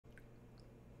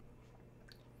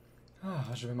Ah,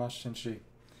 hajimemasu tenshi.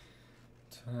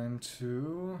 Time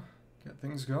to get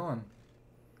things going.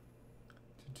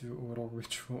 To do a little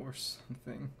ritual or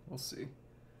something. We'll see.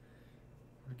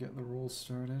 Or get the rolls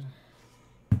started.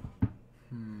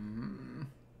 Figure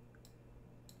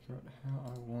out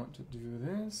how I want to do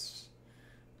this.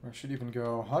 Or I should even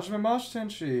go, hajimemasu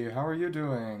tenshi, how are you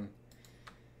doing?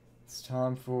 It's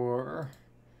time for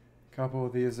a couple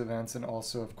of these events and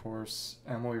also, of course,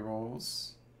 Emilie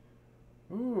rolls.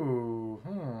 Ooh,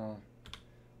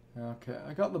 Okay,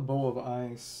 I got the bowl of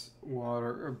ice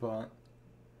water, but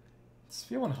it's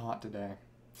feeling hot today.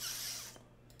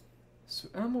 So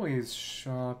Emilie's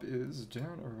shop is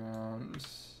down around...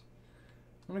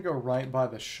 I'm gonna go right by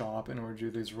the shop in order to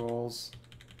do these rolls.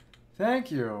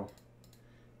 Thank you!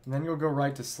 And then you'll go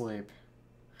right to sleep.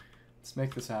 Let's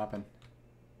make this happen.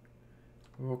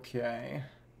 Okay.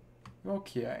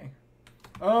 Okay.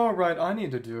 Oh, right, I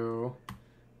need to do a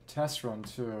test run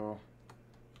too.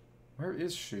 Where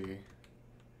is she?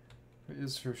 Where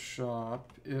is her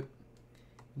shop? It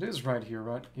is right here,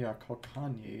 right? Yeah, called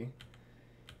Kanye.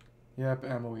 Yep,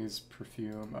 Emilie's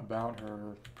perfume. About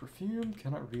her perfume,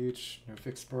 cannot reach, no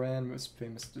fixed brand, most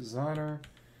famous designer.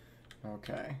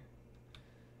 Okay.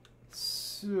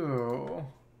 So,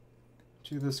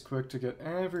 do this quick to get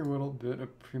every little bit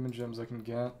of Prima Gems I can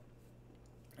get.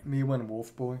 Me when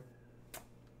Wolf Boy.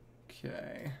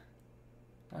 Okay.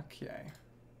 Okay.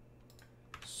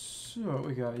 So,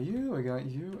 we got you,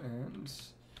 and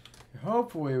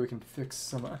hopefully we can fix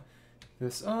some of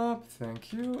this up.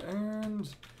 Thank you, and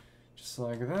just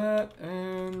like that,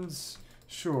 and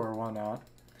sure, why not?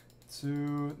 Just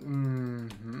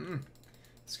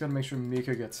gotta make sure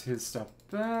Mika gets his stuff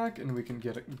back, and we can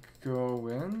get it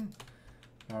going.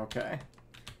 Okay.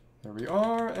 There we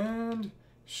are, and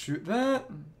shoot that.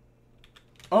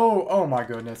 Oh my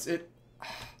goodness, it...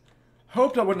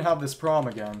 Hoped I wouldn't have this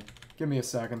problem again. Give me a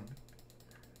second.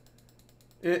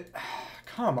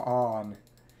 Come on.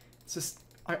 It's just,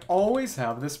 I always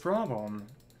have this problem.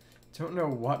 Don't know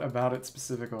what about it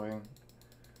specifically.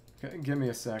 Okay, give me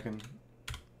a second.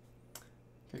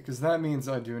 Okay, because that means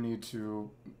I do need to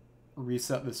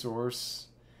reset the source.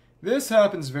 This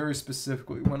happens very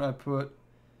specifically when I put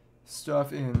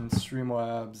stuff in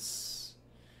Streamlabs.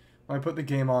 When I put the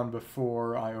game on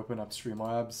before I open up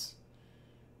Streamlabs.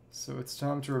 So it's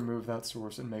time to remove that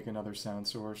source and make another sound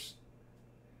source.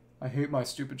 I hate my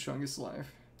stupid Chungus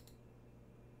life.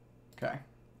 Okay.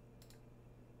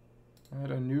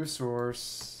 Add a new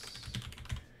source.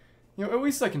 You know, at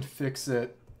least I can fix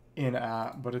it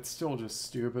in-app, but it's still just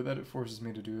stupid that it forces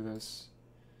me to do this.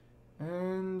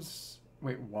 And...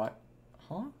 wait, what?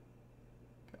 Huh?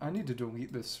 I need to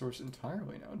delete this source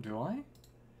entirely now, do I?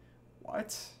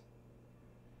 What?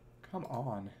 Come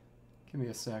on. Give me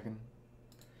a second.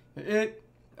 I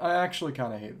actually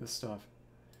kind of hate this stuff.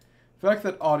 The fact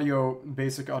that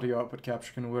basic audio output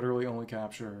capture can literally only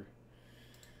capture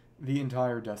the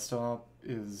entire desktop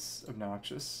is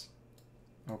obnoxious.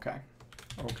 Okay.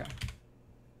 Okay.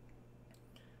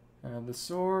 Add the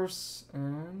source,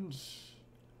 and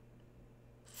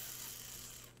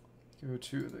go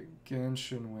to the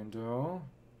Genshin window.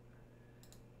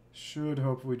 Should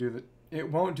hopefully do the...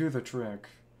 It won't do the trick.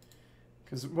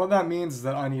 Because what that means is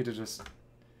that I need to just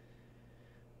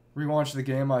relaunch the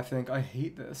game, I think. I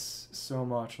hate this so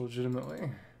much,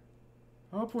 legitimately.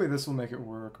 Hopefully this will make it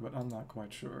work, but I'm not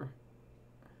quite sure.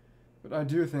 But I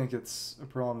do think it's a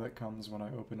problem that comes when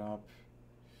I open up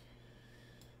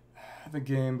the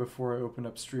game before I open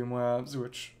up Streamlabs,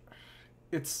 which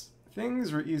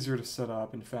things are easier to set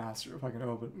up and faster if I can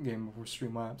open the game before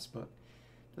Streamlabs, but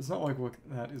it's not like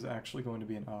that is actually going to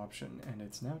be an option, and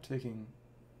it's now taking...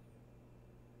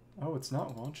 Oh, it's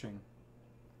not launching.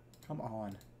 Come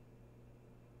on.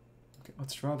 Okay,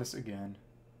 let's try this again.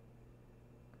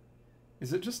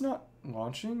 Is it just not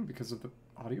launching because of the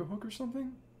audio hook or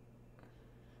something?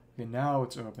 Okay, now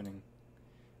it's opening.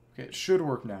 Okay, it should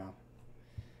work now.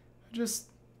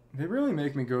 They really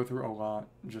make me go through a lot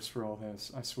just for all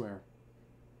this, I swear.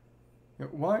 Yeah,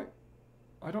 why?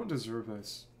 I don't deserve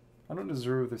this. I don't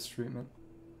deserve this treatment.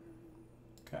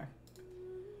 Okay.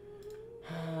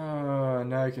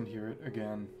 Now I can hear it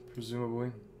again,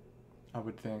 presumably. I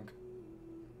would think.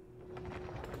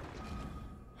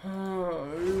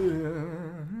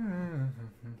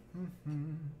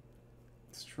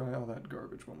 Let's try all that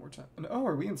garbage one more time. And, oh,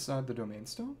 are we inside the domain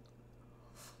still?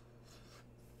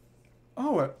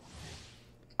 Oh, it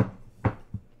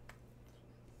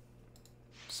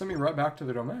sent me right back to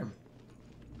the domain.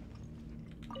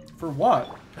 For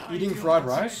what? Eating fried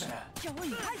rice?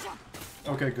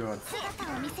 Okay, good.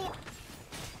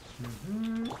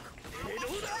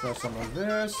 Try some of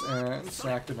this, and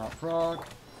sack did not proc.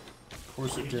 Of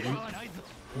course it didn't.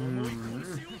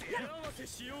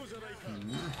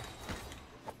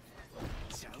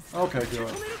 Okay,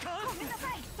 good.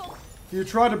 You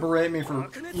tried to berate me for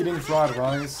eating fried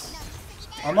rice.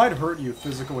 I might hurt you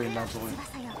physically and mentally.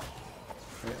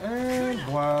 Okay, and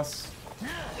blast.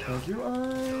 Thank you.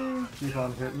 I keep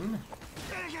on hitting.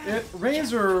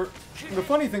 Razor, the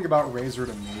funny thing about Razor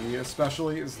to me,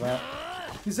 especially, is that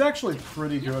he's actually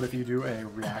pretty good if you do a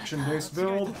reaction-based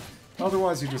build.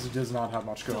 Otherwise, he just does not have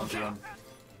much going to him.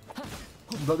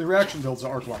 But the reaction builds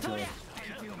are quite good.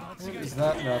 Is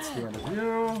that's the end of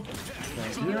you.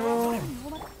 Thank you.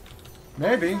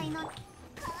 Maybe.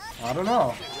 I don't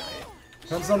know.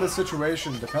 Depends on the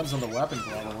situation. Depends on the weapon,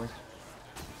 probably.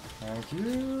 Thank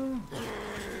you.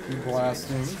 Keep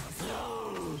blasting.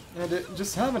 And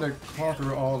just having to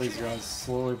conquer all these guys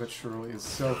slowly but surely is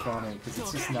so funny, because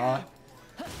it's just not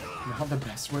the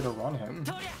best way to run him.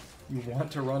 You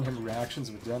want to run him reactions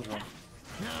with Dendron.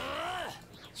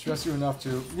 Stress you enough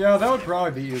to... Yeah, that would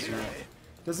probably be easier.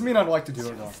 Doesn't mean I'd like to do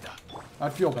it, though.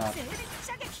 I'd feel bad.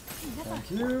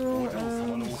 Thank you,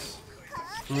 and...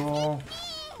 Cool.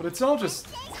 But it's all just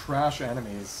trash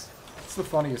enemies. It's the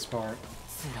funniest part.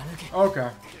 Okay.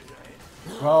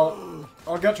 Well,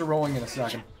 I'll get to rolling in a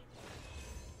second.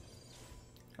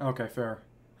 Okay, fair.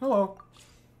 Hello.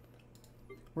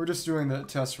 We're just doing the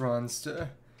test runs to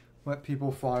let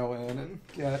people file in and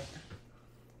get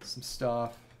some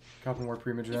stuff. A couple more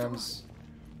Prima Gems.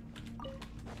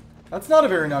 That's not a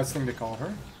very nice thing to call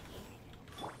her.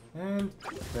 And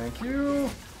thank you.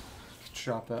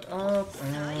 Chop that up,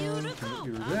 and can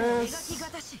we do this?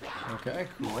 Okay,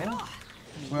 cool.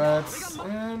 Let's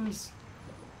end.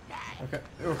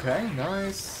 Okay,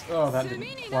 nice. Oh, that didn't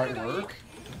quite work.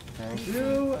 Thank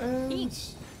you,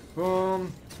 and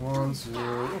boom, 1, 2.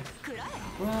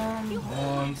 Boom,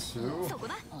 1, 2.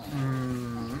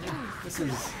 This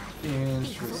is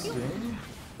interesting.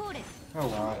 Oh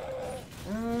wow.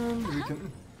 And we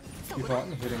can keep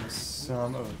on hitting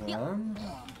some of them.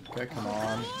 Okay, come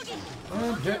on.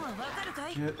 And hit.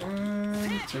 Get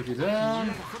in. Take you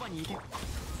down.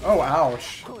 Oh,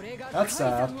 ouch. That's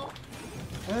sad.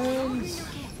 And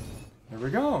there we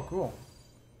go. Cool.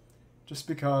 Just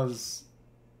because...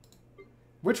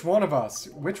 Which one of us?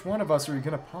 Which one of us are you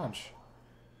gonna punch?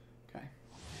 Okay.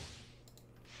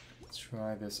 Let's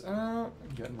try this out.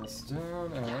 Getting this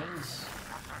down, and...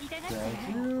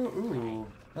 Thank you. Ooh.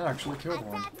 That actually killed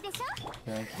one.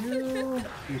 Thank you.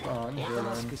 Keep on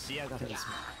hitting. Get this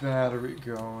battery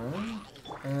going.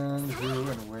 And who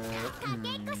and where?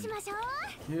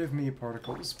 Give me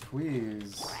particles,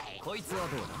 please.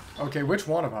 Okay, which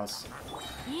one of us?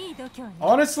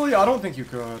 Honestly, I don't think you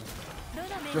could.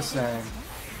 Just saying.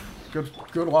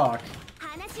 Good luck.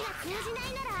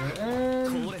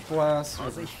 And blast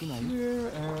over here,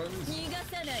 and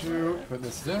shoot, put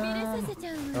this down.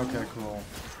 Okay, cool.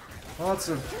 Lots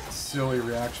of silly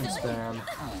reaction spam.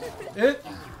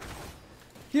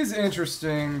 He's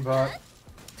interesting, but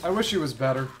I wish he was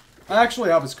better. I actually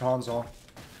have his console,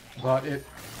 but it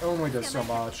only does so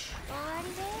much.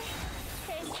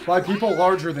 By people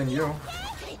larger than you.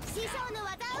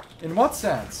 In what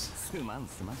sense?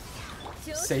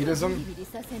 Sadism?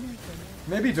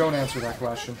 Maybe don't answer that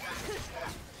question.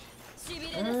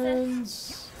 And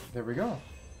there we go.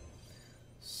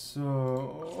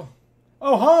 So...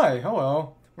 Oh, hi!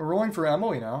 Hello. We're rolling for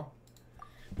Emilie now.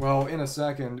 Well, in a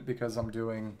second, because I'm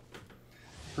doing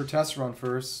her test run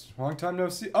first. Long time no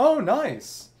see. Oh,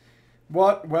 nice!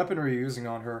 What weapon are you using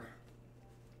on her?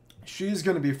 She's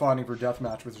going to be fighting for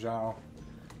deathmatch with Zhao.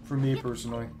 For me,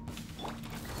 personally.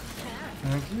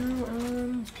 Thank you,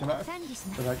 and can I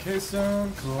put that case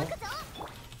down? Cool.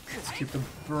 Let's keep them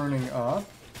burning up.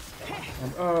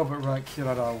 And oh, but right,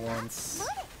 Kirara wants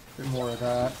a bit more of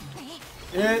that.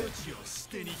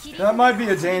 That might be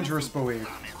a dangerous belief.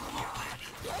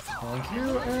 Thank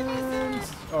you, and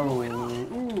oh,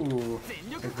 ooh,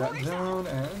 take that down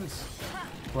and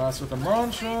blast with a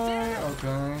Monshai.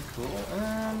 Okay, cool,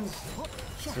 and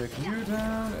take you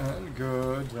down and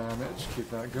good damage. Keep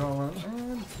that going.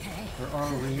 And where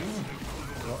are we?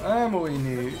 Well, Emilie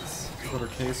needs to put her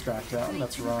case back down.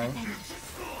 That's right.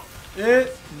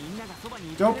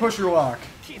 Don't push your luck.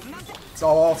 That's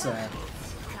all I'll say.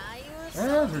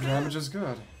 And her damage is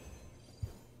good.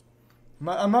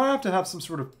 I might have to have some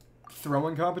sort of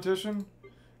throwing competition.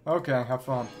 Okay, have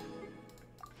fun.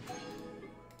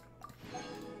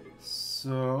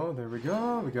 So, there we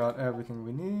go. We got everything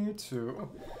we need to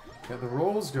get the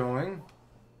rolls going.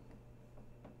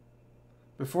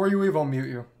 Before you leave, I'll mute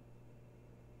you.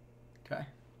 Okay.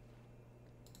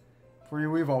 Before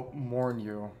you leave, I'll warn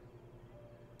you.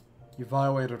 You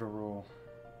violated a rule.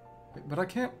 Wait, but I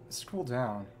can't scroll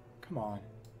down. Come on.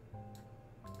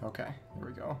 Okay, there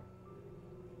we go.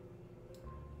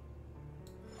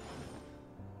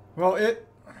 Well,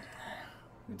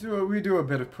 we do a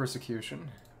bit of persecution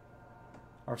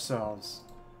ourselves.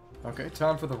 Okay,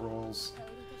 time for the rolls.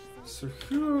 So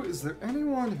is there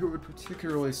anyone who would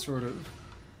particularly sort of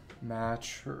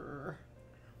match her?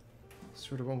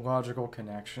 Sort of a logical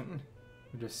connection.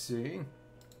 We'll just see.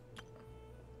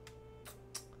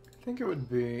 I think it would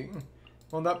be,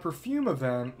 well, that perfume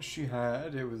event she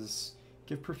had, it was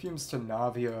give perfumes to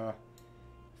Navia,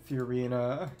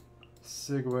 Fiorina,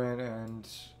 Sigwin, and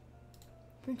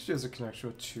I think she has a connection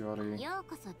with Chiori.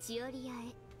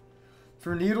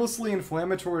 For needlessly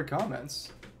inflammatory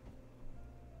comments.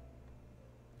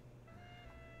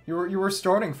 You were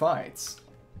starting fights.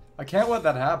 I can't let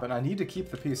that happen. I need to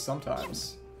keep the peace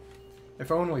sometimes.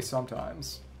 If only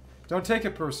sometimes. Don't take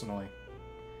it personally.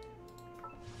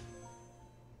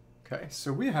 Okay,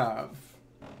 so we have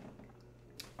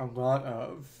a lot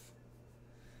of...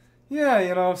 Yeah,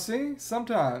 you know, see?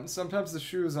 Sometimes the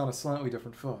shoe is on a slightly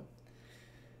different foot.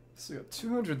 So we got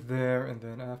 200 there, and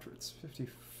then after it's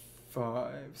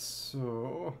 55,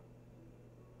 so...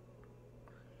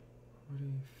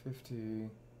 40, 50...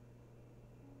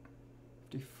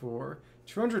 54.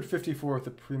 254 with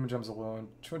the Prima Gems alone,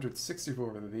 264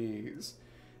 with these,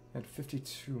 and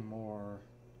 52 more.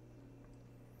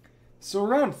 So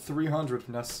around 300 if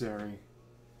necessary.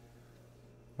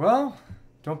 Well,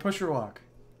 don't push your luck.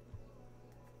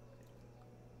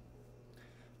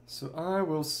 So I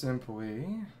will simply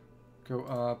go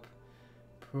up,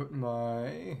 put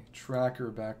my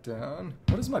tracker back down.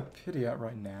 What is my pity at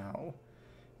right now?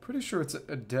 Pretty sure it's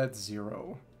a dead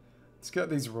 0. Let's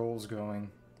get these rolls going.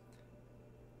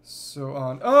 So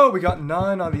on... Oh, we got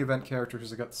 9 on the event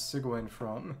characters. I got Sigwin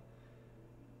from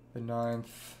the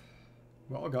 9th.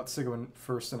 Well, I got Sigwin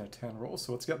first in a 10 roll,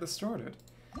 so let's get this started.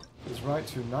 Goes right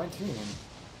to 19.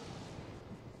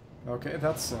 Okay,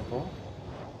 that's simple.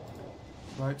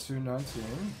 Right to 19.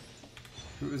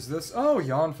 Who is this? Oh,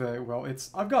 Yanfei. Well,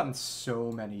 I've gotten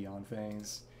so many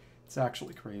Yanfeis. It's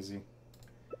actually crazy.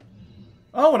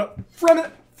 Oh, and a...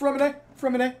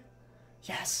 Fremine!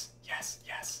 Yes, yes,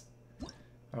 yes.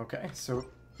 Okay, so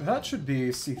that should be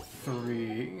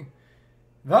C3.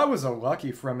 That was a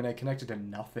lucky Fremine connected to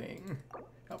nothing.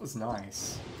 That was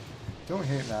nice. Don't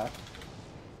hate that.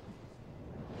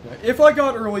 Yeah, if I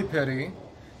got early pity,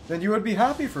 then you would be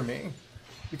happy for me.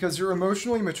 Because you're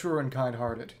emotionally mature and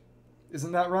kind-hearted.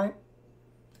 Isn't that right?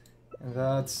 And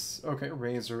that's... Okay,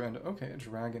 Razor and... Okay,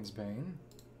 Dragon's Bane.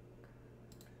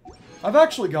 I've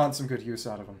actually gotten some good use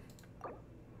out of them.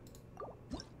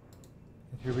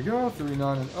 Here we go,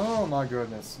 39 and... Oh my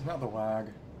goodness, not the lag.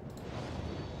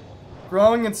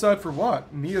 Growling inside for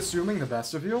what? Me assuming the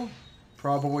best of you?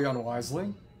 Probably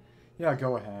unwisely. Yeah,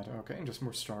 go ahead. Okay, and just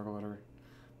more Star Glitter.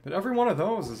 But every one of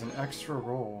those is an extra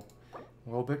roll. A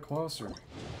little bit closer. Okay,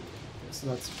 so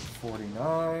that's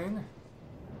 49.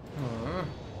 And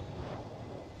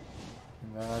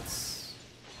that's...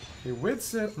 Okay,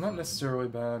 Widsit, not necessarily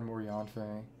bad. More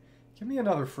Yanfei. Give me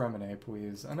another Fremine,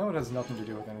 please. I know it has nothing to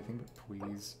do with anything, but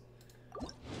please.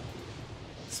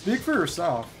 Speak for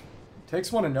yourself.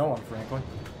 Takes one to know one, frankly.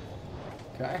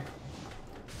 Okay.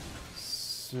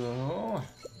 So...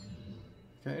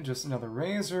 Okay, just another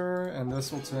Razor, and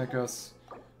this will take us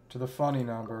to the funny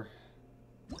number.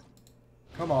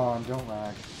 Come on, don't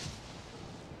lag.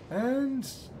 And...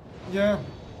 yeah.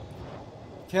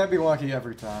 Can't be lucky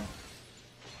every time.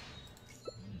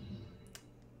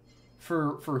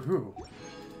 For who?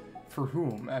 For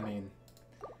whom, I mean.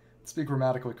 Let's be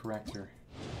grammatically correct here.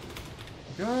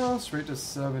 Go straight to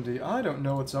 70. I don't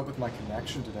know what's up with my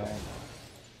connection today.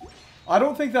 I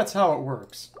don't think that's how it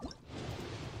works.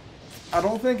 I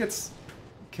don't think it's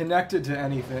connected to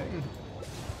anything.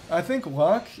 I think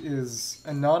luck is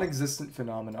a non-existent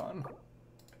phenomenon.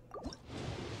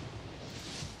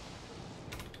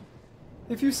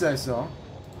 If you say so.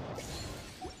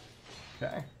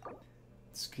 Okay.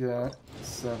 Let's get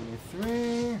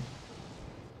 73.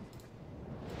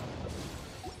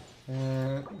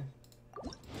 And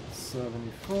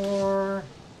 74.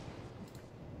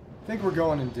 I think we're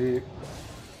going in deep.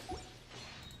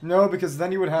 No, because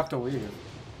then you would have to leave.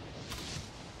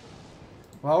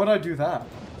 Why would I do that?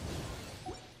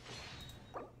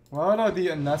 Why would I be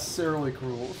unnecessarily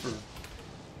cruel for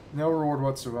no reward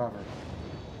whatsoever?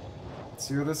 Let's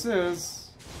see who this is.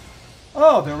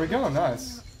 Oh, there we go.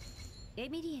 Nice. You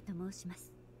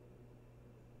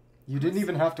didn't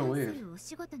even have to leave.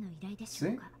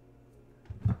 See?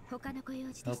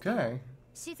 Okay.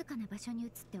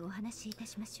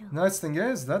 Nice thing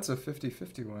is, that's a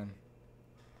 50-50 win.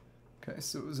 Okay,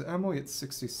 so it was Emilie at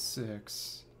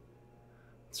 66.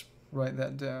 Let's write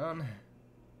that down.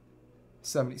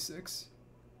 76.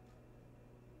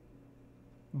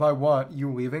 By what?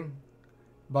 You leaving?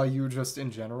 By you just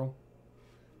in general?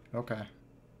 Okay.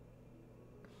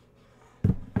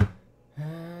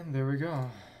 And there we go.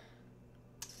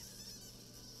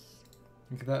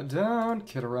 Get that down,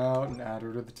 kid her out, and add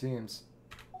her to the teams.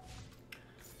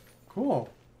 Cool.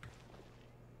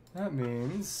 That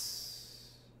means...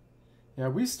 yeah,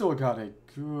 we still got a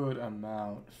good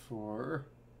amount for...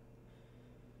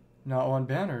 not on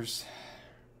banners.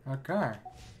 Okay.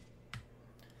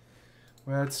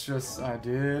 Let's just... I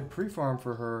did pre-farm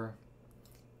for her.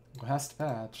 Last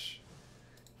patch.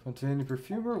 Fontaine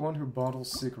Perfumer, one who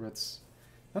bottles secrets.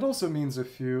 That also means a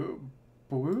few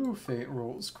blue fate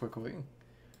rolls quickly.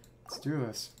 Let's do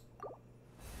this.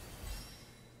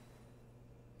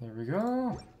 There we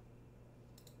go.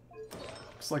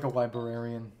 Looks like a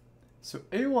librarian. So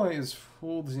Aloy is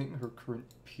holding her current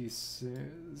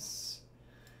pieces.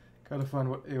 Gotta find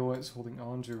what Aloy is holding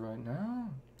on to right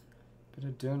now. Bit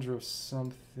of dangerous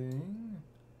something.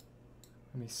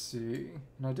 Let me see.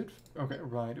 And I did... okay,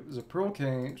 right. It was a pearl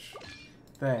cage.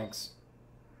 Thanks.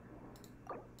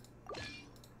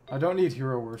 I don't need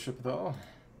hero worship, though.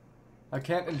 I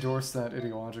can't endorse that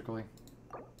ideologically.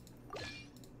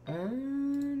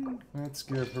 And let's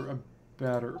give her a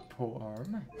better pole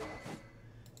arm.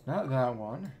 Not that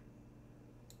one.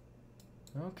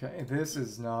 Okay, this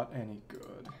is not any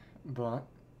good. But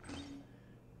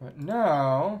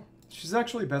now, she's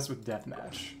actually best with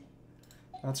deathmatch.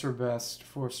 That's her best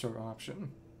 4-star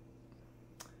option.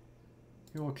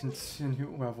 We will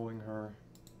continue leveling her.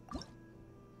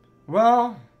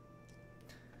 Well,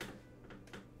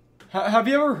 have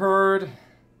you ever heard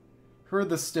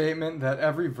the statement that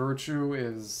every virtue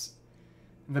is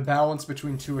the balance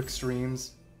between two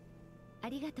extremes?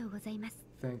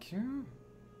 Thank you.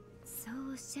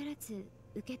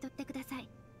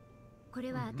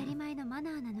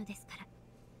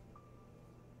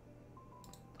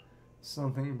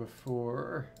 Something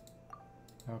before.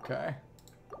 Okay.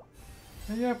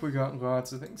 Yep, we got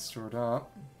lots of things stored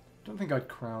up. Don't think I'd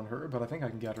crown her, but I think I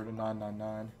can get her to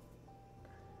 999.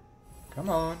 Come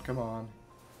on, come on.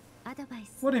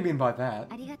 What do you mean by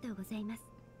that?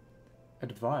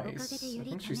 Advice? I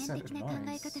think she said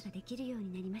advice.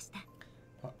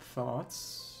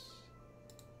 Thoughts?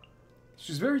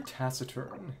 She's very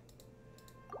taciturn.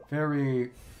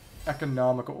 Very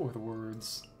economical with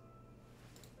words.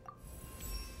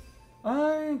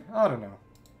 I don't know.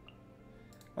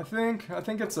 I think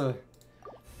it's an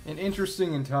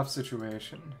interesting and tough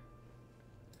situation.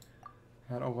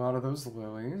 Had a lot of those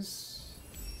lilies.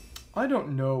 I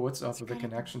don't know what's up with the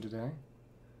connection today.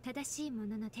 About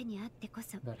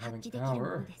having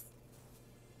power.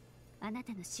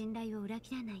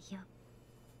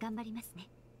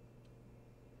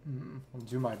 I'll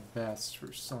do my best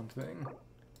for something.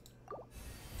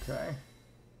 Okay.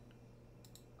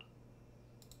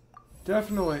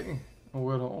 Definitely a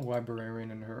little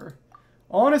librarian in her.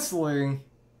 Honestly,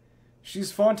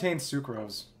 she's Fontaine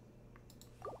Sucrose.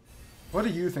 What do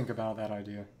you think about that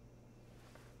idea?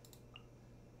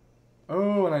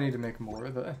 Oh, and I need to make more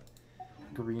of the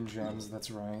green gems,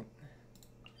 that's right.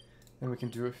 Then we can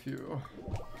do a few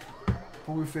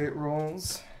blue fate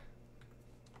rolls.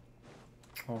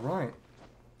 Alright.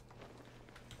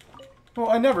 Well,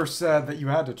 I never said that you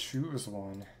had to choose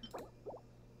one.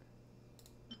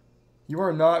 You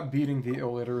are not beating the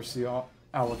illiteracy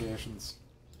allegations.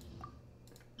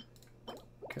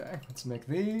 Okay, let's make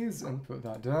these and put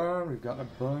that down. We've got a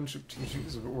bunch of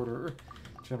teachings of order,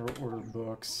 general order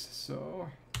books, so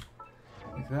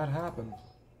make that happen.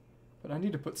 But I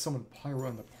need to put someone pyro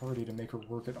in the party to make her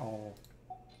work at all.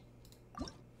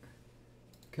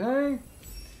 Okay,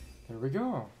 there we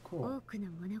go. Cool.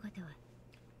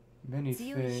 Many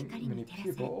things, many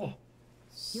people.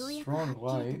 Strong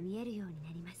light.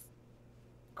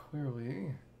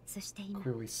 Clearly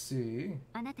see.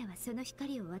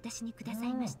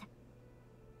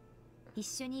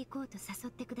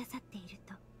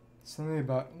 Something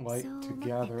about light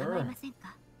together.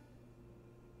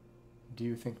 Do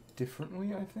you think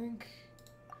differently, I think?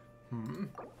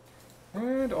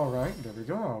 And alright, there we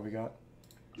go. We got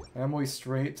Emilie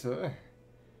straight to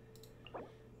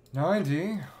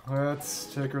 90. Let's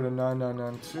take her to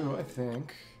 9992, I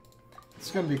think. It's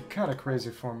gonna be kind of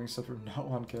crazy for me, except for not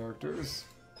one characters.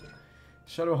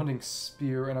 Shadow Hunting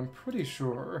Spear, and I'm pretty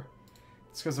sure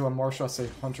it's because of a Marshase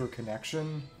Hunter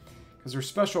connection. Because her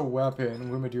special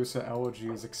weapon, Lumidusa Elegy,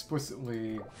 is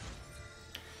explicitly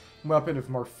weapon of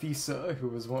Marfisa, who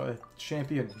was a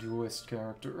champion duelist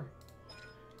character.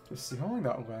 Just see how long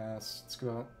that lasts. It's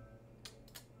got...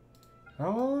 How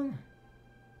long?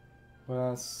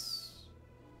 Lasts...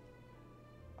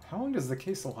 How long does the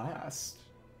case last?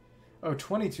 Oh,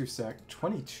 22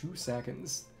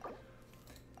 seconds.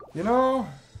 You know,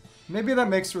 maybe that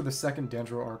makes for the second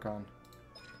Dendro Archon.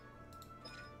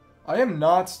 I am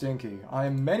not stinky. I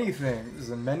am many things,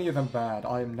 and many of them bad.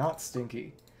 I am not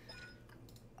stinky.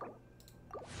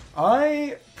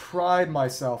 I pride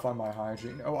myself on my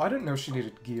hygiene. Oh, I didn't know she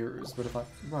needed gears, but if I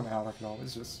run out, I can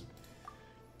always just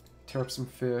tear up some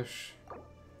fish.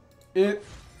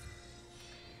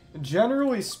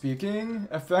 Generally speaking,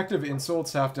 effective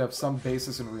insults have to have some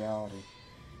basis in reality.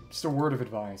 Just a word of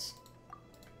advice.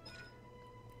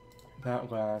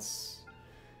 That lasts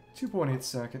 2.8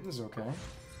 seconds, okay.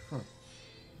 Huh.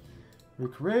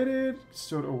 Recreated,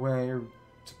 stowed away, or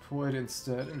deployed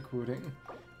instead, including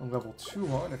a level 2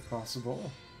 one if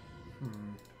possible.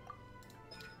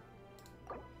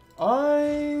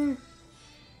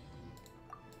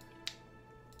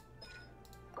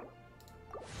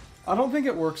 I don't think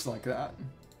it works like that.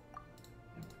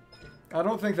 I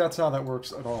don't think that's how that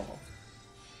works at all.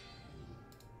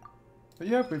 But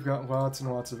yep, we've got lots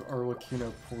and lots of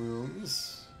Arlecchino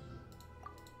plumes.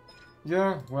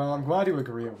 Yeah, well, I'm glad you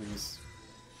agree at least.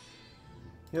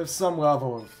 You have some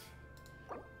level of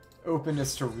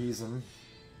openness to reason.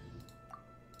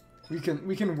 We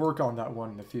can work on that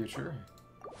one in the future.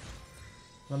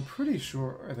 I'm pretty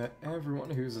sure that everyone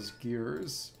who uses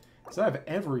gears... Because I have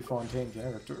every Fontaine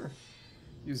character.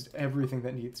 Used everything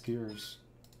that needs gears.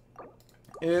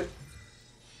 I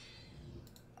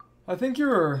think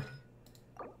you're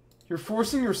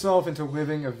forcing yourself into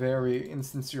living a very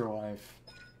insincere life.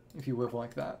 If you live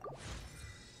like that.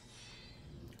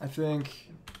 I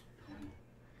think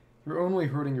you're only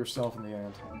hurting yourself in the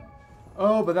end.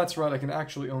 Oh, but that's right, I can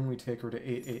actually only take her to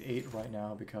 888 right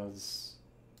now because...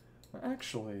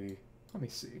 Actually, let me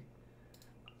see.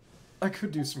 I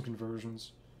could do some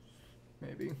conversions.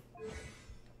 Maybe.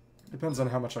 Depends on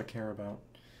how much I care about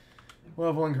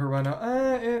leveling her right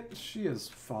now. She is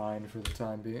fine for the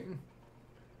time being.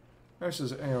 This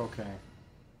is A-okay.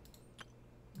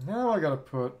 Now I gotta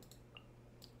put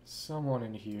someone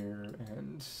in here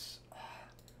and...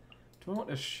 Do I want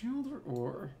a shielder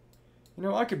or... You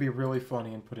know, I could be really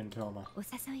funny and put in Toma.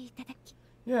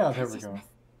 Yeah, there we go.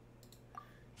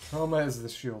 Toma is the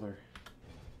shielder.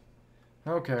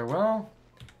 Okay, well,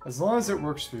 as long as it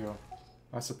works for you,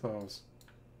 I suppose.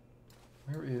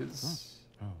 Where is...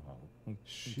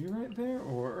 she right there,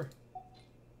 or...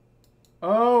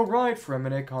 Oh, right,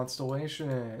 Fremine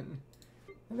Constellation.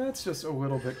 And that's just a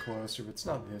little bit closer. It's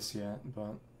not this yet,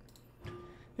 but...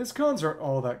 His cons aren't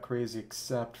all that crazy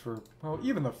except for... Well,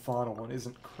 even the final one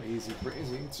isn't crazy.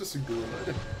 It's just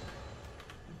good.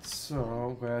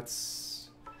 So, let's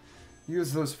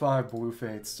use those 5 blue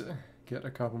fates to get a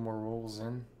couple more rolls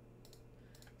in.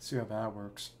 See how that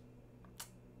works.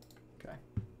 Okay.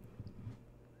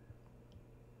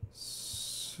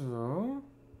 So...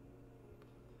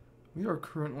 We are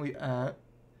currently at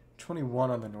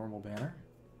 21 on the normal banner.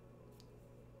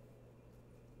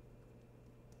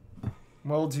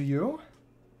 Well, do you?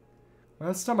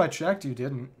 Last time I checked, you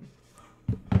didn't.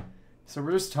 So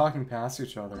we're just talking past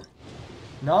each other.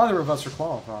 Neither of us are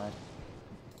qualified.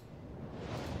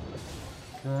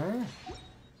 Okay.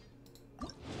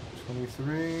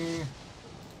 23.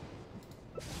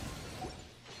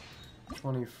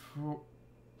 24.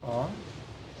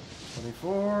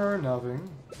 24, nothing.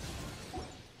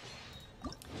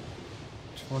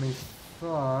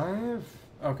 25.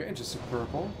 Okay, just a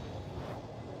purple.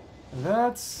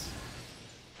 That's...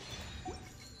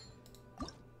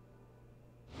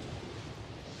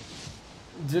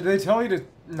 Did they tell you to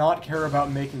not care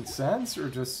about making sense, or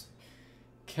just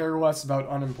care less about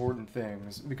unimportant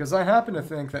things? Because I happen to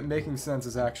think that making sense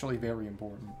is actually very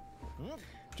important.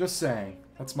 Just saying.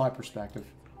 That's my perspective.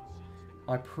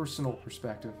 My personal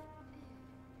perspective.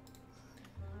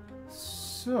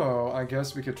 So, I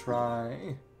guess we could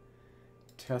try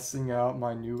testing out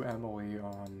my new Emilie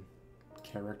on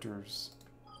characters.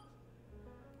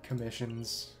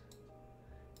 Commissions.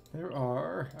 There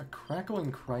are a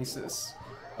crackling crisis.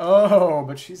 Oh,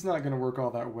 but she's not going to work all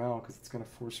that well because it's going to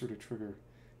force her to trigger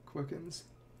quickens.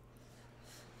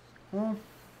 Well,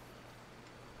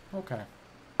 okay.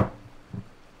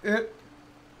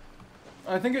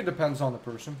 I think it depends on the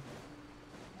person.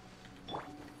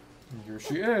 And here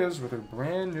she is with her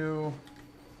brand new,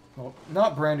 well,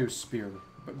 not brand new spear,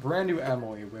 but brand new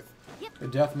Emilie with the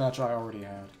deathmatch I already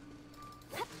had.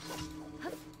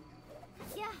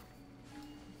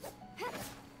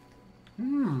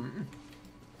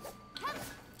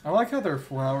 I like how there are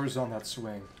flowers on that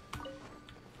swing.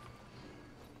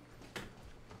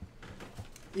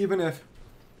 Even if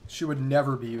she would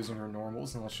never be using her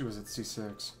normals unless she was at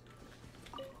C6.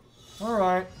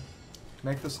 Alright.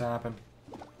 Make this happen.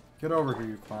 Get over here,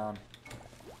 you clown.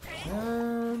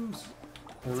 And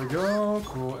there we go.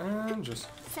 Cool. And just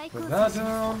put that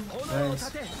down.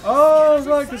 Thanks. Oh,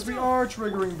 right, because we are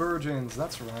triggering virgins.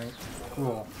 That's right.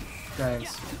 Cool.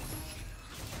 Thanks.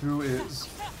 Who is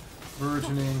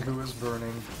virgining? Who is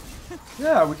burning?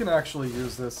 Yeah, we can actually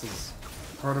use this as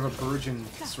part of a virgin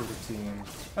sort of team.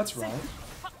 That's right.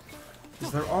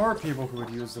 Because there are people who would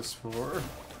use this for...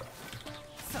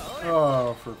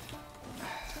 Oh, for...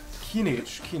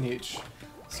 Kinich.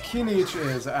 Kinich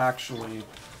is actually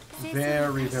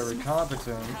very, very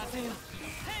competent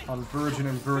on virgin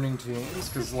and burning teams,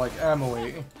 because, like,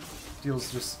 Emilie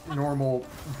deals just normal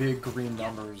big green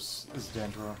numbers as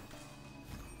Dendra.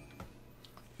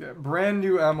 Yeah, brand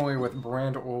new Emilie with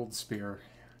brand old spear.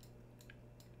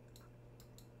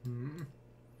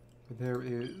 There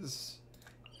is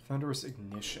thunderous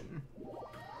ignition.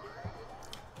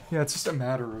 Yeah, it's just a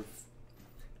matter of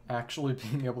actually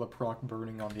being able to proc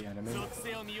burning on the enemy.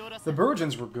 The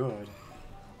virgins were good.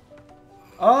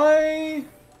 I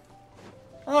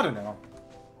don't know.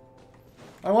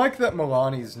 I like that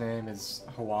Milani's name is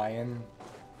Hawaiian.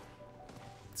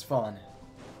 It's fun.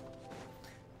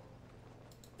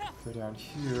 Go down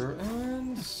here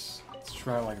and let's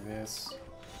try it like this.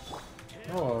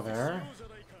 Hello there.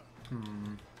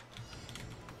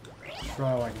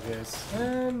 Try like this.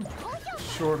 And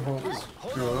short hold is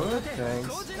good.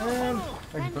 Thanks. And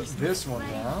I can put this one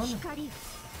down.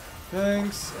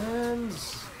 Thanks. And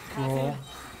cool.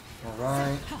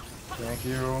 Alright. Thank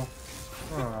you.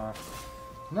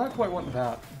 Not quite wanting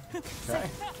that. Okay.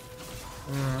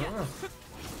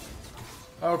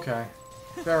 Okay.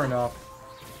 Fair enough.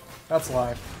 That's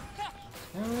life.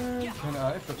 And can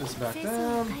I put this back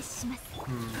down?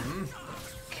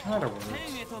 Kinda works.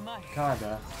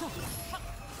 Kinda.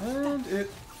 And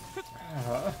it's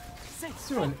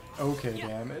doing okay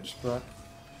damage, but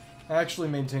actually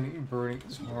maintaining burning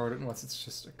is hard unless it's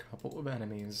just a couple of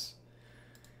enemies.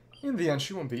 In the end,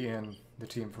 she won't be in the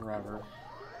team forever.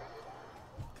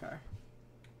 Okay.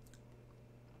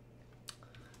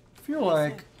 I feel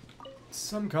like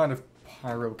some kind of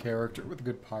pyro character with a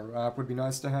good pyro app would be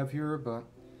nice to have here, but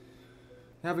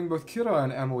having both Kira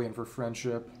and Emilie in for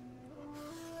friendship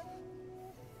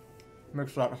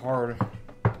makes that hard.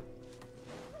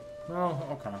 Well,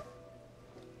 okay.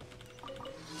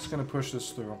 Just gonna push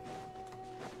this through.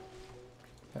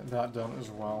 Get that done as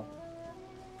well.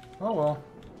 Oh well.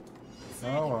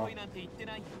 Oh well.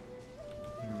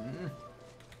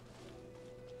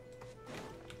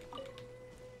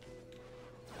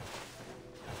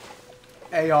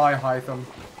 AI Hytham.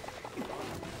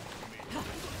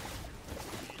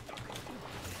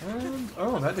 And,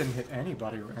 oh, that didn't hit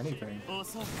anybody or anything.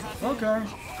 Okay.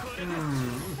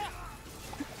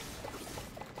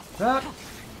 That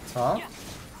tough.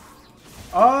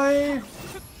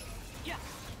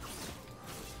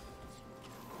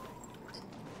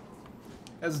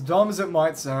 As dumb as it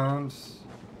might sound,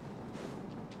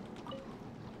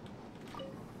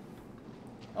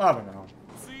 I don't know.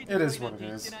 It is what it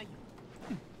is.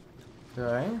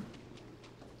 Okay.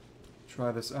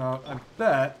 Try this out. I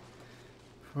bet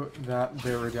put that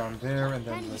berry down there and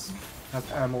then just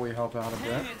have Emilie help out a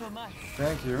bit.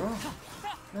 Thank you.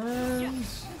 And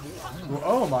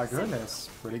oh my goodness,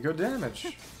 pretty good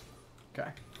damage.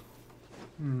 Okay.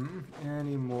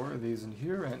 Any more of these in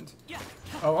here? And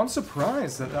oh, I'm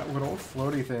surprised that that little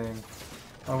floaty thing,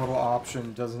 a little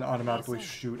option, doesn't automatically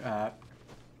shoot at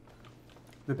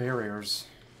the barriers.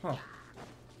 Huh.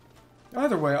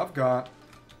 Either way, I've got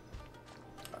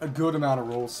a good amount of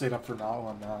rolls set up for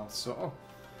Nala now, so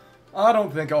I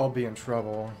don't think I'll be in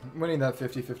trouble. Winning that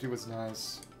 50-50 was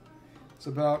nice. It's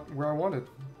about where I wanted.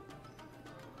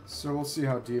 So we'll see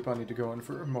how deep I need to go in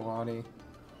for Milani.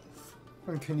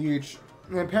 And Kinich.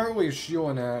 And apparently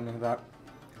Shionan, that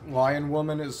lion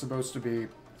woman, is supposed to be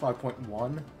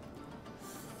 5.1.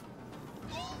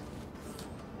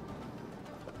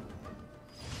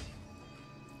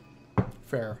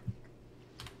 Fair.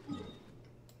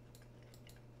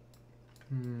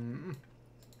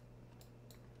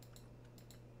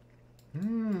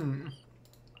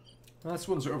 This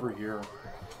one's over here.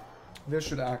 This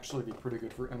should actually be pretty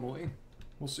good for Emilie.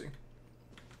 We'll see.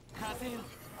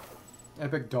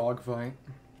 Epic dogfight.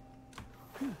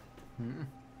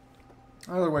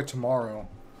 Either way, tomorrow,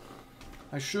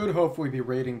 I should hopefully be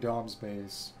raiding Dom's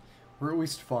base, or at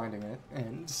least finding it,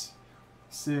 and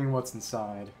seeing what's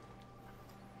inside.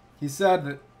 He said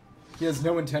that he has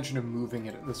no intention of moving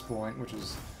it at this point, which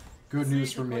is good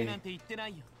news for me.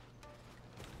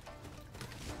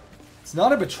 It's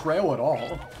not a betrayal at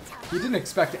all. He didn't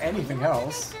expect anything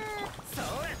else.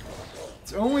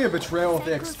 It's only a betrayal if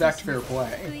they expect fair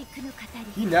play.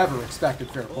 He never expected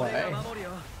fair play.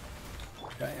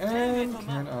 Okay, and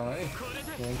can I...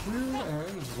 Thank you,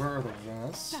 and where are the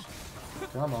rest?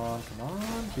 Come on, come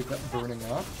on, keep that burning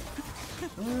up.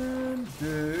 And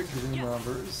big green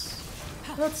numbers.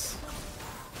 That's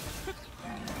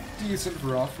decent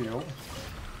for off-field.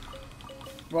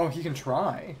 Well, he can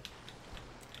try.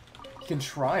 He can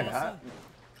try that.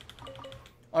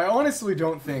 I honestly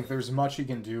don't think there's much he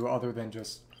can do other than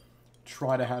just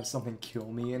try to have something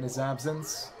kill me in his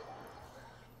absence.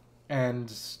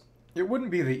 And it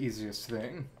wouldn't be the easiest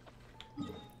thing.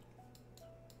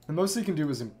 The most he can do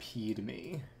is impede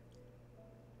me.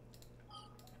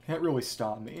 Can't really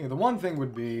stop me. The one thing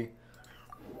would be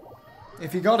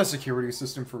if he got a security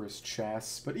system for his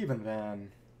chess, but even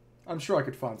then, I'm sure I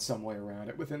could find some way around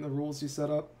it within the rules he set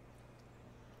up.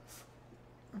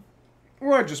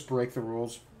 Or I'd just break the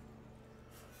rules.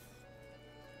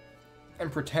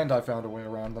 And pretend I found a way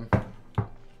around them.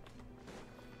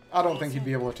 I don't think he'd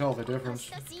be able to tell the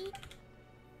difference.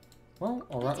 Well,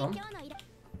 alright then.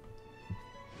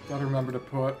 Gotta remember to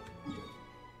put...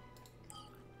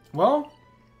 Well...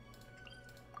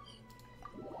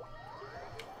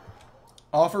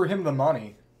 Offer him the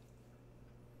money.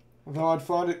 Though I'd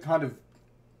find it kind of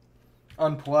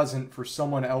unpleasant for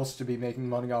someone else to be making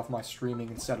money off my streaming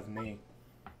instead of me.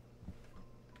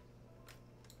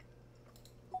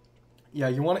 Yeah,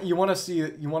 you want to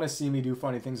see me do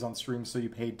funny things on stream, so you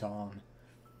paid Tom.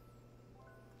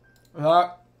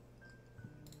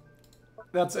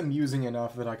 That's amusing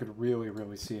enough that I could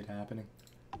really see it happening.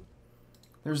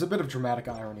 There's a bit of dramatic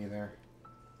irony there.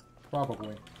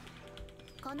 Probably.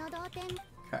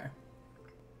 Okay.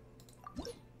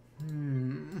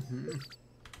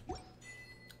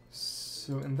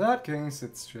 So in that case,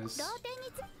 it's just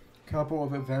a couple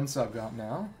of events I've got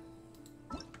now.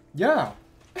 Yeah!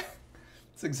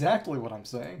 That's exactly what I'm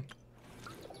saying.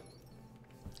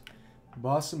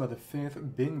 Blossom of the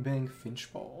 5th, Bing-Bang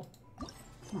Finchball.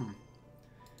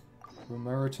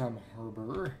 Maritime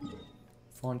Harbor,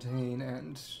 Fontaine,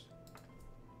 and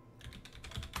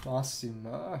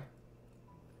Bossima.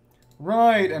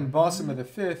 Right, and Bossima the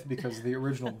 5th, because the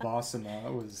original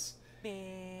Bossima was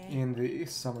in the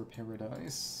Summer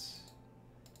Paradise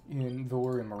in the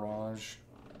wherein Mirage.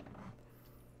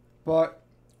 But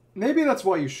maybe that's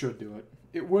why you should do it.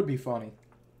 It would be funny.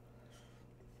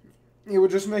 It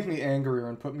would just make me angrier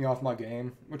and put me off my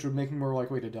game, which would make me more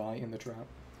likely to die in the trap.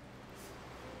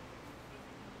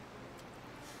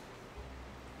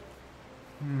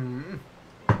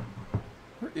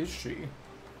 Where is she?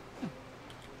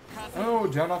 Oh,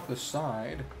 down off the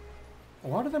side. A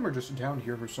lot of them are just down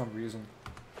here for some reason.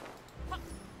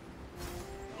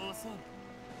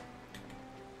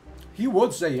 He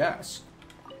would say yes.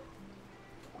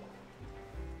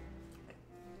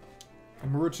 A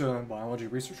Maruta biology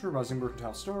researcher, rising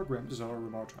mercantile star, grand desire,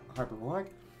 remote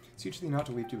hyper-like. Teach thee not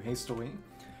to leap too hastily.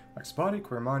 Wax body,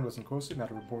 queer mind, wasn't closely,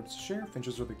 matter reports to share.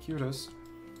 Finches are the cutest.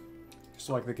 Just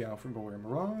like the gal from Wherein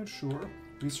Mirage, sure.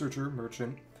 Researcher,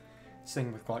 merchant.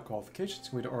 Saying with qualifications,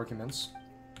 can lead to arguments.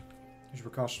 Use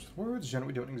precautious with words,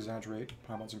 generally don't exaggerate.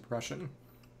 Paimon's impression.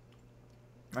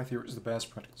 My theory is the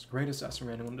best, practice is the greatest. Ask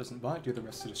where anyone doesn't bite, do the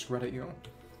rest to discredit you.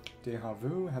 Deja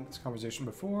vu, had this conversation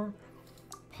before.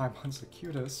 Paimon's the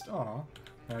cutest. Aw.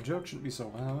 Now a joke shouldn't be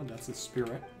so loud, that's the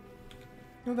spirit.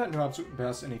 You know that no absolute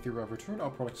best, any theory overturned,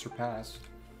 all products surpassed.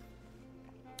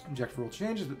 Objective rule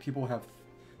changes that people have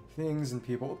things and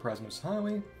people prize most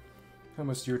highly. Who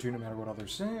must steer to no matter what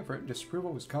others say. For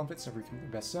disapproval, lose confidence, never become their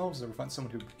best selves, never find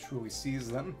someone who truly sees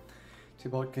them.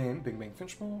 Table game, Bing-Bang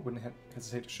Finchball, wouldn't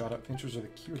hesitate to shout out finches are the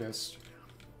cutest.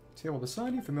 Table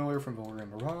beside you, familiar from Wherein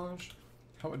Mirage.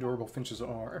 How adorable finches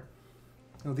are.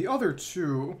 Now the other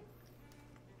two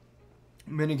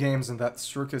minigames in that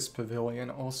circus pavilion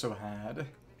also had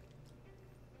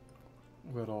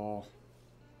little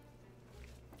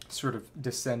sort of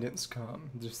descendants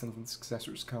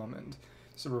successors come, and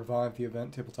so revive the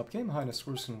event. Tabletop game, highness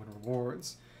scores can win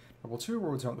rewards. Level 2,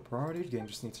 rewards aren't the priority, the game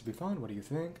just needs to be fun, what do you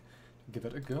think? Give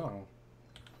it a go.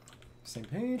 Same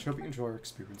page, hope you enjoy your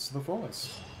experience to the fullest.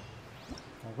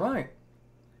 Alright.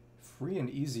 Free and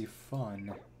easy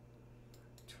fun.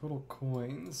 Total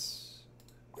coins.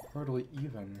 Hardly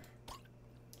even.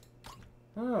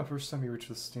 Ah, first time you reach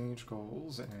the stage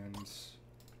goals, and...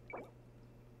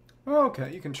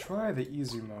 Okay, you can try the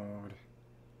easy mode.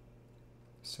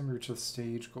 First time you reach the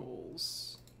stage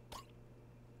goals.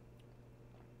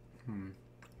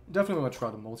 Definitely want to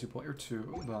try the multiplayer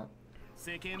too, but...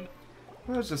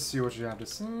 Let's just see what you have to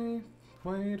say.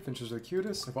 played. Finches are the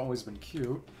cutest. Have always been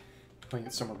cute. Playing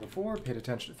it somewhere before. Paid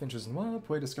attention to finches in the wild.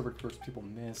 Play discovered quirks people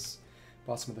miss.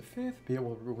 Blossom of the Fifth. Be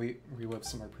able to relive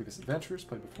some of our previous adventures.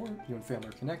 Played before. You and family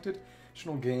are connected.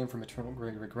 Additional game from maternal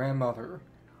great grandmother.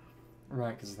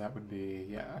 Right, because that would be,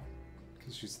 yeah.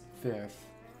 Because she's the 5th.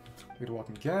 We had a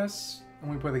welcome guest.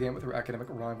 Only play the game with her academic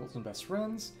rivals and best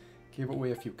friends. Gave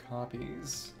away a few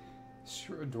copies.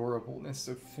 Sheer adorableness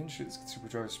of finches can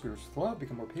supercharge spirits with love,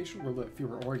 become more patient, relive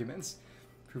fewer arguments.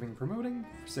 Improving and promoting,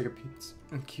 for sake of peace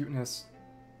and cuteness.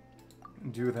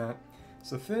 Do that.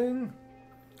 It's a thing.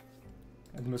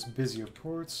 And the most busy of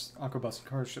ports. Aquabus and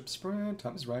card ship spread.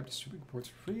 Time is right, distribute ports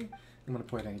for free. You want to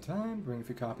play at any time. Bring a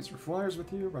few copies or flyers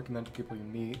with you. Recommend to people you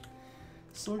meet.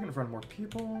 Still looking to find more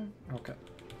people. Okay.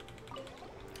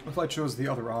 What if I chose the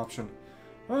other option?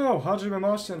 Oh, Hajime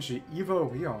Senshi,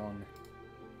 Evo Leon.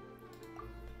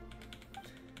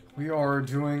 We are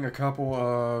doing a couple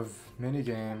of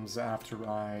mini-games after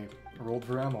I rolled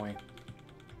for Emilie.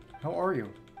 How are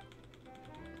you?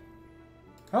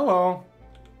 Hello!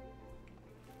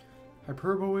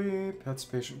 Hyperbole, pets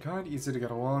patient kind, easy to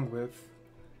get along with.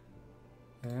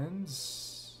 And...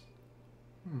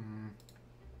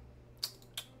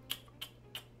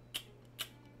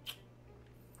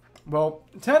 Well,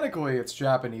 technically it's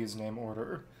Japanese name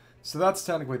order, so that's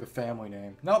technically the family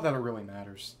name. Not that it really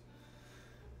matters.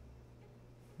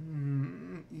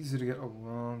 Easy to get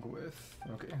along with.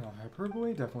 Okay, now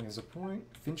hyperbole definitely has a point.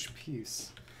 Finch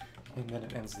Peace. And then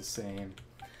it ends the same.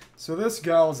 So this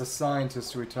gal is a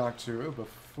scientist we talked to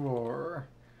before.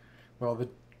 Well, the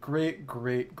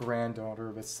great-great-granddaughter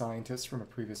of a scientist from a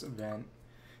previous event,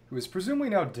 who is presumably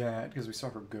now dead, because we saw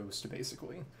her ghost,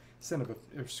 basically. Son of an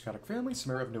aristocratic family,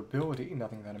 some air of nobility,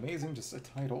 nothing that amazing, just a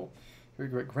title. Your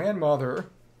great-grandmother.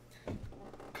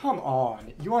 Come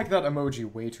on, you like that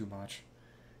emoji way too much.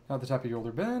 Not the type of your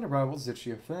older band, rivals, did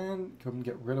she offend? Couldn't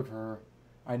get rid of her.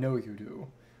 I know you do.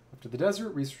 Up to the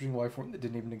desert, researching a life form that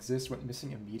didn't even exist, went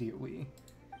missing immediately.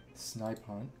 Snipe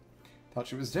hunt. Thought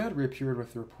she was dead, reappeared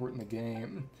with the report in the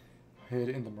game. Hid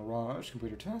in the mirage,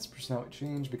 complete her task, personality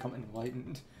changed, become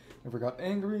enlightened. Never got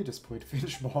angry, just played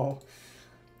Finchball.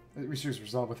 The research was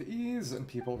resolved with ease, and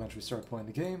people eventually started playing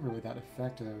the game, really that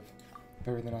effective.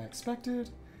 Better than I expected.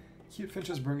 Cute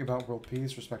finches bring about world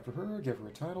peace, respect for her, give her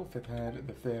a title, 5th head,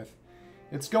 the 5th.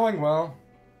 It's going well.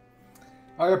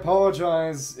 I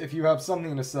apologize if you have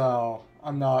something to sell.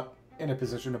 I'm not in a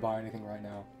position to buy anything right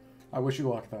now. I wish you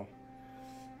luck, though.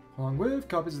 Along with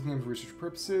copies of the game for research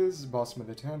purposes, Blossom of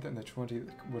the 10th and the 20th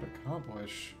would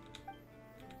accomplish.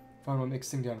 Final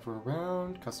mixing down for a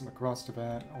round, custom across to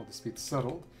bat, all disputes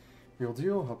settled. Real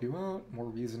deal, help you out, more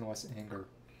reason, less anger.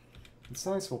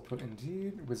 Concise, will put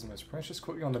indeed, wisdom is precious,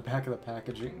 quote you on the back of the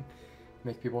packaging.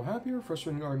 Make people happier,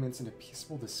 frustrating arguments into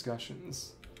peaceful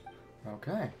discussions.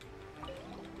 Okay.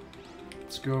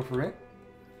 Let's go for it.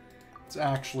 Let's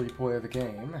actually play the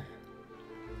game.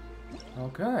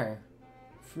 Okay.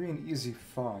 Free and easy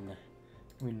fun.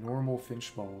 Normal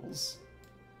Finchballs.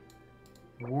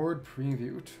 Reward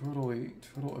preview.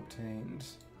 Total obtained.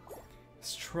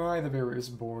 Let's try the various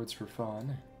boards for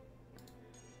fun.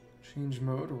 Change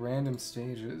mode. Random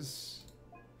stages.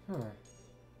 Huh.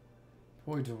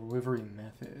 Employee delivery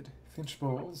method.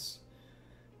 Finchballs.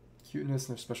 Cuteness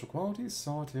and their special qualities.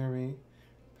 Solitary.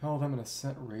 Repel them in a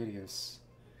set radius.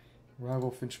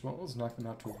 Rival Finchballs. Knock them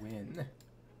out to win.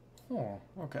 Oh,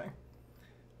 okay.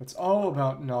 It's all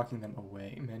about knocking them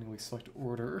away. Manually select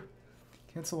order.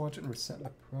 Cancel launch and reset the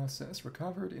process.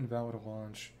 Recovered, invalid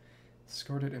launch.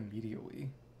 Discarded immediately.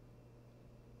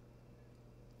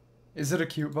 Is it a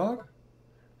cute bug?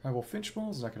 Rival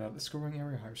Finchballs, knock it out of the scoring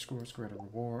area. Higher scores, greater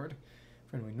reward.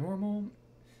 Friendly normal.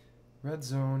 Red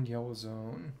zone, yellow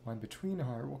zone. Line between,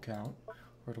 higher will count.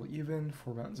 Hardly even,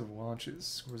 4 rounds of launches.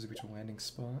 Scores of each landing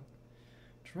spot.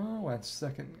 Draw, last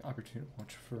second, opportunity to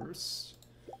launch first.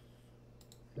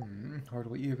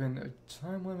 Hardly even, a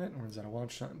time limit, runs out of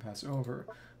launch time, pass over.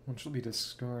 Launch will be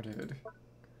discarded.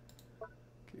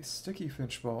 Okay, sticky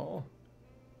Finchball.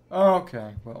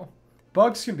 Okay, well,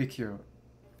 bugs can be cute.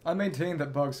 I maintain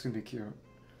that bugs can be cute.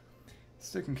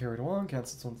 Stick and carried along,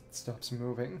 cancels once it stops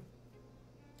moving.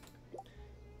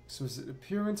 So is it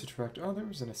appearance, attract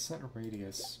others, and a set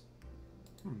radius.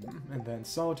 And then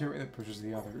solitary that pushes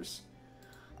the others.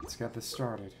 Let's get this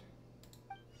started.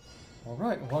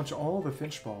 Alright, launch all the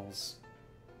Finchballs.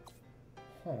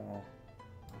 Oh.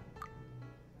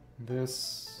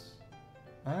 This...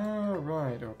 Ah,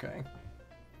 right, okay.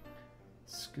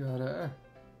 Just gotta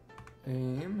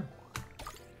aim.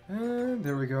 And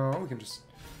there we go. We can just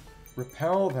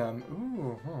repel them.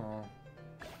 Ooh, huh.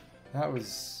 That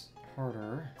was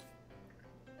harder.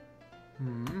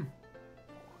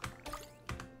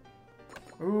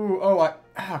 Ooh, oh,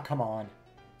 come on.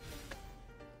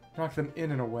 Knock them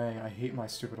in and away. I hate my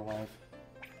stupid life.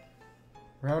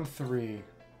 Round 3.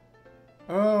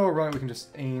 Oh, right, we can just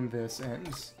aim this and...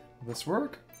 Will this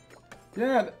work?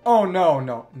 Yeah. Oh, no,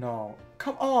 no, no.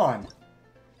 Come on.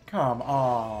 Come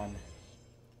on.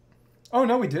 Oh,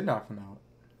 no, we did knock them out.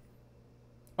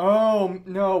 Oh,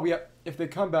 no, we have... If they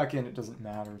come back in, it doesn't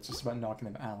matter. It's just about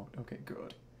knocking them out. Okay,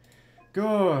 good.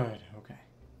 Good. Okay.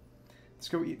 Let's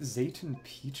go eat Zayton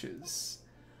Peaches.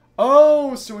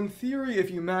 Oh, so in theory,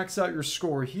 if you max out your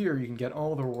score here, you can get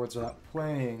all the rewards without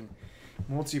playing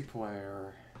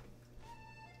multiplayer.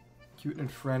 Cute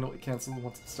and friendly. Cancel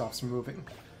once it stops moving.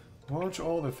 Watch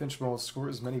all the Finchballs score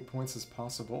as many points as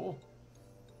possible.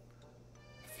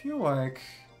 I feel like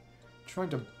trying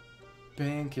to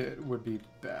bank it would be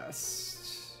best.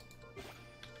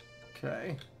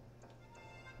 Okay.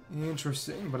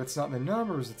 Interesting, but it's not the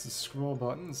numbers, it's the scroll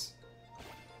buttons.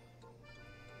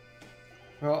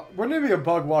 Well, wouldn't it be a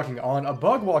bug walking on? A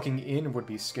bug walking in would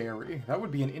be scary. That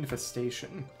would be an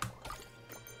infestation.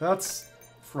 That's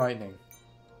frightening.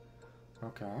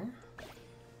 Okay.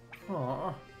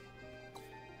 Huh.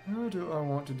 How do I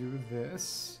want to do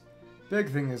this? Big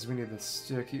thing is we need the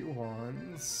sticky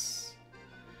ones.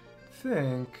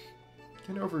 Think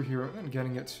getting over here and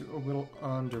getting it to a little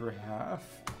under half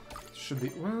should be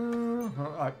well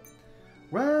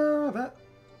that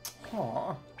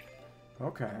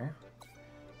okay.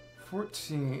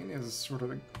 14 is sort of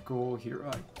the goal here.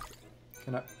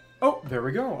 Oh, there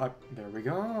we go. There we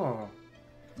go.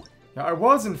 Now I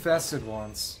was infested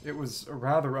once. It was a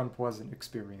rather unpleasant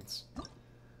experience.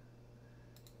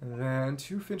 And then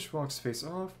 2 Finchballs face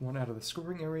off, 1 out of the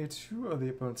scoring area, 2 of the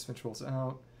opponent's Finchballs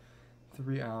out,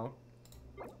 3 out.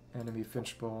 Enemy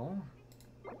Finchball.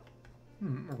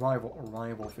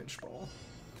 Rival Finchball.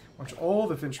 Watch all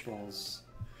the Finchballs.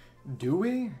 Do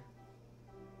we?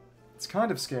 It's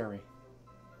kind of scary.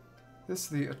 This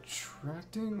the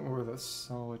attracting or the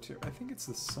solitary? I think it's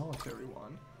the solitary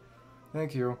one.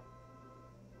 Thank you.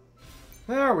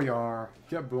 There we are.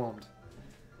 Get boomed.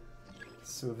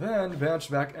 So then, badge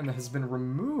back and has been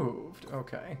removed.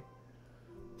 Okay.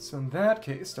 So in that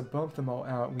case, to bump them all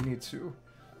out, we need to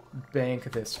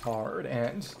bank this hard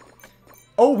and...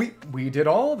 Oh, we did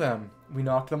all of them. We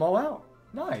knocked them all out.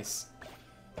 Nice.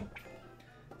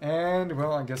 And,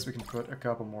 well, I guess we can put a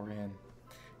couple more in.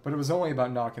 But it was only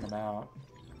about knocking them out.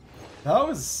 That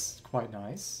was quite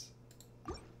nice.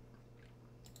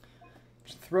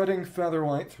 Threading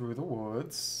Featherlight through the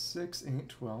woods. 6, 8,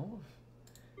 12.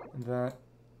 And that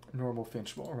normal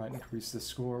Finchball, right? Increase the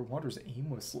score. Wanders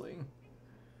aimlessly.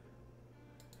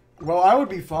 Well, I would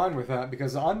be fine with that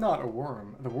because I'm not a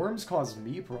worm. The worms cause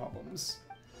me problems.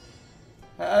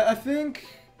 I think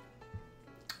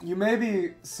you may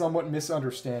be somewhat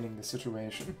misunderstanding the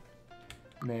situation.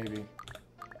 Maybe.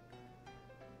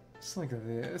 Just like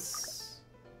this.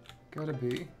 Gotta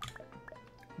be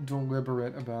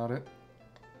deliberate about it.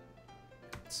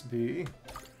 Let's be.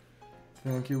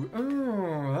 Thank you.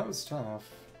 Oh, that was tough.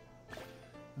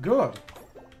 Good.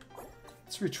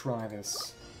 Let's retry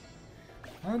this.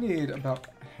 I need about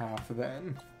half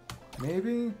then.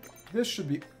 Maybe? This should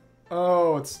be...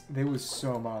 Oh, they lose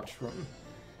so much from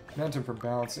momentum for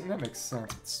bouncing. That makes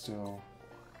sense, but still.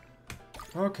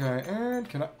 Okay, and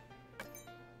can I...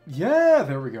 Yeah,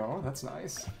 there we go. That's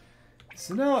nice.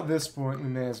 So now at this point, we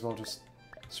may as well just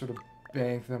sort of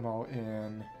bank them all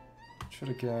in. Try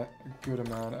to get a good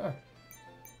amount of...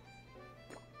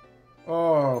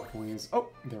 Oh, please. Oh,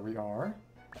 there we are.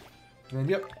 And then,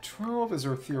 yep, 12 is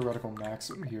our theoretical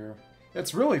maximum here.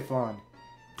 It's really fun.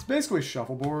 It's basically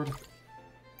shuffleboard.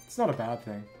 It's not a bad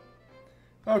thing.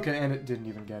 Okay, and it didn't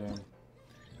even get in.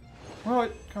 Well,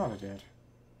 it kind of did.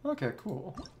 Okay,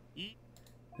 cool.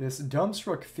 This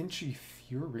dumbstruck Finchy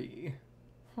Fury.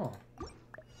 Huh.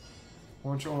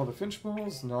 Launch all the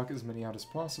Finchballs, knock as many out as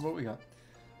possible. We got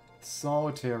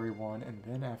solitary one, and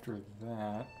then after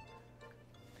that,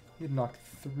 we'd knock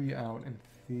 3 out in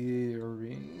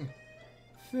theory.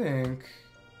 Think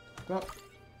about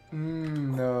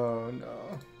no.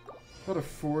 About a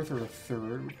 4th or a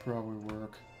 3rd would probably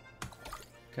work.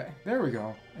 Okay, there we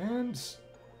go. And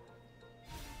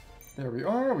there we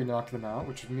are. We knocked them out,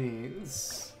 which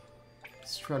means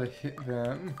let's try to hit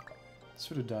them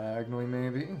sort of diagonally,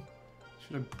 maybe.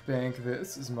 Should have banked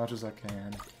this as much as I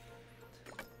can.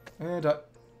 And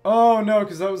oh no,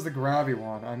 because that was the grabby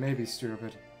one. I may be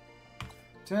stupid.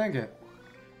 Dang it.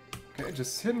 Okay,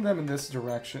 just hitting them in this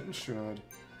direction should...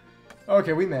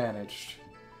 Okay, we managed.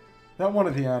 That one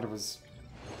at the end was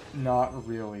not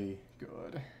really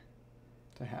good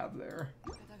to have there.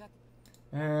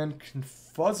 And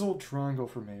confuzzled triangle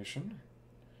formation.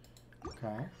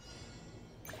 Okay.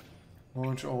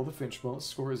 Launch all the Finchballs.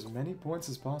 Score as many points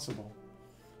as possible.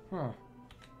 Huh.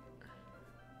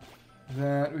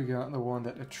 That, we got the one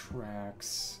that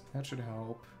attracts. That should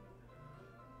help.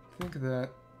 I think that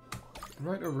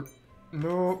right over...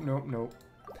 Nope, nope, nope.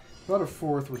 About a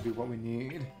fourth would be what we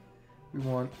need. We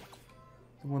want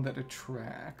the one that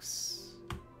attracts.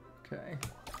 Okay.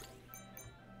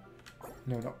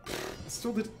 No, no. I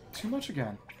still did too much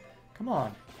again. Come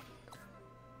on.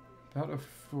 About a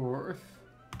fourth.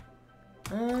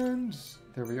 And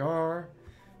there we are.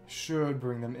 Should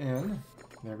bring them in.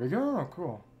 There we go.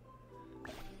 Cool.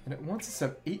 And it wants us to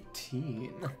have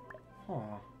 18. Huh.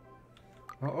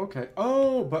 Oh, okay.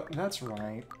 Oh, but that's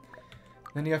right.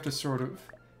 Then you have to sort of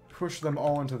push them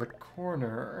all into the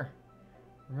corner.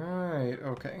 Right.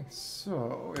 Okay.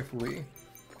 So, if we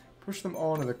push them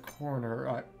all into the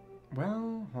corner,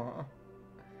 well, huh.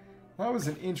 That was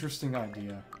an interesting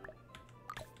idea.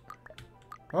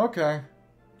 Okay.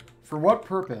 For what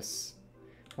purpose?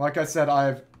 Like I said, I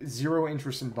have zero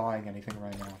interest in buying anything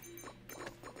right now.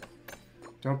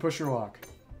 Don't push your luck.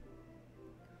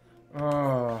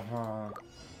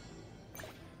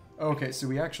 Okay, so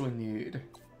we actually need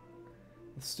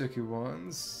the sticky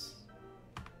ones.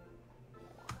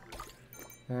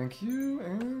 Thank you,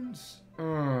 and...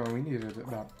 we needed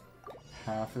about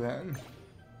half then.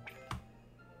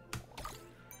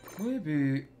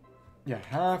 Maybe... Yeah,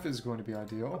 half is going to be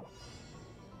ideal.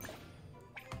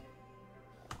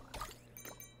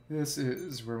 This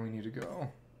is where we need to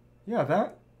go. Yeah,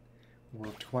 that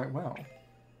worked quite well.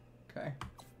 Okay.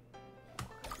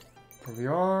 Here we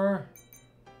are.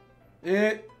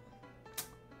 It's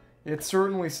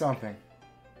certainly something.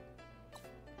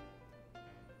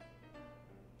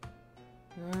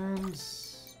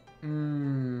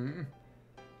 And...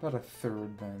 about a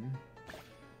third then.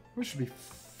 We should be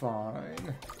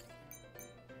fine.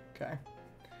 Okay.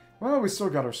 Well, we still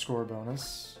got our score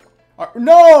bonus.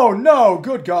 No! No!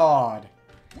 Good God!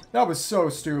 That was so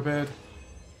stupid.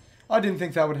 I didn't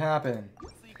think that would happen.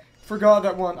 Forgot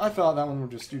that one. I thought that one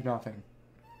would just do nothing.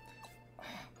 I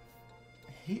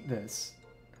hate this.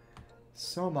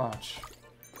 So much.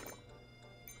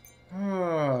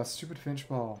 Stupid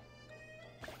Finchball.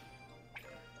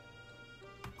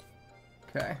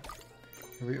 Okay.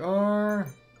 Here we are.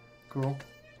 Cool.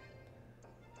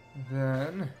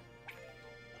 Then...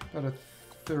 about a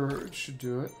third should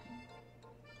do it.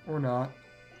 Or not.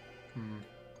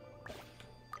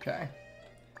 Okay.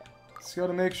 Just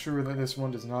gotta make sure that this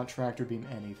one does not tractor beam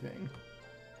anything.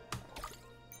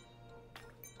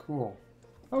 Cool.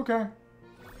 Okay.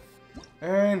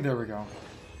 And there we go.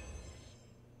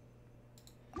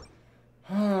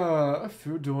 A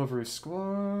food delivery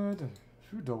squad.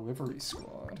 Food delivery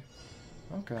squad.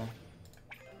 Okay.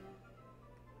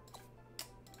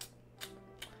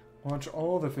 Launch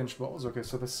all the Finchballs. Okay,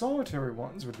 so the solitary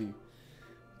ones would be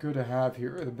good to have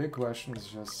here. The big question is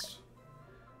just,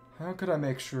 how could I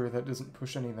make sure that doesn't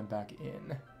push any of them back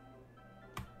in?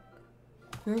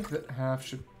 I think that half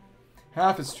should...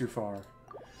 half is too far.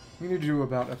 We need to do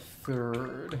about a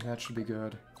third. That should be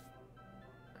good.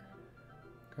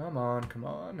 Come on, come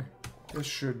on. This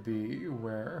should be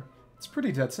where... it's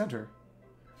pretty dead center.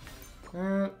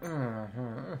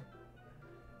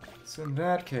 So in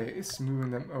that case, moving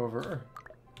them over.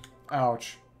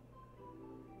 Ouch.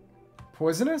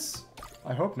 Poisonous?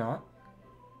 I hope not.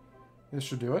 This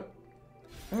should do it.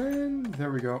 And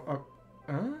there we go.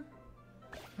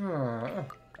 Gotta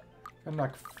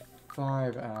knock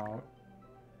 5 out.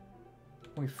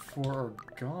 Only 4 are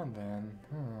gone then.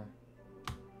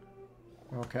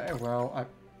 Okay, well,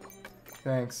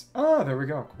 thanks. Ah, there we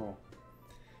go. Cool.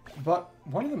 But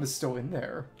one of them is still in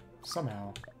there.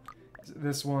 Somehow. Is it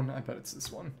this one? I bet it's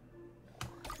this one.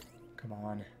 Come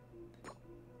on.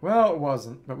 Well, it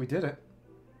wasn't, but we did it.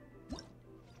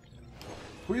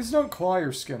 Please don't claw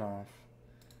your skin off.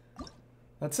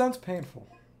 That sounds painful.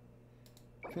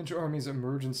 Finch Army's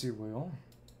emergency wheel.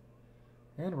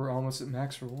 And we're almost at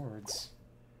max rewards.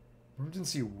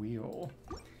 Emergency wheel.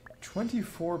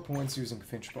 24 points using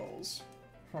Finchballs.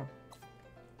 Huh.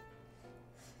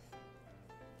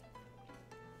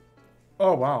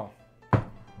 Oh, wow.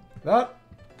 That...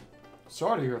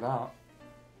 sorry to hear that.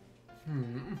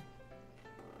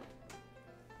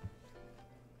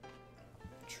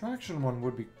 Traction one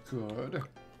would be good.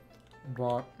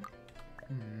 But...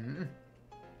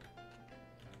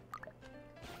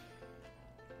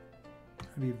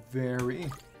 It'd be very...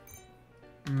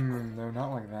 no,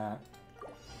 not like that.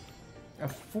 A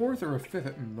 4th or a 5th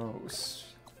at most.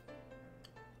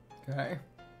 Okay.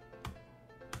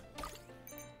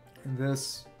 And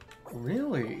this...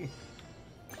 really?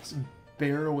 Just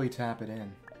barely tap it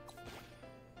in.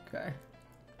 Okay.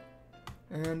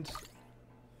 And...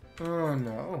 oh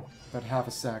no. About half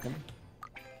a second.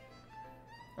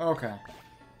 Okay.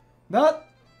 Not...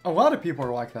 a lot of people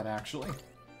are like that, actually.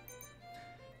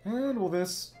 And will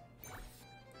this...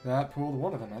 that pulled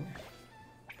one of them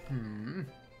in.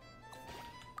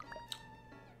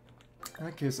 In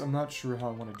that case, I'm not sure how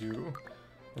I want to do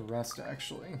the rest,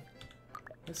 actually.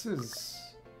 This is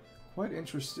quite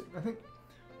interesting. I think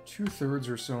 2/3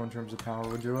 or so in terms of power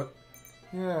would do it.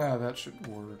 Yeah, that should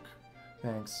work.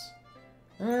 Thanks.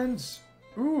 And...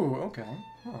 ooh, okay.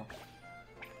 Huh.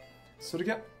 So to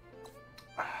get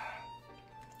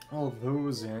all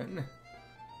those in,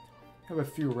 I have a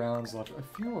few rounds left. I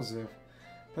feel as if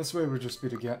this way would just be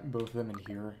to get both of them in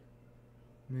here.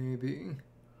 Maybe.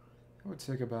 It would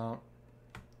take about...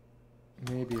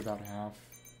 maybe about half.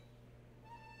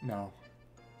 No.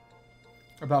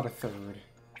 About 1/3.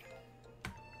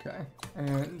 Okay.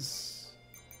 And...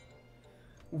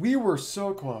 we were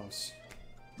so close.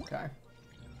 Okay.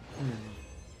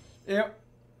 Yep.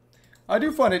 I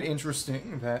do find it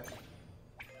interesting that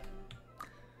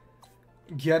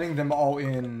getting them all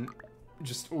in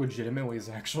just legitimately is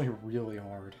actually really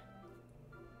hard.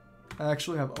 I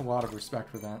actually have a lot of respect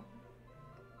for that.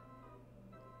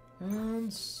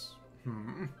 And...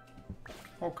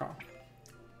 okay.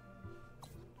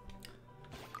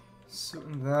 So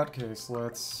in that case,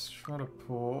 let's try to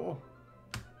pull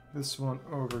this one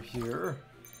over here.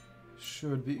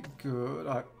 Should be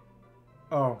good.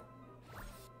 Oh.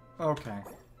 Okay.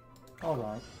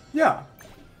 Alright. Yeah.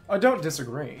 I don't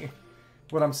disagree.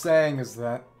 What I'm saying is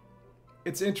that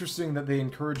it's interesting that they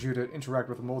encourage you to interact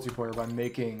with the multiplayer by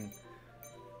making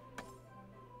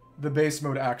the base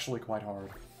mode actually quite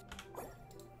hard.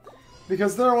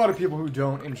 Because there are a lot of people who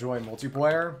don't enjoy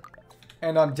multiplayer,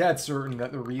 and I'm dead certain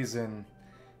that the reason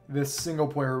this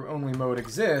single-player only mode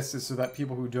exists is so that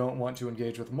people who don't want to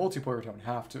engage with multiplayer don't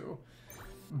have to.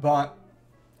 But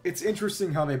it's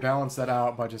interesting how they balance that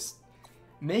out by just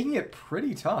making it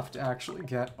pretty tough to actually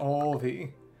get all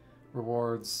the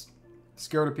rewards.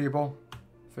 Scared of people?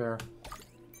 Fair.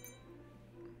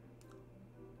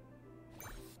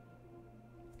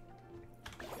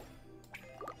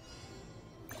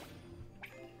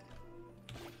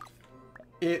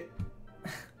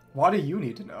 Why do you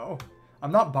need to know?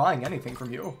 I'm not buying anything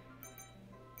from you.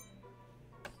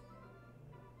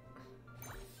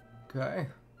 Okay.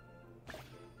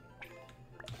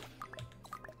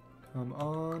 Come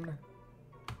on.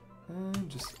 And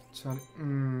just try to...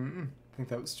 I think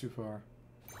that was too far.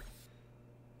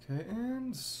 Okay,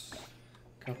 and...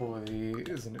 a couple of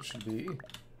these, and it should be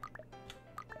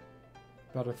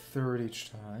about 1/3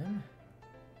 each time.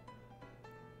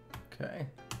 Okay.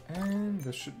 And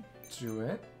this should do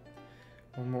it.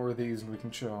 One more of these and we can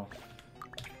chill.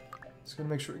 Just gonna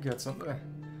make sure it gets on the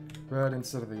red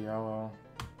instead of the yellow.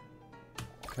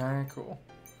 Okay, cool.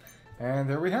 And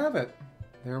there we have it.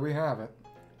 There we have it.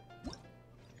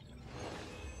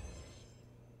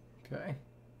 Okay.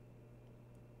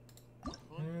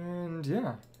 And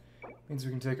yeah. Means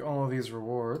we can take all of these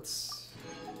rewards.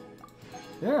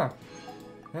 Yeah.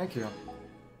 Thank you.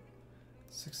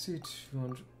 60,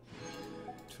 200,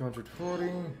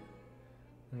 240.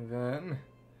 And then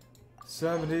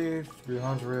 70,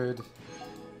 300.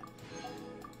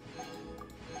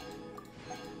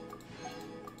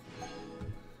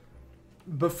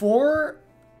 Before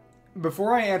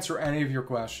I answer any of your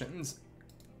questions,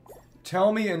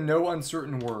 tell me in no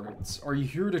uncertain words, are you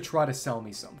here to try to sell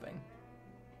me something?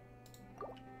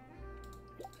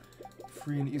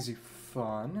 Free and easy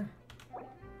fun.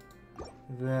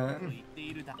 Then,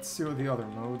 let's see what the other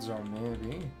modes are,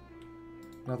 maybe.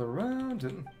 Another round,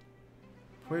 and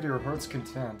play to your heart's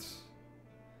content.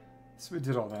 So we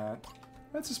did all that.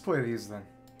 Let's just play these then.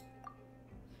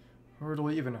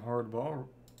 Hardly even hardball.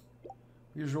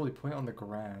 We usually play on the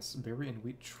grass. Berry and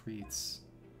wheat treats.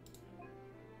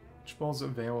 Which ball's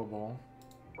available?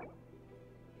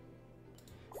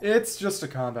 It's just a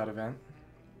combat event.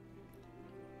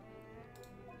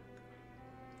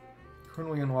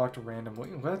 Currently unlocked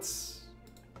randomly. Let's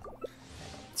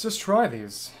just try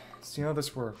these. See how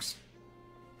this works.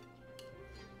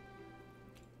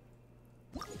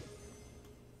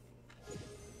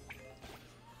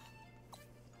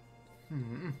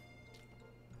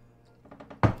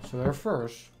 So they're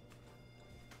first.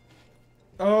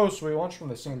 Oh, so we launch from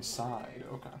the same side.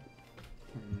 Okay.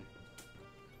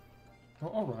 Oh,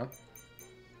 alright.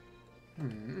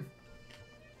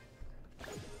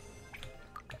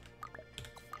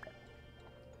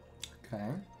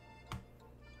 Okay.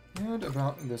 And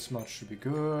about this much should be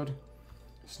good.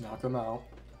 Just knock them out.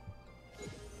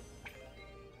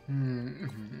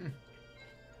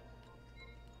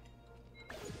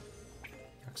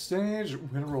 stage.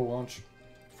 Winner will launch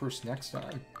first next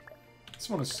time. This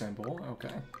one is simple.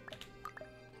 Okay.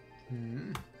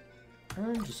 And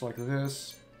just like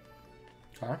this.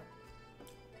 Okay.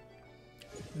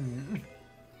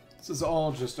 This is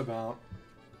all just about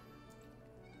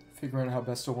figuring out how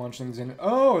best to launch things in.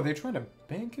 Oh, are they trying to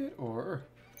bank it, or...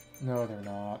 No, they're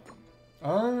not.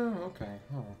 Oh, okay.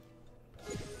 Oh.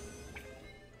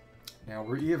 Now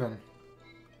we're even.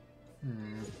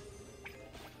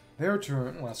 Their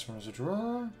turn. Last one is a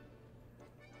draw.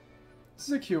 This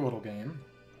is a cute little game.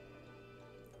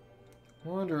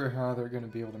 Wonder how they're going to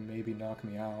be able to maybe knock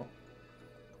me out.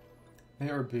 They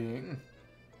are being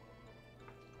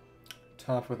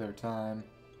tough with their time.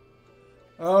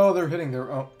 Oh, they're hitting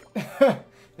their own...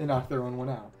 They knocked their own one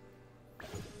out.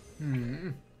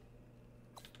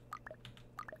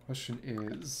 Question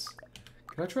is...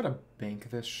 Can I try to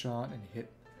bank this shot and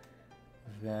hit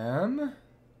them?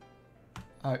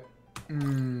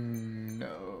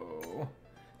 No.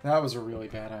 That was a really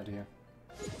bad idea.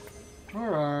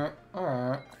 Alright,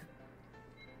 alright.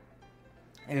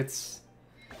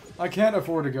 I can't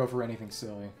afford to go for anything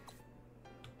silly.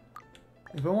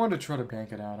 If I wanted to try to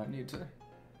bank it out, I need to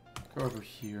go over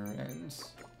here and...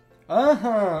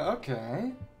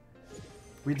 Okay.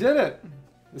 We did it!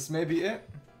 This may be it.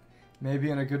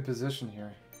 Maybe in a good position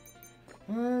here.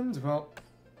 And, well...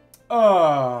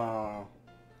 Oh!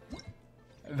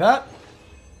 That...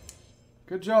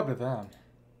 Good job with them.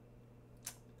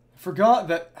 I forgot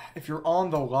that if you're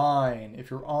on the line,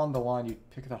 you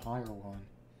pick the higher one.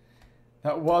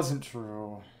 That wasn't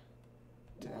true.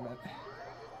 Damn it.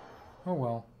 Oh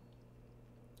well.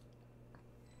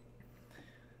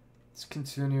 Let's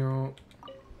continue.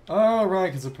 Oh, right,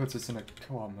 because it puts us in a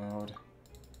co-op mode.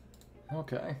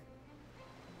 Okay.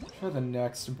 Try the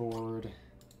next board.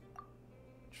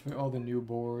 Try all the new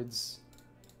boards.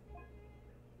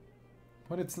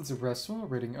 One instance of restaurant,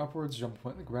 rating upwards, jump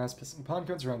point in the grass, pissing pond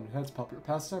cones around heads, popular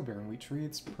pastime, bearing wheat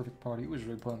treats, perfect party,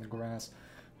 usually play on the grass.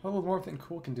 Huddled warmth and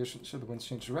cool conditions, show the winds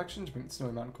change directions, bring the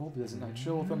snowy mountain cold, pleasant night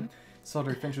chill with them.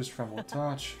 Solitary finches tremble at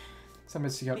touch. Some may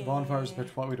seek out bonfires,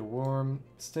 pitch polite way to warm.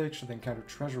 Steaks should they encounter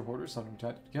treasure hoarders, huddling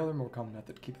tight together, more common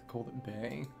method to keep the cold at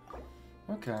bay.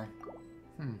 Okay.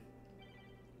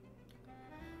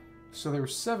 So there were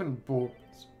 7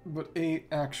 boards, but 8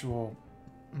 actual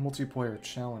multiplayer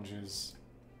challenges.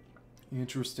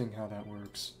 Interesting how that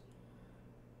works.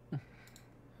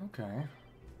 Okay.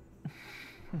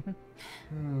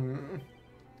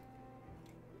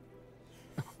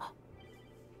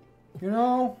 You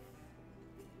know,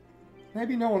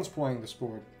 maybe no one's playing this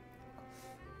board.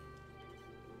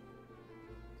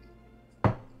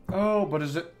 Oh, but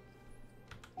is it...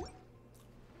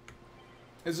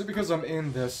 Is it because I'm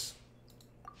in this...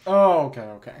 Oh, okay,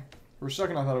 okay. For a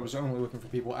second I thought I was only looking for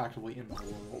people actively in my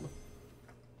world.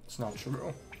 It's not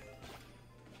true.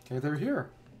 Okay, they're here.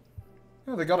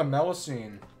 Yeah, they got a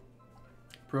Melusine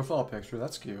profile picture.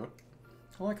 That's cute.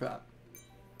 I like that.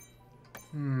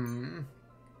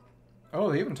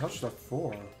 Oh, they even touched a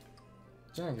 4.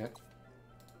 Dang it.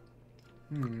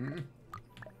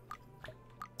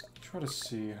 Try to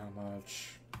see how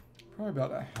much. Probably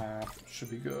about a half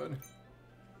should be good.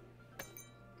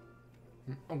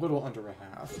 A little under a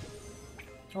half.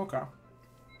 Okay.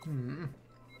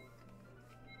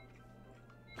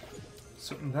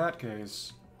 So in that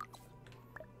case,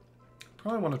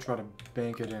 probably want to try to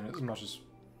bank it in as much as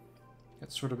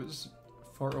it's sort of as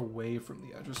far away from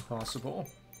the edge as possible.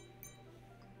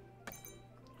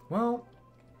 Well,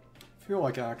 I feel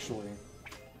like actually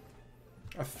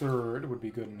a third would be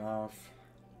good enough.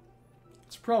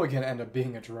 It's probably going to end up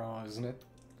being a draw, isn't it?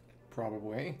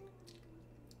 Probably.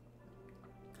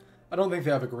 I don't think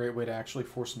they have a great way to actually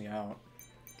force me out.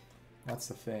 That's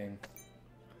the thing.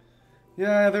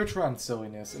 Yeah, they're trying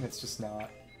silliness, and it's just not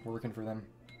working for them.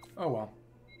 Oh well.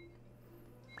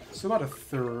 So about a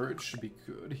third should be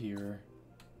good here.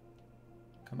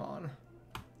 Come on.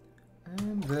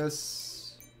 And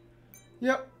this...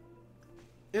 Yep.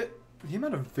 The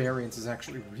amount of variance is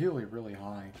actually really, really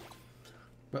high.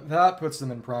 But that puts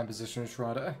them in prime position to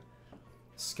try to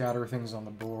scatter things on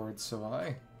the board, so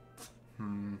I...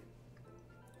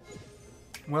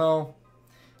 Well,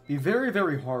 be very,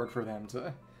 very hard for them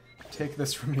to take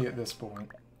this from me at this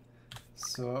point.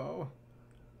 So...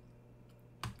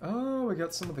 Oh, we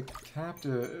got some of the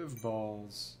captive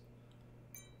balls.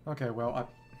 Okay, well,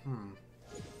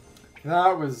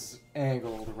 that was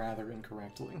angled rather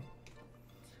incorrectly.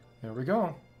 There we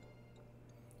go.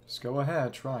 Just go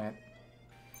ahead, try it.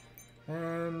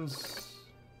 And...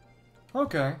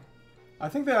 Okay. I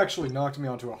think they actually knocked me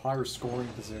onto a higher scoring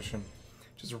position,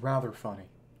 which is rather funny.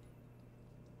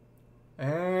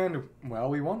 And, well,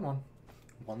 we won one.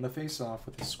 Won the face-off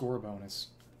with the score bonus.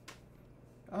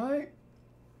 I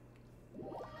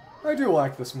do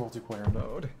like this multiplayer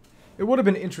mode. It would have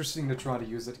been interesting to try to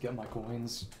use it to get my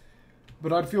coins,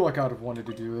 but I'd feel like I'd have wanted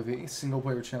to do the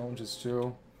single-player challenges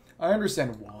too. I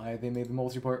understand why they made the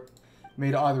multiplayer,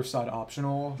 made either side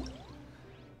optional,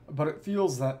 but it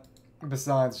feels that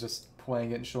besides just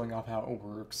playing it and showing off how it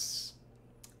works,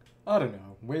 I don't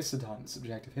know, wasted time is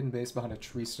subjective. Hidden base behind a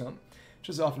tree stump, which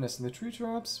is often nested in the tree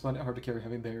tops, find it hard to carry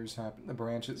heavy bears in the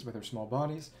branches with their small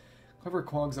bodies. Clever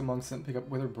quags amongst them pick up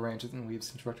withered branches and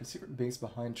leaves, construct a secret base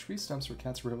behind tree stumps where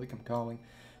cats rarely come calling.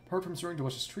 Apart from storing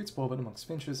delicious treats, Bulbin amongst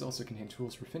finches also contain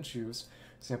tools for finch use.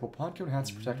 For example, pine-cone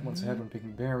hats to protect one's head when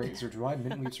picking berries, or dried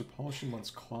mint leaves for polishing one's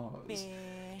claws.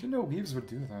 Didn't know leaves would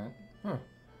do that. Huh.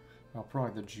 Well,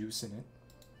 probably the juice in it.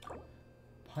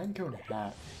 Pinecone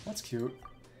hat. That's cute.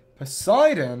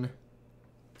 Poseidon?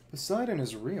 Poseidon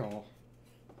is real.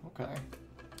 Okay.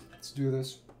 Let's do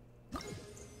this.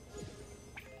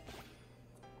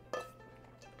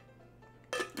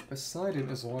 Poseidon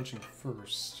is launching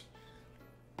first.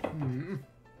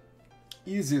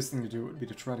 Easiest thing to do would be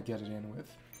to try to get it in with.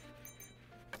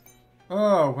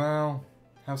 Oh, well.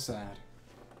 How sad.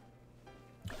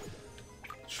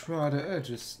 Try to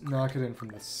just knock it in from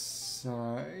the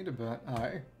side, but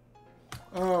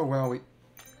oh, well,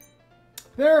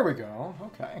 there we go.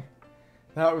 Okay.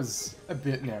 That was a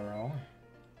bit narrow.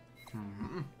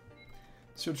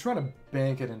 So trying to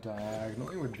bank it in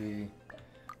diagonally would be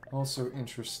also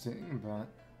interesting, but...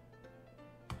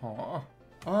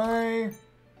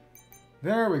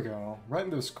 There we go. Right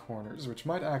in those corners, which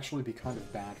might actually be kind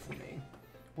of bad for me.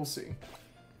 We'll see.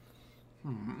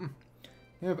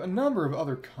 We have a number of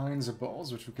other kinds of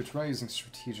balls, which we could try using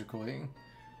strategically.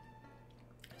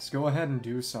 Let's go ahead and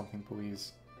do something,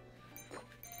 please.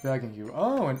 Begging you.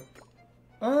 Oh, and...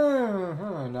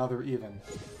 now they're even.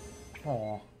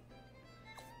 Aw.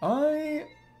 I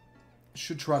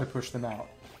should try to push them out.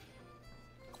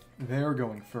 They're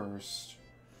going first.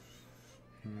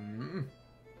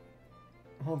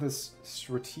 All this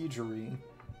strategery.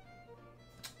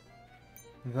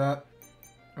 That...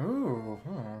 Ooh,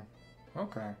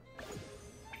 okay.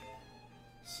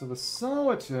 So the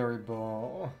solitary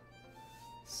ball...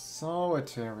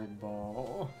 Solitary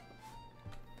ball...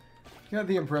 I got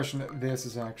the impression that this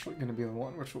is actually going to be the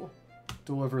one which will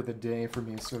deliver the day for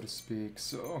me, so to speak,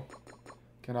 so...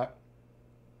 Can I...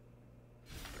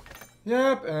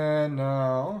 Yep, and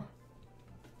now...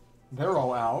 They're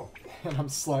all out, and I'm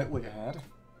slightly ahead.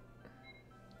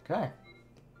 Okay.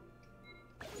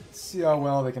 Let's see how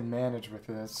well they can manage with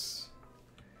this.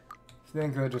 I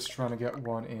think they're just trying to get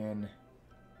one in.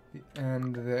 The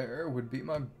end there would be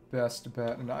my best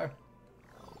bet, and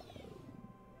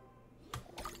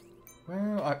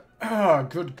well, ah,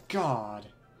 good God.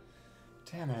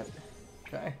 Damn it.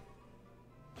 Okay.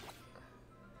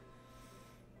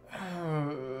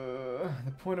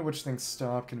 The point at which things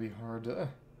stop can be hard to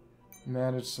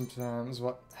manage sometimes.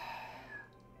 What?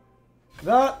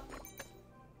 That!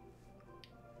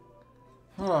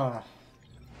 Huh.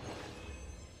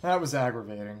 That was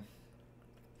aggravating.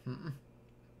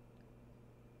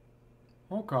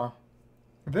 Okay.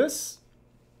 This...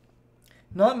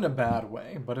 Not in a bad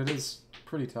way, but it is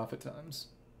pretty tough at times.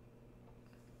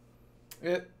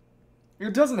 It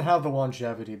doesn't have the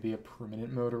longevity to be a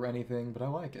permanent mode or anything, but I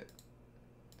like it.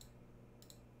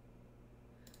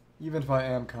 Even if I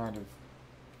am kind of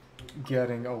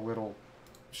getting a little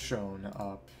shown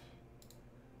up.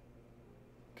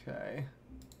 Okay.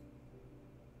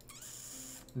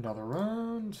 Another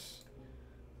round.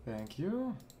 Thank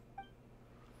you.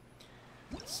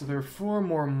 So there are 4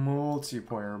 more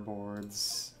multiplayer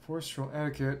boards. Forestral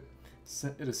etiquette.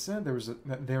 It is said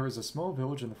that there is a small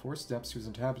village in the forest depths whose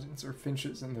inhabitants are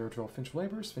finches, and there are 12 finch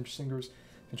laborers, finch singers,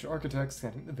 finch architects.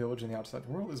 Connecting the village and the outside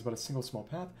world is but a single small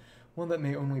path, one that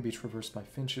may only be traversed by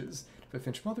finches. If a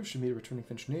finch mother should meet a returning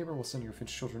finch neighbor while sending her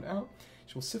finch children out,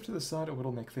 she will sift to the side a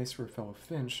little, make face for a fellow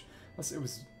finch. Thus it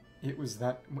was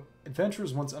that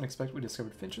adventurers once unexpectedly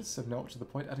discovered finches have knowledge of the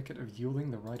polite etiquette of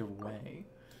yielding the right of way.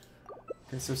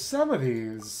 Okay, so some of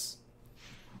these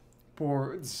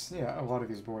boards, yeah, a lot of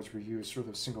these boards were used for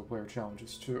those single-player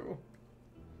challenges, too.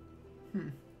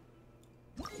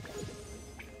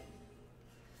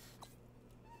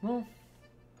 Well,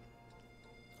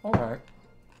 alright.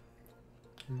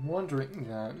 I'm wondering,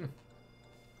 then,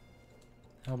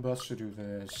 how best to do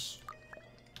this.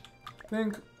 I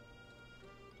think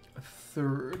a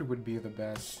third would be the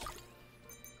best.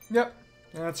 Yep,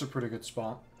 that's a pretty good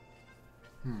spot.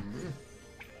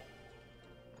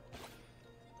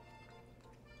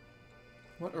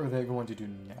 What are they going to do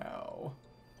now?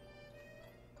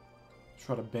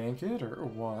 Try to bank it, or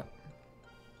what?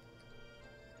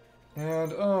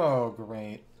 And, oh,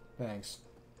 great. Thanks.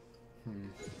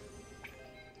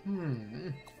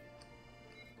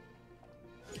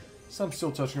 So I'm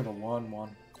still touching the 1-1.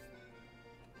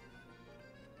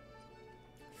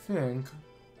 Think.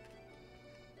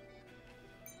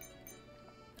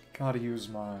 Gotta use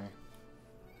my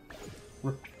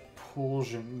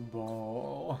repulsion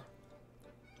ball.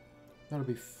 That'll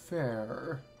be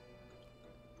fair.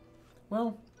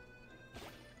 Well,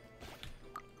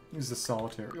 use the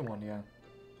solitary one, yeah.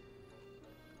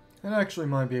 It actually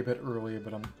might be a bit early,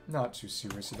 but I'm not too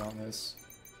serious about this.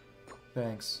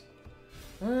 Thanks.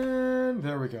 And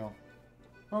there we go.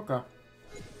 Okay.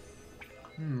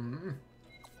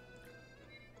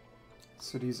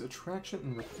 City's attraction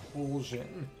and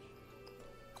repulsion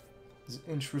is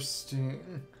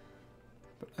interesting.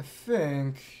 But I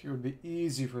think it would be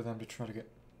easy for them to try to get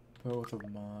both of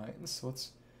mine. So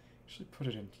let's actually put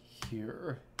it in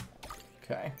here.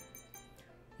 Okay.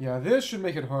 Yeah, this should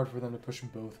make it hard for them to push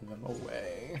both of them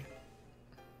away.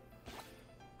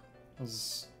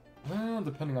 Well,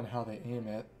 depending on how they aim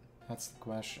it, that's the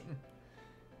question.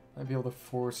 I'd be able to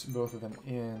force both of them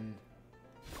in.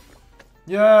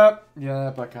 Yep,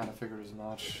 I kind of figured as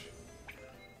much.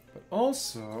 But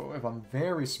also, if I'm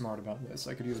very smart about this,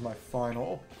 I could use my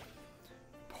final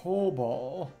pole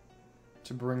ball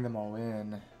to bring them all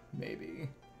in, maybe.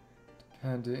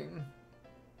 Depending.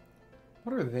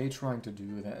 What are they trying to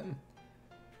do then?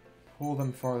 Pull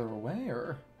them farther away,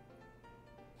 or?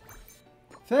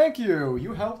 Thank you!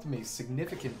 You helped me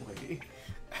significantly.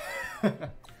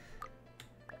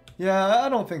 Yeah, I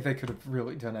don't think they could have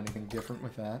really done anything different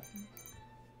with that.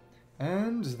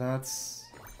 And that's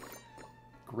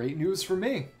great news for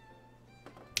me.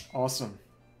 Awesome.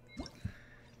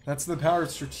 That's the power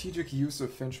of strategic use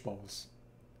of Finchballs.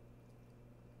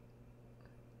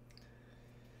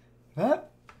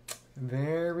 That,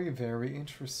 very, very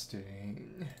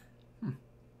interesting.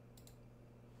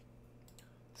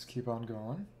 Let's keep on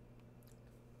going.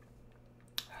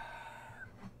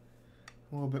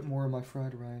 A little bit more of my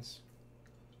fried rice.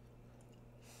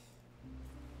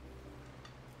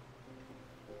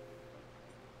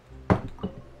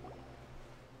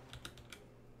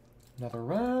 Another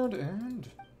round, and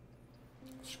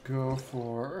let's go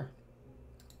for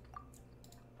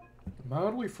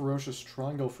mildly ferocious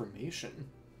triangle formation.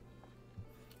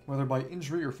 Whether by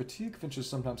injury or fatigue, finches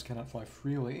sometimes cannot fly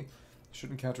freely.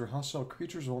 Should encounter hostile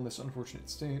creatures while in this unfortunate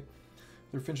state.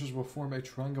 Their finches will form a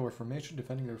triangular formation,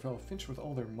 defending their fellow finch with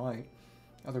all their might.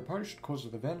 Other parties should close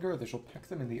with the vanguard. They shall peck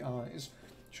them in the eyes.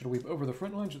 Should leap over the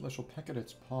front lines, they shall peck at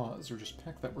its paws, or just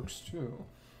peck, that works too.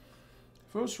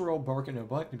 Foes who are all bark and no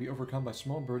bite can be overcome by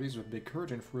small birdies with big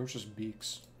courage and ferocious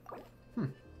beaks.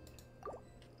 Get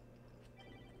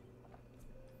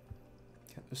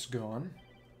this going.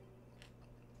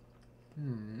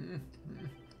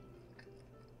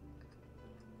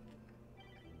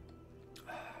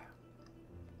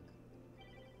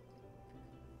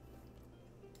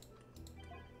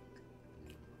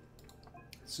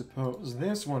 Suppose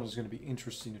this one is going to be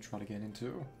interesting to try to get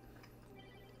into.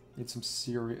 Need some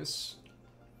serious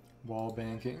wall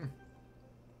banking.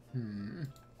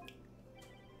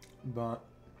 But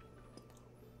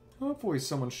hopefully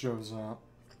someone shows up.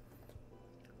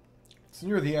 It's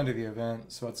near the end of the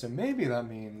event, so I'd say maybe that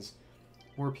means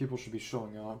more people should be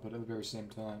showing up, but at the very same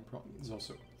time, probably means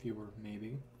also fewer,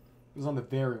 maybe. Because on the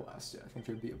very last day, I think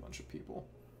there'd be a bunch of people.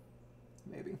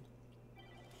 Maybe.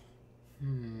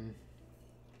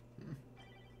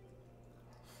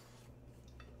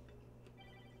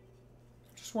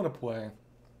 Just want to play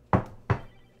a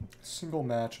single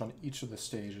match on each of the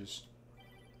stages.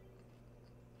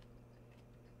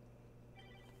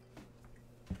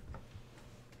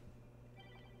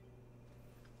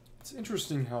 It's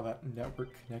interesting how that network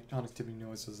connectivity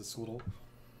noise has this little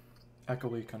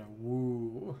echoey kind of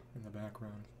woo in the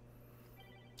background.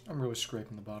 I'm really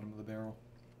scraping the bottom of the barrel.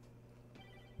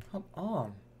 Come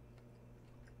on.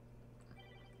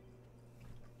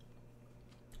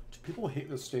 Do people hate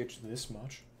this stage this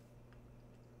much?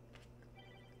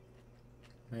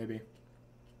 Maybe.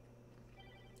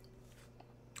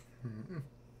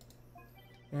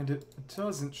 And it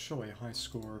doesn't show a high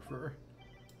score for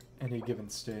any given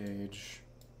stage.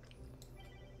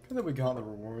 Good that we got the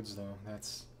rewards though.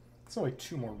 It's only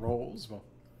 2 more rolls. Well,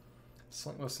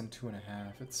 slightly less than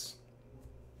 2.5. It's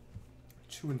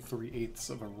 2 3/8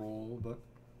 of a roll, but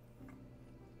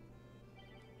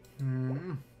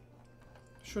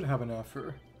should have enough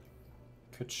for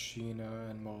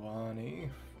Kachina and Milani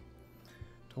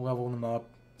to level them up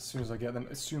as soon as I get them,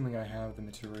 assuming I have the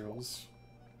materials.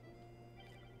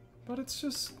 But it's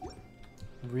just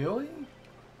Really?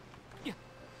 Yeah.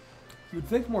 You'd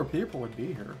think more people would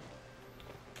be here.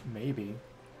 Maybe.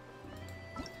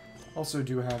 Also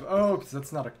do have... Oh, because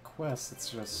that's not a quest, it's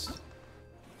just...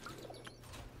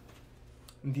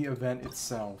 the event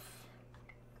itself.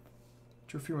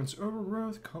 Interference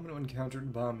overgrowth, common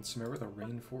encountered bomb in some area of the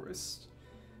rainforest.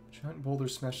 Giant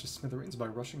boulders smashed to smithereens by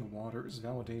rushing waters.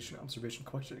 Validation, observation,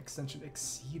 collection, extension,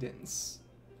 exceedance.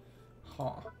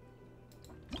 Huh.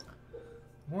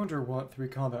 Wonder what 3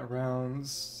 combat rounds.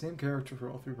 Same character for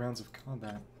all 3 rounds of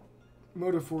combat.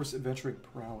 Motive force, adventuring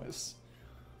prowess.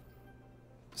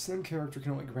 Same character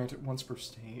can only grant it once per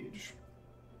stage.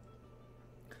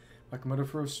 Like motive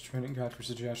force, training guide for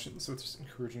suggestions, so it's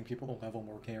encouraging people to level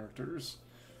more characters.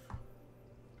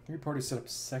 3 parties set up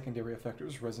secondary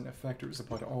effectors. Resident effectors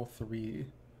apply to all 3.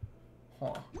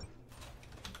 Huh.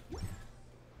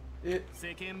 Oh,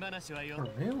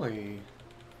 really?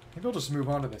 Maybe I'll just move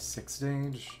on to the 6th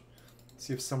stage.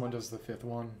 See if someone does the 5th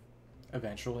one.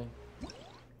 Eventually.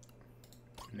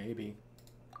 Maybe.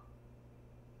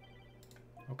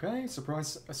 Okay, a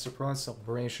surprise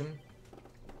celebration.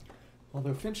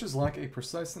 Although finches lack a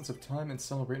precise sense of time and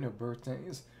celebrate no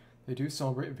birthdays, they do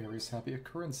celebrate various happy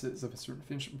occurrences. If a certain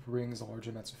finch brings large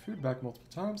amounts of food back multiple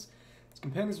times, its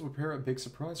companions will prepare a big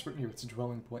surprise for it near its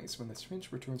dwelling place. When this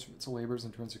finch returns from its labors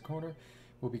and turns a corner, it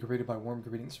will be greeted by warm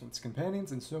greetings from its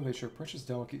companions, and so they share precious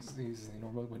delicacies they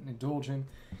normally wouldn't indulge in,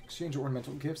 exchange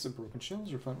ornamental gifts of broken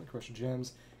shells or finely crushed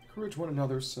gems, encourage one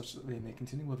another such that they may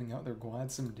continue living out their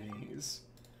gladsome days.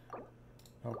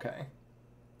 Okay.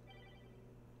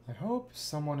 I hope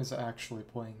someone is actually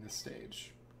playing this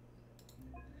stage.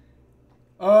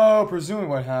 Oh, presuming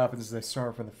what happens is they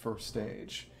start from the first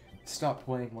stage. Stop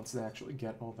playing once they actually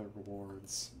get all their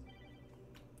rewards.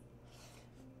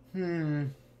 Kinda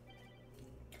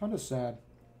sad.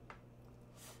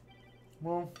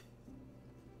 Well,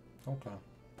 okay.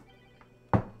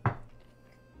 I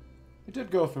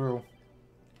did go through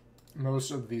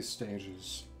most of these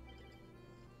stages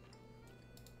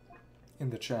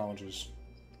in the challenges.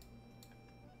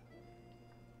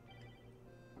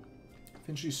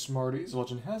 Finchy Smarties.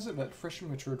 Legend has it that freshly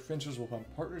matured finches will find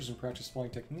partners and practice flying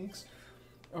techniques.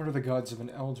 Under the guidance of an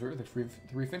elder, the 3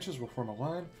 finches will form a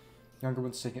line, younger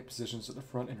ones taking positions at the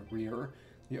front and rear,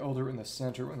 the elder in the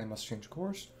center when they must change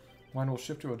course. Line will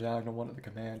shift to a diagonal one at the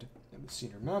command of the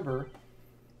senior member.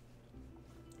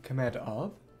 Command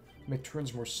of? Make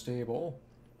turns more stable.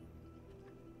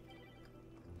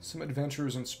 Some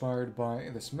adventurers inspired by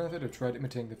this method have tried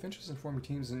imitating the finches and forming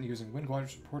teams and using wind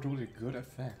gliders reportedly to good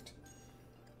effect.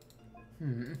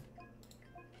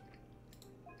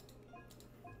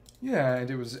 Yeah, and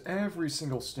it was every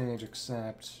single stage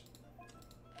except...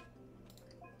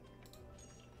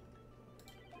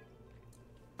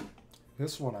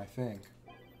 this one, I think.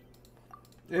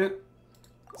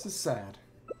 This is sad.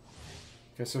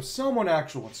 Okay, so someone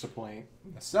actually wants to play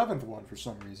the 7th one for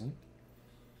some reason.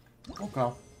 Okay.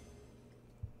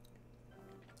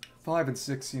 5 and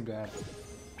 6 seem to have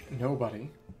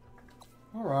nobody.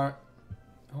 Alright.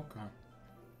 Okay.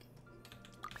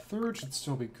 3rd should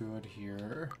still be good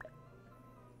here.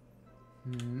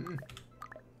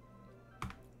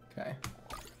 Okay.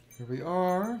 Here we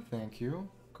are. Thank you.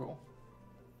 Cool.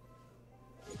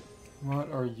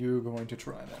 What are you going to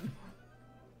try then?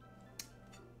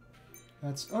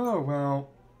 That's... oh, well...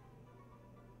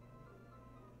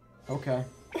 okay.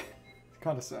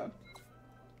 Kinda sad.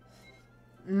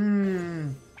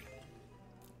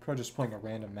 Probably just playing a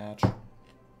random match.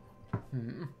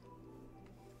 In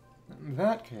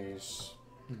that case...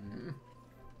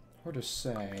 hard to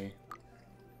say.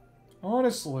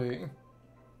 Honestly...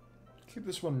 keep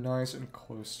this one nice and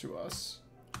close to us.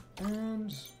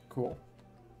 And... cool.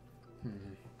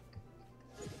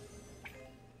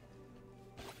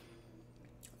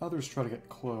 Others try to get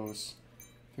close.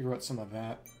 Figure out some of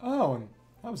that. Oh, and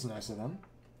that was nice of them.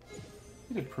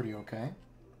 He did pretty okay.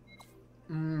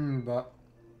 But...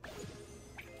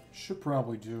 should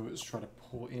probably do is try to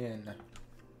pull in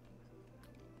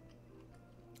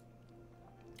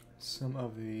some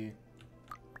of the...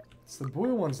 it's the boy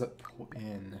ones that pull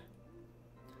in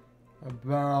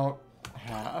about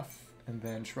half, and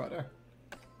then try to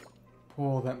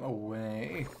pull them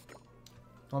away.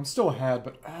 I'm still ahead,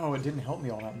 but oh, it didn't help me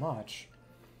all that much.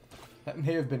 That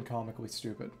may have been comically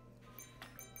stupid.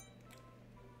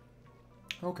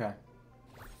 Okay.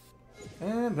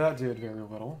 And that did very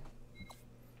little.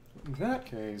 In that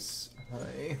case,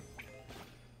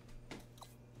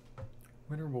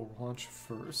 winner will launch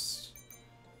first.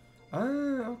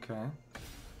 Okay.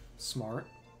 Smart.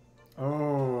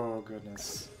 Oh,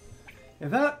 goodness.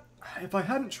 If I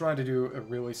hadn't tried to do a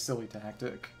really silly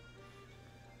tactic,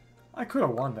 I could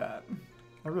have won that.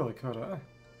 I really could have.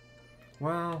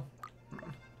 Well,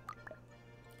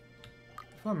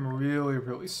 if I'm really,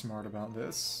 really smart about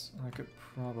this, I could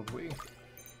probably...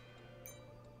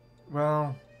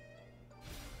 Well...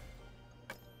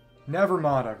 Never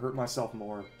mind, I hurt myself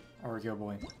more,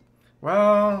 arguably.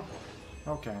 Well...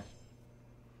 Okay.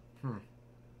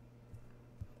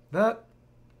 That...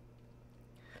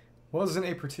 wasn't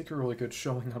a particularly good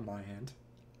showing on my end.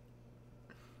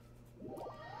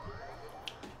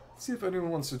 Let's see if anyone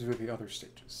wants to do the other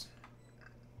stages.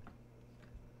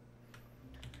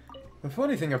 The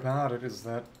funny thing about it is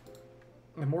that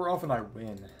the more often I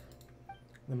win,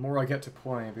 the more I get to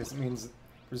play, because it means,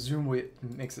 presumably,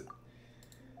 it makes it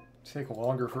take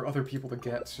longer for other people to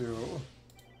get to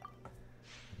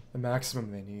the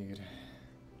maximum they need.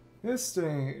 This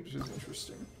stage is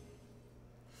interesting.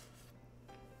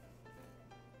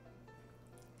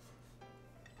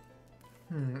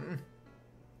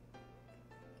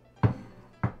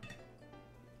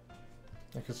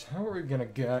 Because how are we gonna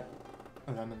get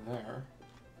them in there?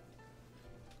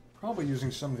 Probably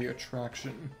using some of the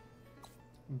attraction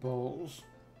bowls.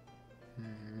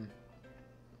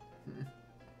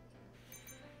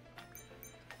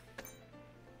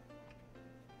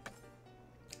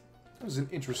 That was an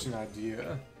interesting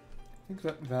idea. I think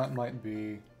that that might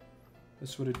be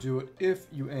this way to do it if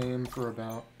you aim for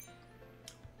about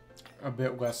a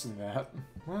bit less than that.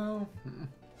 Well,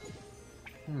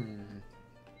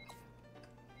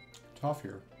 tough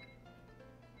here.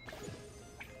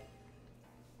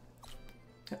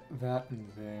 That in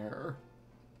there.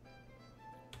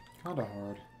 Kinda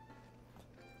hard.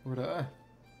 Would I?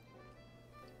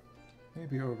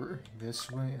 Maybe over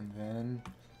this way and then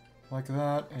like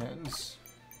that and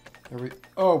there we.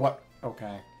 Oh, what?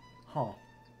 Okay. Huh.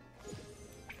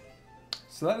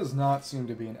 So that does not seem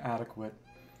to be an adequate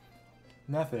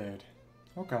method.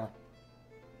 Okay.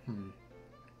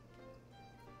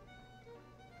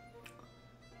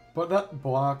 But that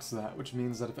blocks that, which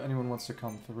means that if anyone wants to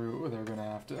come through, they're gonna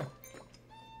have to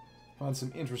find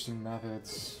some interesting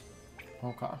methods.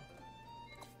 Okay.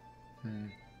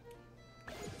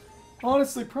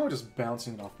 Honestly, probably just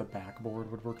bouncing it off the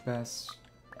backboard would work best.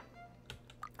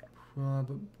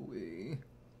 Probably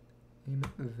aim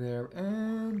it there,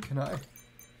 and can I?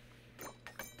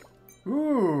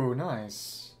 Ooh,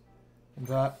 nice.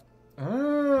 That.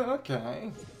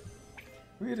 Okay.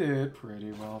 We did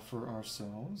pretty well for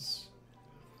ourselves.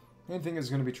 Main thing is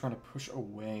going to be trying to push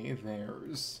away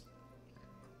theirs.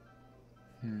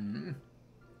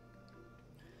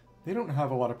 They don't have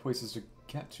a lot of places to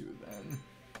get to then.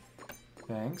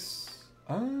 Thanks.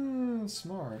 Ah,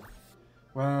 smart.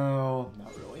 Well,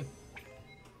 not really.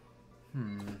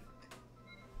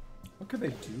 What could they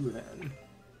do then?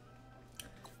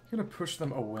 I'm gonna push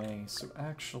them away, so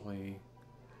actually...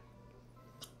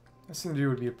 best thing to do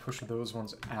would be to push those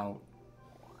ones out.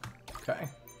 Okay.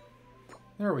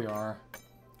 There we are.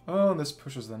 Oh, and this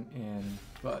pushes them in,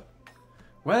 but...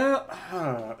 well,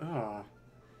 I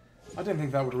didn't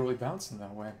think that would really bounce them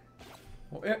that way.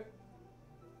 Well,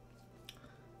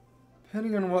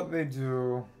 depending on what they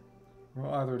do,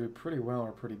 we'll either do pretty well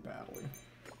or pretty badly.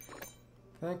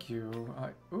 Thank you.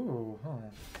 Ooh, huh.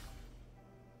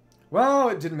 Well,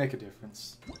 it didn't make a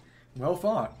difference. Well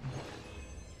thought.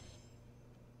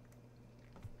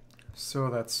 So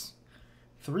that's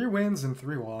 3 wins and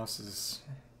 3 losses.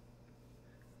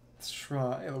 Let's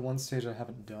try the one stage I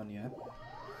haven't done yet.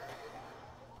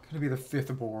 Gonna be the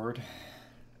 5th board.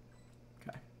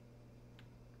 Okay.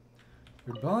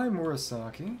 Goodbye,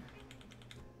 Murasaki.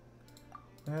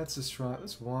 Let's just try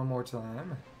this one more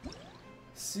time.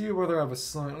 See whether I have a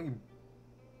slightly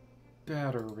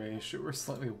better ratio or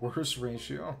slightly worse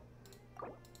ratio.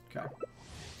 Okay.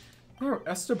 Oh,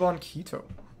 Esteban Quito.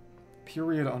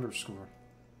 Period underscore.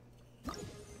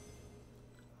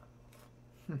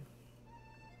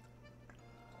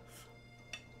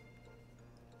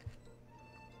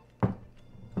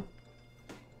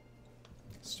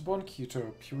 Esteban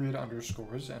Quito, period underscore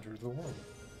has entered the world.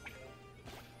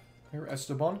 Here,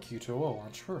 Esteban Quito will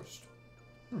launch first.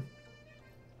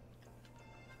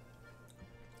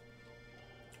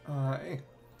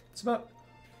 It's about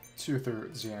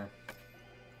 2/3, yeah.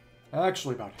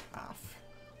 Actually, about half.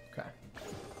 Okay.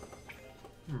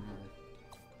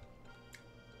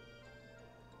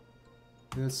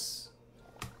 This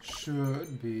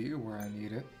should be where I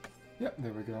need it. Yep,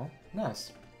 there we go.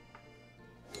 Nice.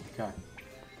 Okay.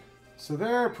 So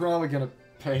they're probably going to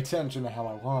pay attention to how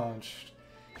I launched.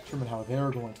 Determine how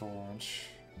they're going to launch.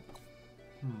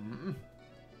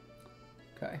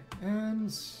 Okay,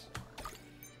 and...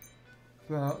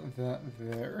 about that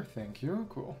there. Thank you.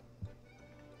 Cool.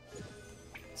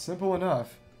 Simple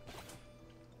enough.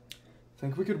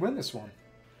 Think we could win this one.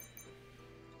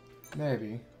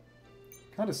 Maybe.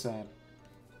 Kinda sad.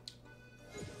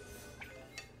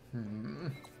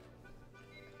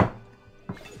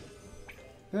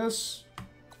 This...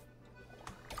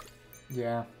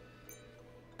 Yeah.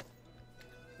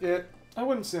 I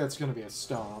wouldn't say it's gonna be a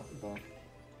stop, but...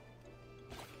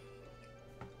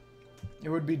 It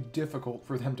would be difficult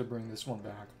for them to bring this one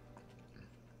back.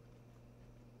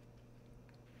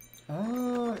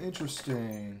 Ah,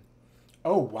 interesting.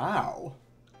 Oh, wow.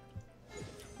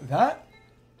 That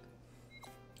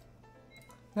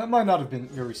might not have been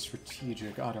very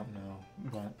strategic, I don't know,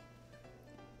 but...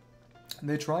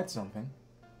 They tried something.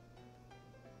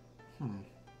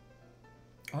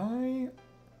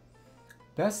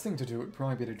 Best thing to do would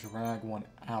probably be to drag one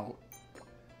out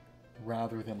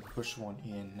rather than push one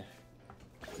in.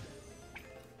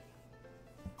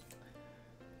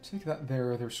 Take that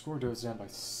there. Their score goes down by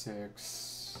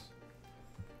 6.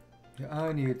 Yeah,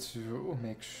 I need to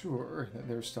make sure that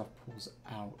their stuff pulls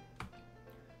out.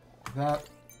 That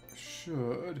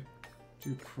should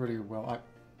do pretty well.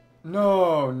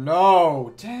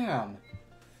 No! Damn!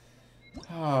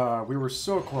 We were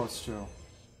so close to.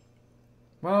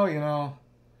 Well, you know,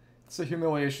 it's a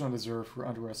humiliation I deserve for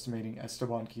underestimating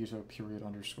Esteban Quito,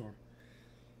 _.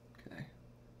 Okay.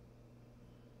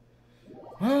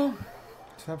 Well,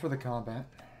 time for the combat.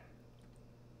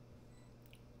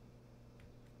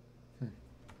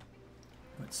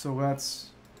 Right, so let's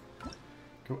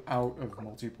go out of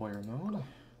multiplayer mode.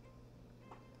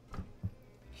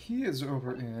 He is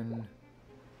over in...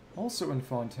 Also in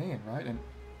Fontaine, right? And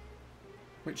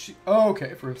wait, she... Oh,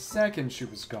 okay, for a second she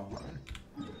was gone.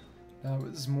 I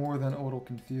was more than a little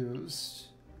confused.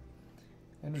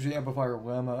 Energy Amplifier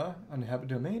Lemma, uninhabited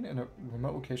domain, and a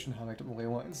remote location highlighted with ley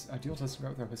lines. Ideal testing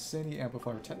route with our Hosseini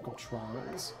Amplifier technical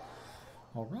trials.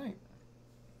 Alright.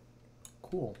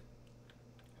 Cool.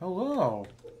 Hello!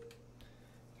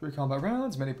 3 combat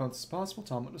rounds, many opponents as possible,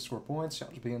 time limit to score points,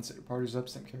 challenge begins, set your parties up,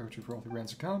 same character for all 3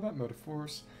 rounds of combat, mode of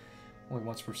force, only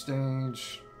once per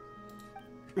stage.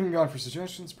 God for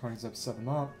suggestions, parties up, set them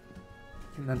up.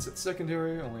 And then set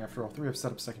secondary, only after all 3 have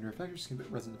set up secondary effectors, can put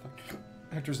resident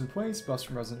effectors in place, buffs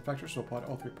from resident effectors will apply to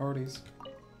all 3 parties.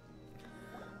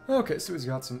 Okay, so he's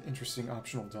got some interesting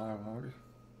optional dialogue.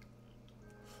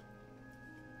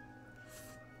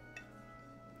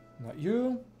 Not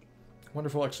you.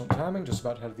 Wonderful, excellent timing, just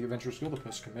about ahead of the Adventure School, the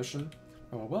post-commission.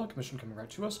 Oh well, commission coming right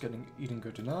to us, eating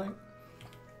good tonight.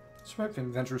 Respect the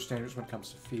Adventure standards when it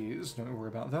comes to fees, don't worry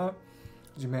about that.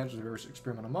 As you manage the various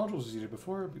experimental modules as you did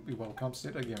before, be well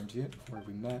compensated, I guarantee it, before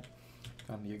we met.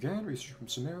 Found me again, research from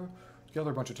Samira.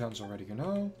 Together a bunch of towns already, you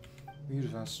know. We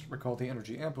just recall the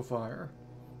Energy Amplifier.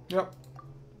 Yep.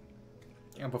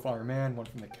 Amplifier man, one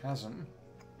from the chasm.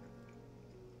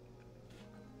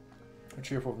 A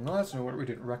cheerful from last, no wonder we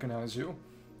didn't recognize you.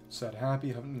 Sad, happy,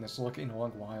 haven't been this lucky in a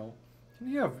long while.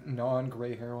 Didn't you have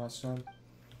non-gray hair last time?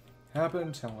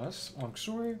 Happened, tell us. Long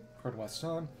story, heard last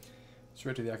time.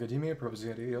 Straight to the academia, propose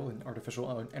the ideal an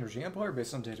artificial energy amplifier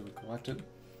based on data we collected.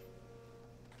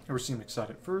 Ever seemed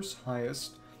excited at first,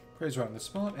 highest, praise right on the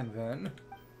spot, and then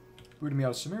booted me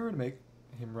out of Samira to make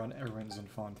him run errands in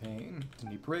Fontaine.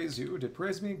 Didn't he praise you? Did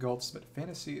praise me? Gold submit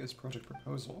fantasy as project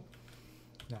proposal.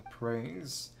 Not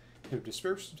praise. Hit of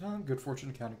dispersion time, good fortune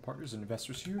accounting partners and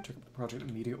investors here took up the project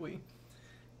immediately.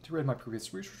 To read my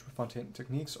previous research with Fontaine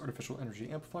techniques, artificial energy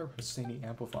amplifier, Hosseini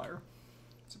amplifier.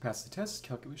 To pass the test,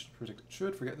 calculation predict it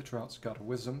should, forget the trials, god of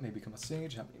wisdom, may become a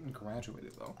sage, haven't even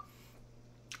graduated though.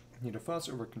 Need to fuss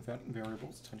over confounding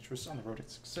variables, tiny twists on the road to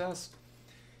success.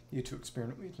 Need to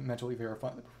experimentally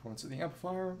verify the performance of the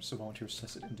amplifier, so volunteers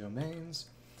test it in domains.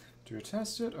 Do you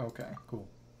test it? Okay, cool.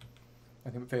 I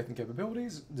think with faith and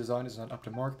capabilities, design is not up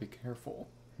to mark, be careful.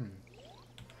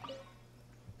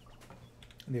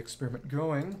 The experiment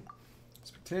going.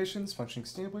 Expectations, functioning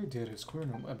stably, data is clear,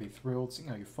 I'd be thrilled, seeing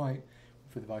how you fight,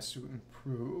 for the device to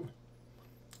improve.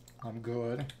 I'm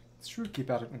good. It's true, keep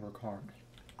at it and work hard.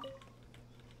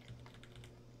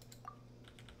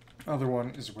 Other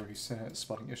one is where he says,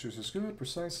 spotting issues is good,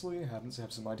 precisely, happens to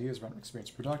have some ideas around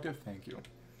experience productive, thank you.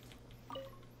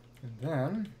 And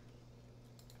then,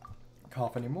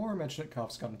 cough anymore, mention it,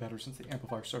 cough's gotten better since the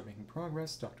amplifier started making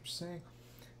progress, doctors say.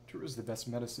 Cure is the best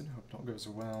medicine, hope it all goes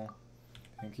well.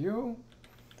 Thank you.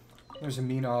 There's a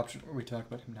mean option where we talk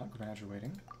about him not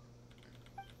graduating.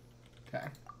 Okay.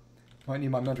 Might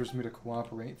need my mentors and me to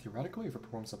cooperate. Theoretically, if it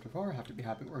performs up to par, I have to be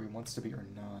happy where he wants to be or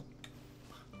not.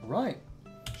 Alright.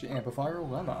 Energy Amplifier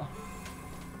Lemma.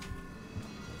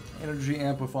 Energy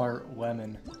Amplifier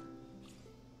Lemon.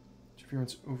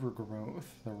 Interference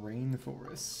overgrowth. The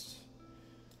rainforest.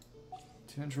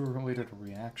 Tendril-related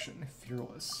reaction.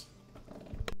 Fearless.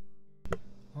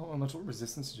 Oh, elemental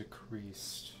resistance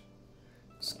decreased.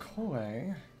 It's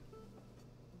Koi.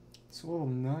 So level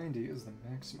 90 is the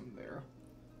maximum there.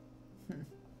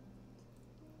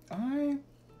 I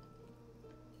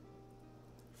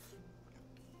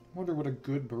wonder what a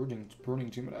good burning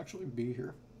team would actually be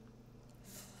here.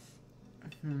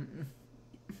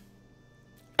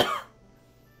 I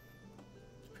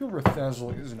feel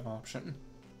Rathazli is an option.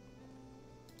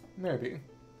 Maybe.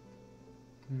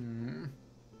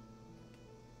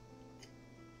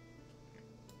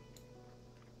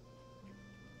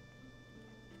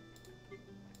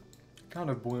 Kind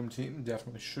of Bloom team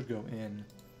definitely should go in.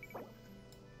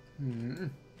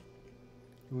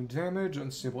 Doing damage,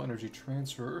 unstable energy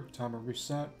transfer, timer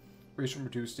reset, duration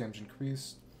reduced, damage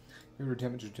increased, greater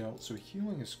damage dealt, so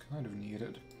healing is kind of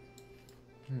needed.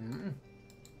 I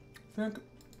think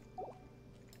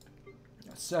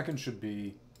second should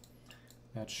be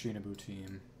that Shinobu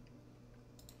team.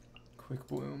 Quick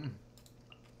Bloom.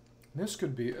 This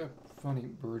could be a funny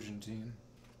Virgin team.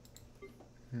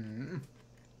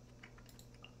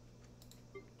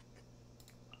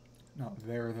 Not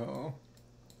there, though.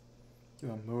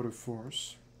 The motive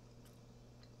force.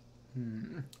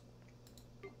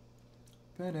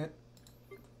 Bennett.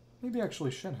 Maybe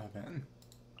actually Shenhe then.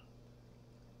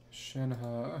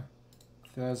 Shenhe,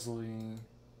 Thesli,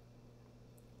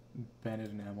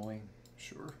 Bennett, and Emilie.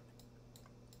 Sure.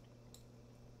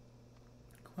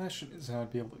 Question is how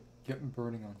I'd be able to get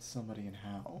burning on somebody and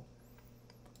how.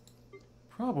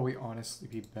 Probably honestly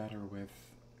be better with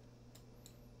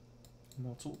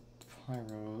multiple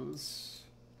pyros,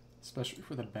 especially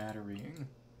for the batterying.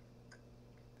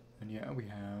 And yeah, we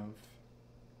have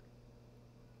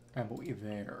Emilie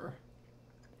there.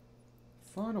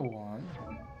 Final one.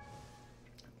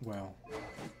 Well,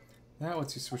 that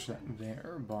lets you switch that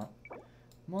there, but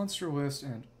Monster List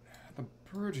and the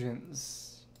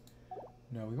Virgins.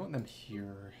 No, we want them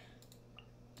here.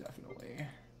 Definitely.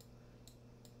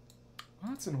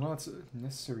 Lots and lots of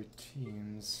necessary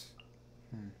teams.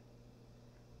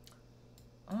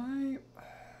 I'm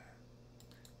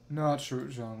not sure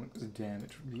Jean Luc's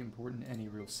damage would be important in any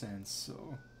real sense,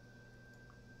 so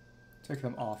take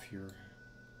them off here.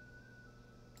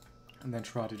 And then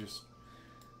try to just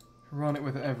run it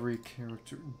with every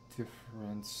character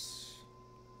difference.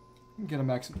 You can get a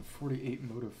maximum of 48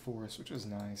 motive force, which is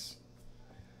nice.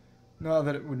 Not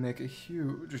that it would make a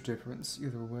huge difference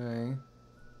either way.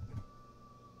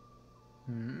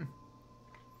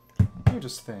 Let me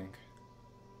just think.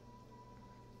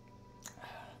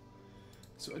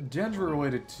 So a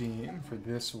Dendra-related team for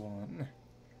this one.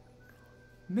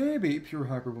 Maybe Pure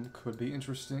Hyperboom could be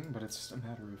interesting, but it's just a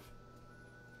matter of...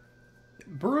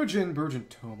 Burgeon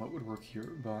Toma would work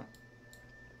here, but...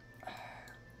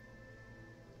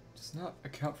 does not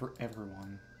account for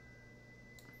everyone.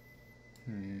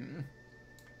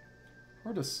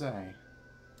 Hard to say.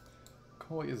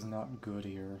 Koi is not good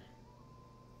here.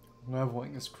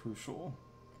 Leveling is crucial.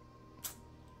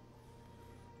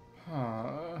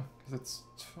 Because it's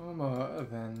Toma,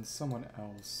 then someone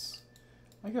else.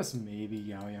 I guess maybe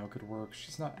Yao Yao could work.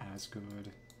 She's not as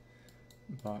good,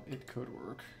 but it could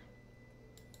work.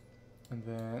 And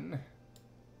then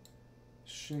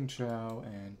Xing Chao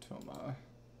and Toma.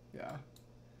 Yeah.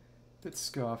 Bit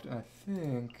scuffed, and I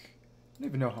think... I don't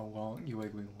even know how long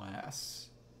Yuegui lasts.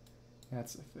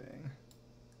 That's the thing.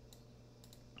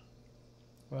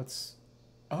 Let's...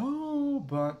 Oh,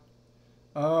 but...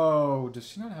 Oh, does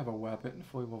she not have a weapon,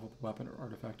 fully leveled weapon or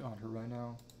artifact on her right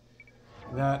now?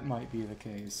 That might be the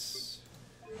case.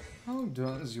 How long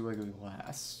does Yuegui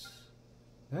last?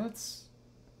 That's...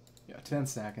 yeah, 10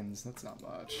 seconds. That's not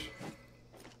much.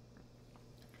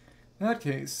 In that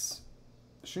case,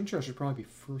 Xingqiu should probably be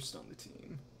first on the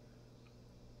team.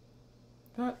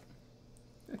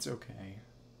 It's okay.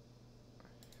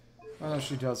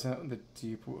 She does have the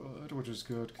deep wood, which is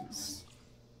good, because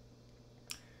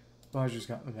Baiju's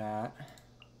got that.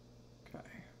 Okay.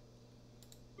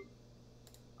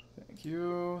 Thank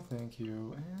you,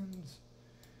 and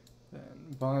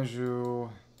then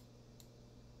Baiju,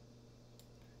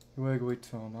 Yuegui,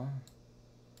 Toma.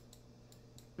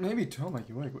 Maybe Toma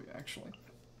Yuegui, actually.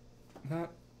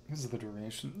 That is the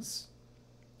durations.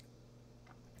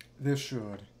 This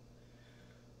should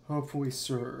hopefully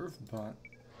serve, but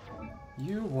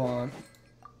you want...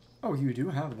 Oh, you do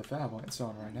have the Fab Lights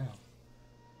on right now.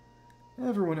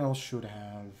 Everyone else should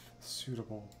have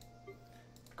suitable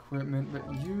equipment, but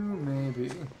you maybe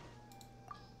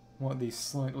want the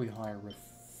slightly higher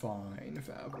refined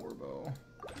Fab Orbo.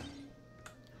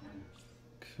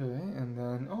 Okay, and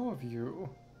then all of you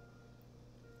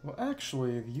Well,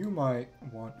 actually, you might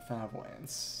want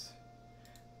Favlance.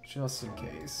 Just in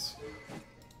case.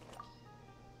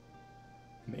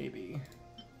 Maybe.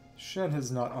 Shen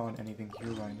is not on anything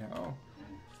here right now.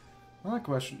 My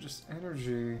question, just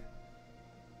Energy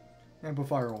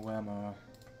Amplifier Lemma.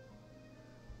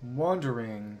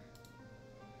 Wondering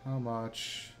how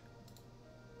much...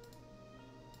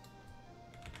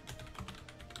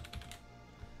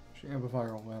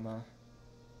 Amplifier Lemma.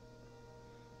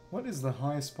 What is the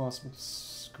highest possible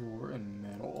score in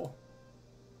metal?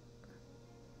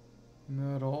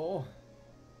 Metal.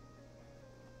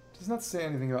 Does not say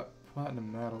anything about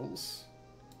platinum metals.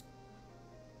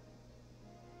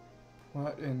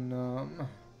 Platinum.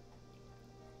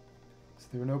 Is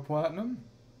there no platinum?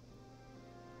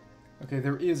 Okay,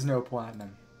 there is no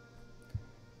platinum.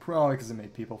 Probably because it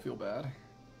made people feel bad.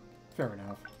 Fair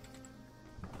enough.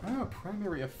 Oh,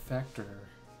 primary effector.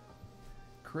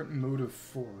 Current motive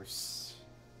force.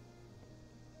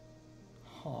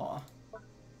 Huh.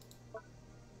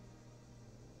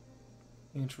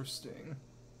 Interesting.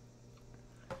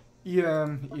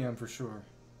 EM for sure.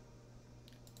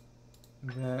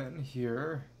 Then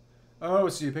here. Oh,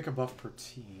 so you pick a buff per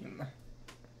team.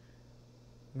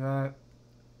 That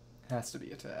has to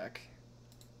be attack.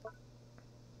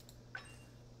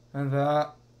 And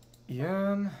that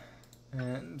EM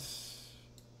and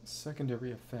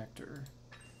secondary effector.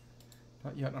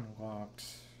 Not yet unlocked.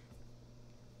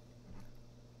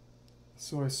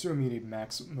 So I assume you need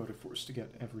max motive force to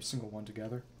get every single one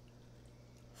together.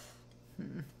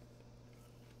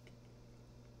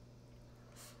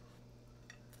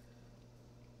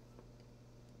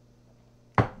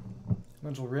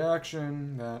 Mental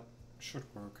reaction, that should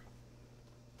work.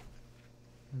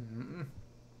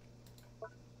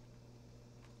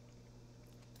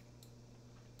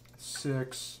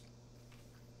 6.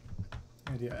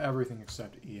 And yeah, everything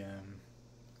except EM.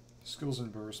 Skills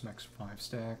and burst max 5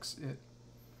 stacks.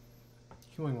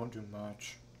 Healing won't do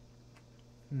much.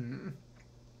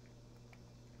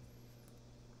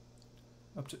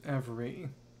 Up to every.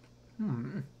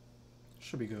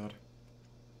 Should be good.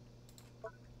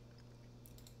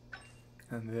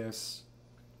 And this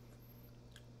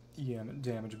EM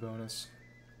damage bonus.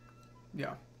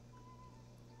 Yeah.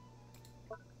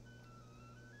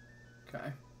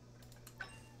 Okay.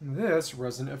 And this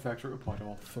resonant effector applied to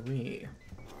all 3.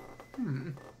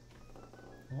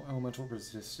 All elemental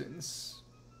resistance.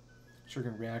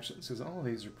 Triggering reactions, because all of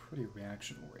these are pretty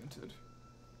reaction oriented.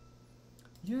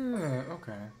 Yeah,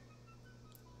 okay.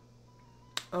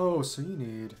 Oh, so you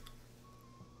need...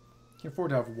 You can afford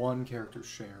to have one character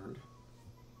shared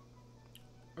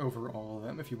over all of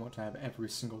them if you want to have every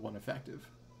single one effective.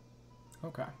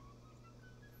 Okay.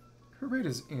 Her rate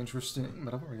is interesting,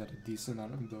 but I've already got a decent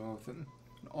amount of them both, and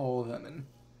all of them, and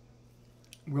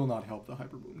will not help the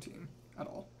Hyper Boom team at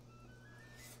all.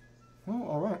 Well,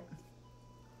 alright.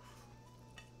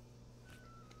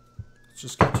 Let's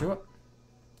just get to it.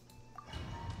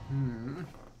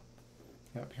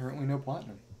 Yeah, apparently no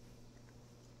platinum.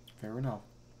 Fair enough.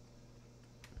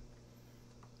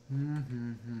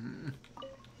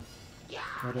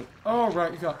 Got it. Oh,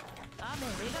 right, you got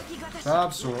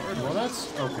Fab Sword. Well,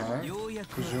 that's okay.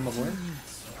 Presumably.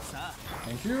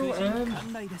 Thank you, and...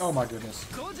 Oh my goodness.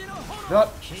 That...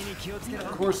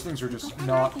 Of course things are just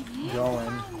not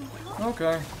going.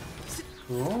 Okay.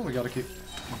 Cool, we gotta keep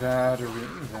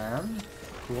battering them.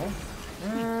 Cool.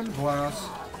 And blast.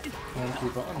 And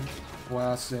keep on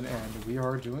blasting, and we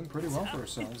are doing pretty well for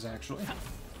ourselves, actually.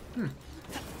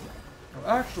 Well,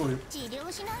 actually,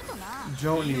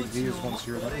 don't need these ones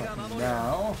here right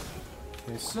now.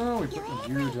 Okay, so we put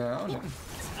you down and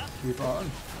keep on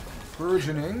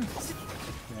burgeoning.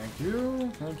 Thank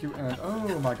you, and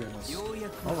oh my goodness.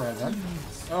 Alright then.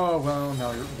 Oh well,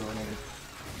 now you're burning.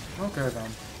 Okay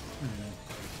then.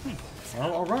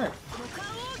 Well, alright.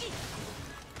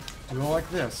 Do it like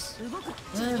this.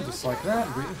 And just like that,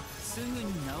 we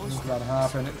make that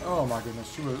happen. And, oh my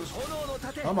goodness, she was.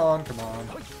 Come on.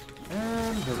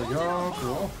 And there we go,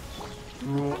 cool.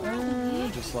 Cool,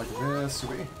 and just like this,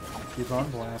 we keep on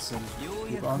blasting.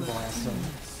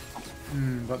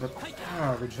 But the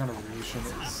regeneration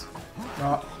is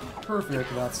not perfect,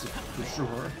 that's for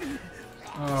sure.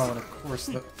 Oh, and of course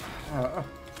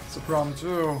it's a problem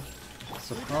too.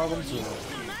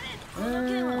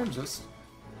 And just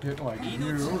hit like you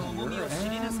here,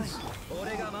 and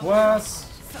blast,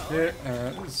 hit,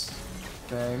 and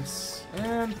thanks,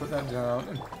 and put that down,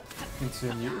 and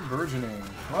continue burgeoning.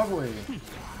 Lovely.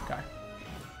 Okay.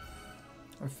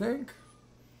 I think,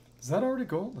 is that already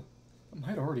gold? It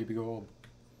might already be gold.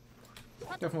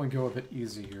 Definitely go a bit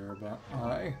easy here, but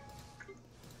I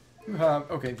You have...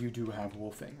 Okay, you do have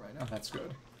wolfing right now. That's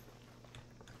good.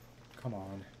 Come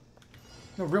on.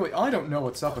 No, really, I don't know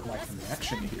what's up with my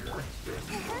connection here.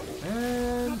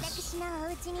 And...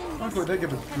 luckily, they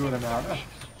give a good amount of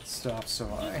stuff, so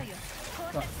I'm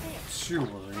not too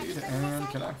worried. And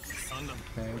can I...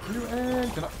 Thank you,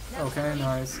 and can I... Okay,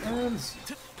 nice. And...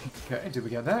 Okay, did we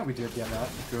get that? We did get that.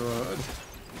 Good.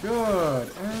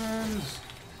 Good. And...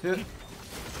 hit.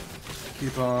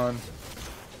 Keep on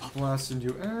blasting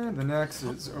you. And the next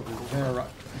is over there. Right.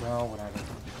 Well, whatever.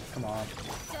 Come on.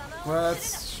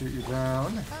 Let's shoot you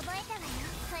down.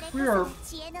 We are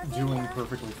doing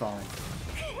perfectly fine.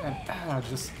 And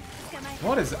just...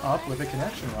 what is up with the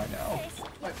connection right now?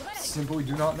 I simply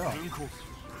do not know.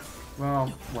 Well,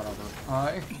 whatever.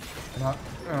 I cannot...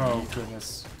 oh,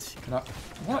 goodness. Cannot...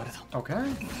 what?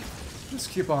 Okay. Just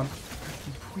keep on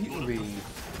completely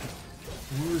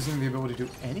losing the ability to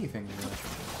do anything here.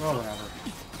 Well, whatever.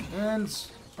 And...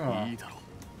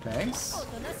 thanks.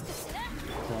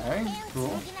 Okay,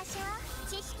 cool.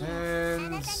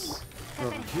 And...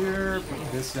 over here,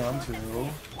 put this down too.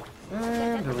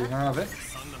 And there we have it.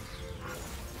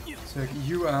 Take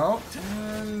you out,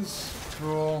 and...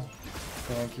 cool.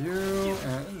 Thank you,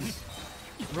 and...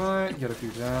 right, get a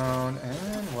few down,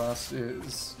 and last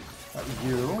is...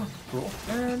 you. Cool.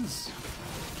 And...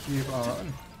 keep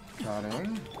on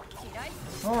cutting.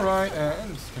 Alright,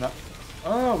 and... can I...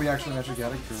 oh, we actually managed to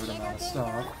get a good amount of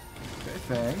stuff. Okay,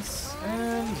 thanks.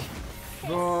 And...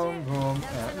 boom, boom,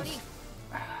 and...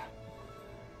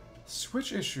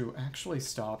 switch issue actually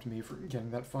stopped me from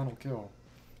getting that final kill.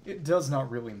 It does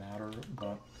not really matter,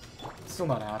 but still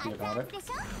not happy about it.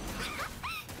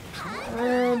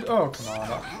 And, oh, come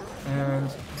on. And,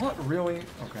 what, really?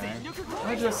 Okay.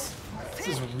 this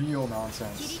is real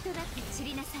nonsense.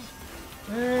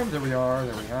 And there we are,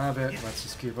 there we have it. Let's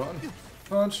just keep on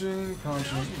punching,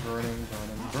 punching, burning,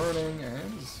 burning, burning,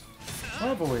 and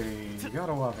lovely. You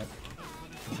gotta love it.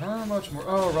 How much more?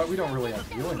 Oh, right, we don't really have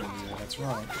healing in here, that's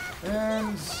right.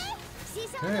 And,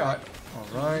 okay,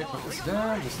 alright, put this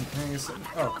down, just in case.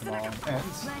 Oh, come on. And,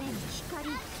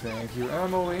 thank you,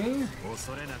 Emilie.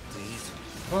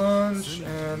 Punch,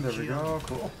 and there we go.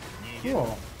 Cool.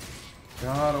 Cool.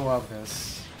 Gotta love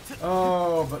this.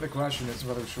 Oh, but the question is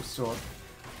whether she'll still have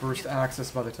first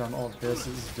access by the time all of this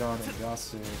is done and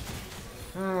dusted.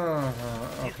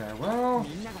 Okay, well,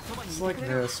 it's like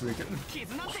this. We can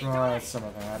try some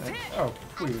of that. And, oh,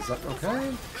 please,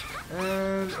 okay?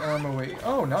 And Emilie.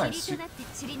 Oh, nice. She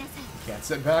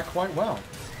gets it back quite well.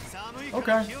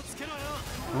 Okay.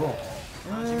 Cool.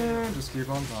 And just keep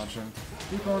on punching.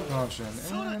 Keep on punching.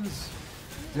 And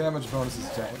damage bonus is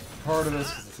definitely part of this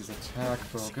because this is attack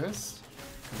focused.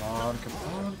 Come on, come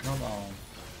on, come on.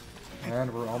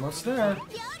 And we're almost there.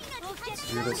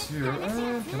 Let's do this here.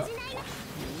 And can I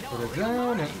put it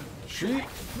down? And she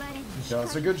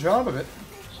does a good job of it.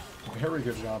 Very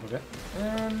good job of it.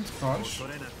 And punch.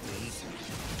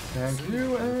 Thank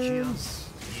you. And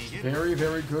very,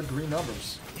 very good green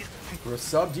numbers. For a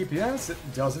sub DPS, it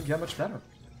doesn't get much better.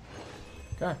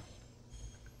 Okay.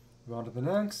 Move on to the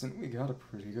next, and we got a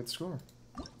pretty good score.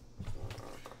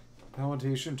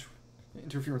 Validation.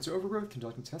 Interference overgrowth,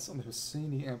 conducting tests on the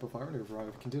Energy Amplifier under a variety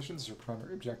of conditions is your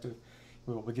primary objective.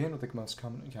 We will begin with the most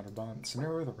common encounter biome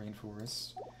scenario, the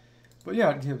rainforest. But yeah,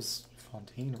 it gives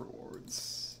Fontaine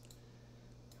rewards.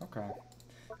 Okay.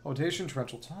 Validation,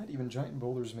 torrential tide, even giant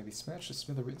boulders may be smashed to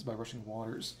smithereens by rushing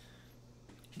waters.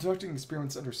 Conducting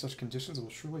experiments under such conditions will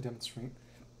surely demonstrate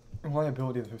the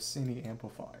reliability of the Hosseini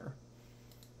amplifier.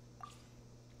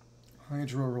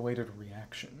 Hydro-related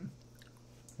reaction.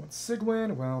 What's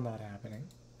Sigwin? Well, not happening.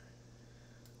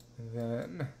 And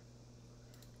then,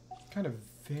 kind of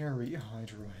very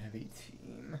hydro-heavy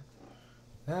team.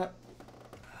 That,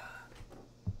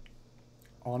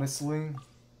 honestly,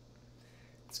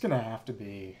 it's gonna have to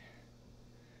be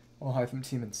a Hytham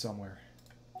team in somewhere.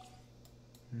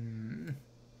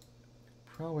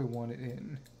 Probably want it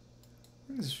in.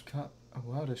 Things got a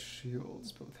lot of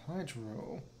shields, but with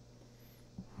hydro.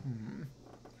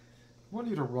 Want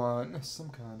you to run some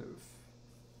kind of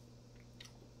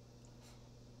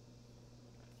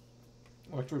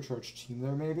electrocharge team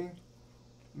there, maybe,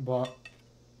 but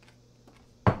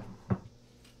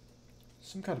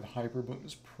some kind of hyper boom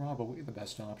is probably the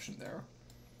best option there.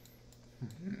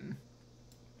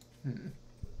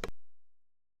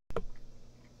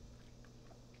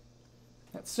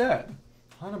 That said,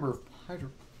 a high number of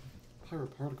pyro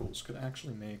particles could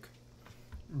actually make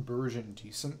Burgeon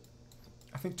decent.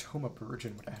 I think Toma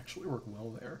Burgeon would actually work well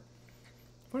there.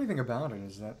 Funny thing about it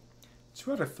is that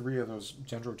 2 out of 3 of those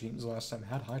Dendro teams last time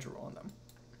had Hydro on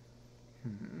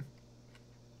them.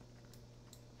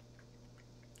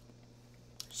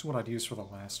 is what I'd use for the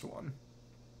last one.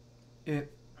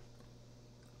 It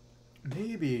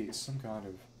may be some kind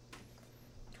of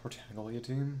Tartaglia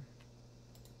team.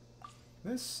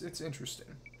 It's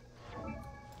interesting.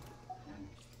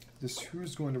 This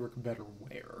who's going to work better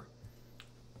where?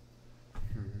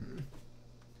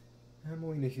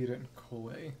 Emilie, Nahida, and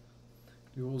Kole.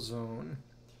 Dual zone.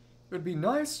 It would be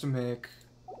nice to make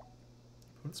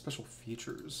special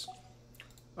features.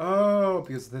 Oh,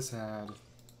 because this had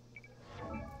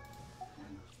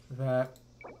that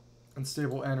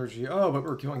unstable energy. Oh, but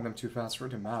we're killing them too fast for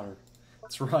it to matter.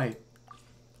 That's right.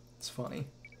 It's funny.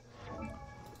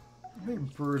 I think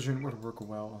Virgin would work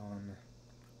well on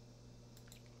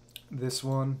this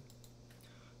one.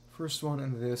 First one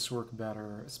and this work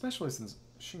better, especially since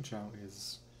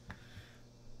Xingqiao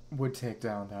would take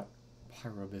down that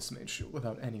Pyro Bismate shield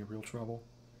without any real trouble.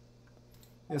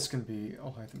 This can be a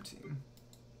Hytham team.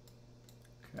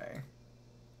 Okay.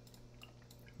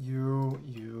 You,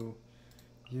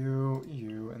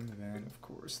 and then, of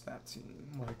course, that team,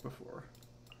 like before.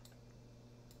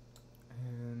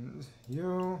 And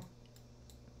you.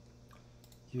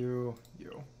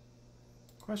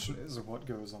 Question is, what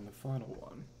goes on the final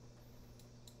one?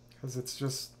 Because it's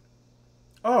just...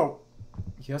 Oh!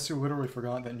 Yes, you literally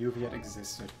forgot that Nuviet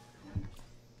existed.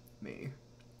 Me.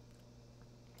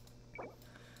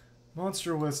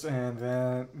 Monster list, and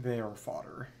then they are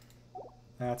fodder.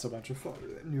 That's a bunch of fodder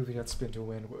that Nuviet spin to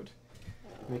win would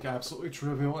make absolutely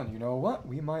trivial, and you know what?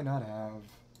 We might not have.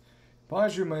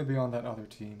 Baiju may be on that other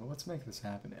team, but let's make this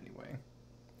happen anyway.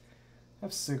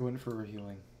 Have Sigwin for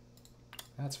healing.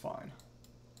 That's fine.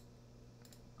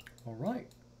 Alright.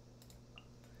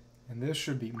 And this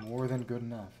should be more than good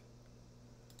enough.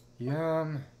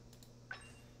 EM.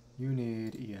 You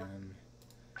need EM.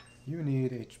 You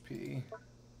need HP.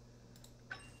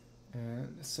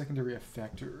 And a secondary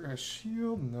effector. A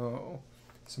shield? No.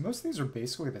 So most of these are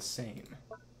basically the same.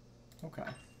 Okay.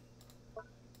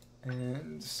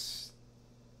 And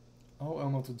all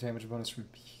elemental damage bonus from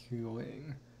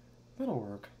healing. That'll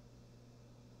work.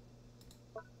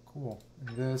 Cool.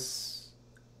 And this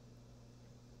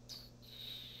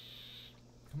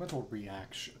elemental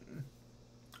reaction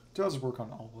does work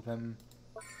on all of them.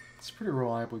 It's a pretty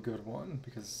reliably good one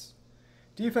because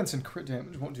defense and crit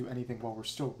damage won't do anything while we're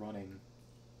still running.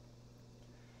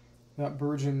 That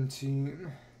Burgeon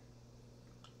team,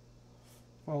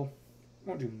 well,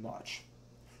 won't do much.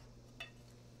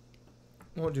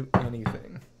 Won't do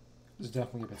anything. It's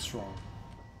definitely a bit strong.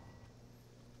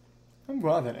 I'm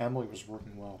glad that Emilie was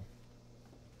working well.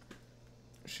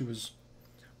 She was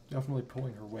definitely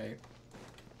pulling her weight.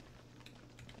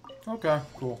 Okay,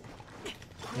 cool.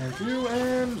 Thank you,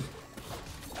 and...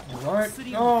 Alright.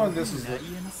 Oh, and this is it.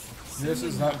 This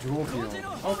is not dual field.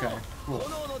 Okay, cool.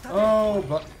 Oh,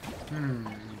 but...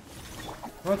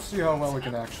 Let's see how well we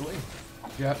can actually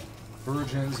get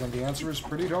Virgins, and the answer is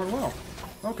pretty darn well.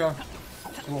 Okay,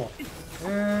 cool.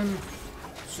 And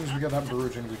as soon as we get that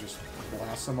Virgin, we just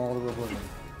blast them all to oblivion.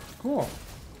 Cool.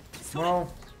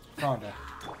 Well, kinda.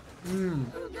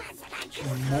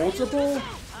 Multiple?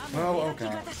 Well,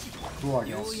 okay. Cool, I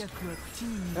guess.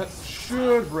 That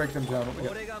should break them down. We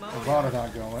got a lot of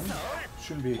that going.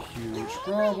 Shouldn't be a huge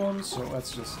problem, so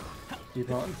let's just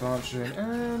keep on punching.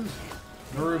 And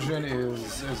Virgin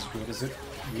is as good as it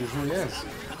usually is.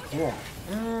 Cool.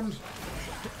 And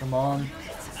come on.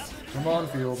 Come on,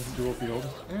 field. Dual field.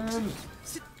 And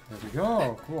there we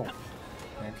go. Cool.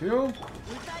 Thank you.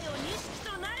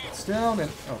 It's down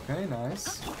and... Okay,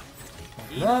 nice.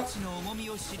 That.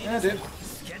 And it.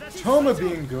 Toma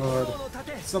being good.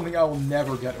 Something I will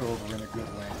never get over in a good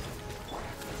way.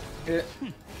 It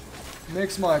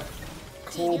makes my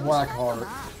cold black heart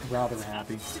rather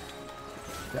happy.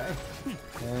 Okay.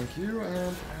 Thank you,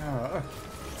 and...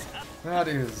 that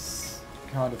is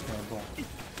kind of painful.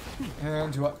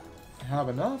 And do I have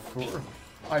enough? Or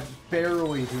I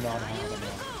barely do not have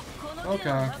enough.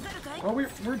 Okay. Well,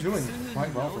 we're doing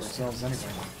quite well for ourselves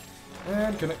anyway.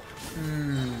 And can it...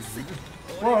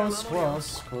 Close,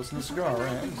 close. Close to the cigar,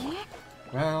 and...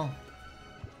 Well...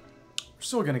 We're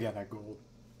still gonna get that gold.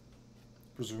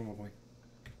 Presumably.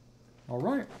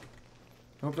 Alright.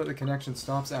 Hope that the connection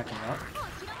stops acting up.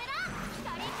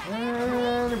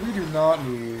 And we do not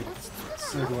need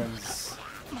Sigwin's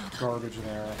garbage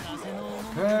there.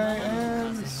 Okay,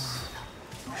 and...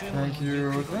 Thank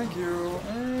you,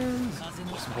 and...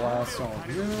 Just blast all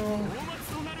of you.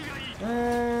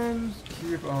 And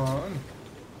keep on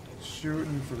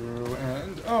shooting through,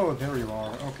 and... Oh, there you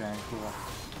are. Okay, cool.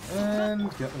 And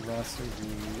get the rest of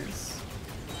these.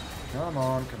 Come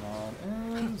on,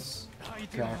 and...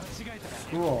 Okay.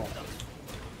 Cool.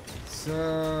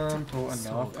 simple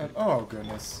enough. And oh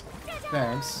goodness.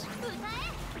 Thanks.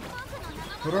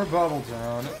 Put our bubble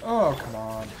down. Oh, come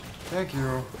on. Thank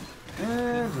you.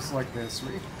 And just like this,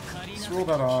 we swirl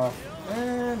that off.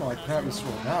 And like that, we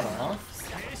swirl that off.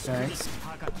 Thanks.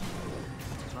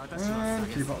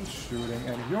 And keep on shooting.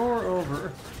 And you're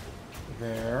over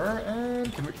there.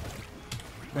 And can we...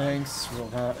 Thanks. Swirl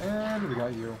that. And we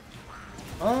got you.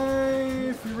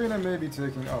 Fiorina may be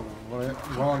taking a little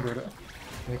longer to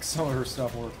make some of her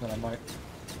stuff work than I might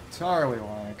entirely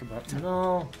like, but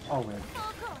no, I'll live.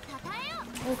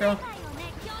 Okay.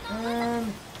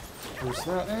 And push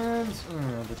that, and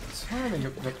the timing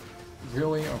of the...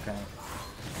 Really? Okay.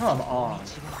 Come on.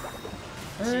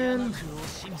 And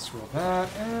swirl that,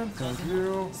 and thank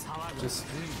you. Just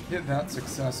hit that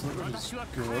successfully, which is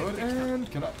good,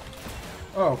 and can I...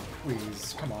 Oh,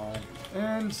 please, come on.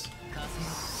 And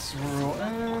swirl,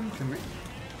 and can we...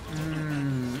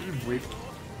 wait.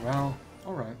 Well,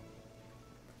 alright.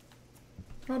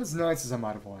 Not as nice as I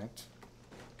might have liked.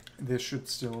 This should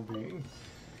still be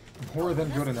more than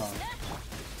good enough.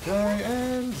 Okay,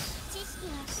 and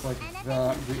just like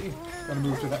that, we gotta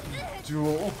move to that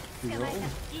dual field.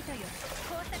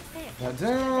 That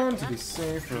down to be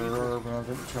safer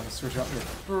rather than trying to switch out here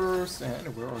first.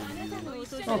 And where are you?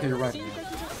 Okay, you're right here.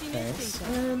 Thanks.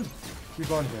 And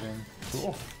keep on hitting.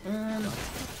 Cool. And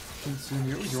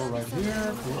continue. You're right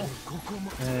here. Cool.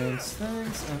 Thanks,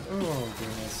 thanks. And oh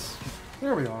goodness.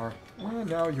 There we are. And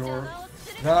now you're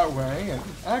that way and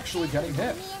actually getting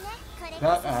hit.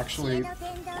 That actually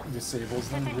disables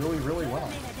them really, really well.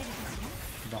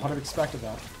 Not have expected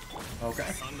that.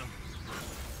 Okay.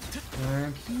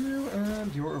 Thank you,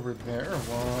 and you're over there.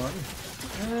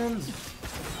 1, and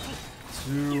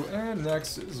 2, and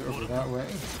next is over that way.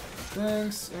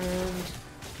 Thanks, and,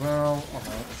 well,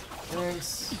 alright.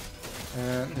 Thanks,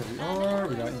 and there we are.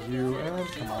 We got you, and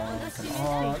come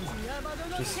on.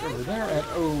 Just over there, and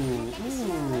oh,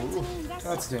 ooh,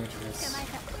 that's dangerous.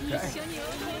 Okay.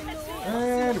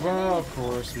 And, well, of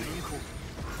course, we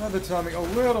had the timing a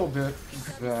little bit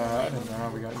bad, and now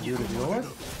we got you to deal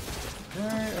with.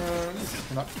 Okay,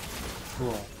 and not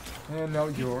cool. And now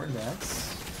you're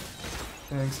next.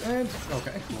 Thanks, and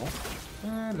okay, cool.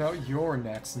 And now you're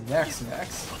next.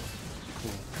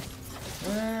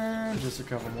 Cool. And just a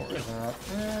couple more of that,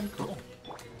 and cool.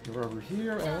 You're over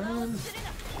here, and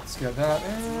let's get that,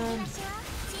 and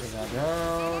get that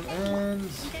down, and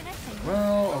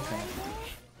well, okay.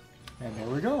 And there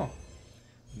we go.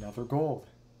 Another gold.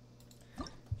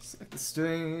 Select the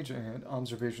stage and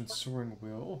observation soaring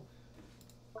wheel.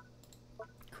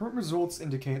 Current results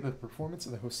indicate that the performance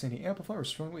of the Energy Amplifier is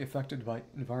strongly affected by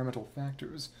environmental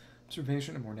factors.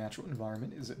 Observation in a more natural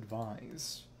environment is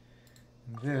advised.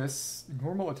 This,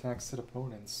 normal attacks hit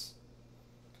opponents.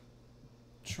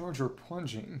 Charge or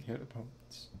plunging hit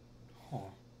opponents. Huh.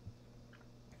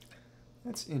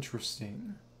 That's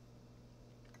interesting.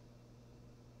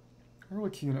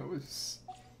 Arlecchino is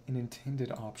an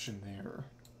intended option there.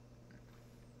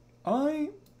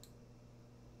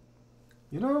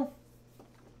 You know,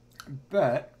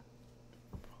 bet,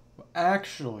 well,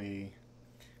 actually,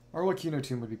 Arlecchino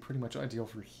team would be pretty much ideal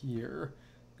for here,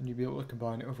 and you'd be able to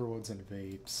combine overloads and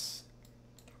vapes.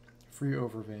 Free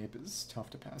over vape is tough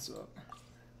to pass up.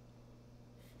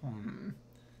 I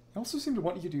also seem to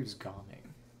want you to use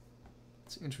Gaming.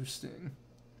 It's interesting.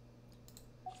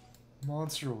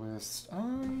 Monster list.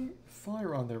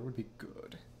 Fire on there would be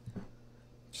good.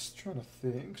 Just trying to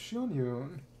think.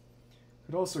 Xianyun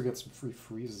could also get some free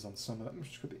freezes on some of them,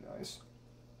 which could be nice.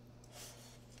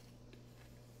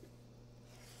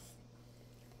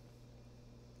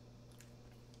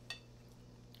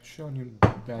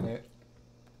 Xianyun Bennett.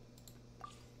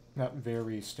 Not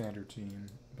very standard team,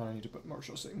 but I need to put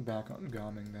Marshall Satan back on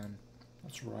Gaming then.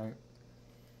 That's right.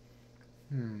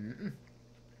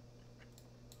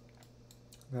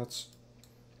 That's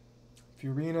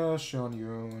Fiorina,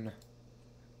 Xianyun.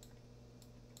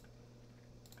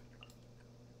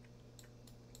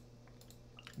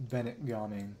 Bennett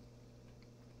Gaming.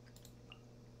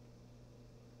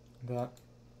 That.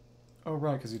 Oh,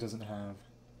 right, because he doesn't have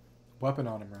weapon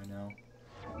on him right now.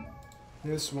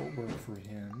 This won't work for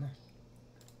him.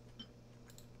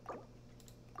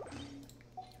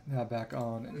 That back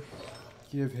on and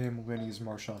give him Winnie's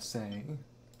Marchasse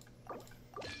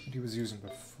that he was using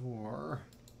before.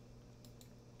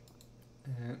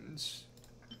 And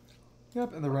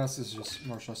yep, and the rest is just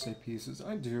Marchasse pieces.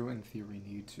 I do, in theory,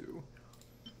 need to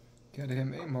get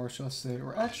him a Marchasse,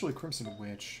 or actually Crimson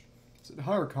Witch. It's at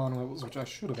higher con levels, which I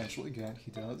should eventually get.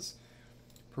 He does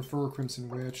prefer Crimson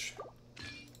Witch.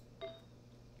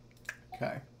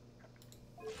 Okay.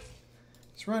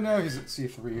 So right now he's at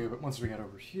C3, but once we get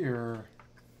over here,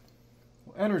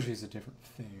 well, energy is a different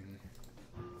thing.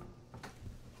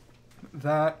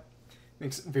 That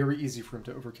makes it very easy for him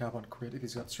to overcap on crit if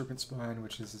he's got Serpent Spine,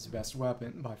 which is his best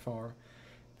weapon by far,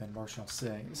 than Marshall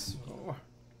says. So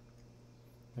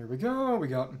there we go, we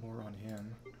got more on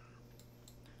him.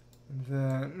 And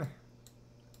then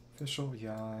Official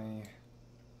Yai.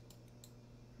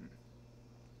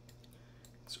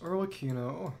 It's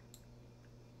Arlecchino.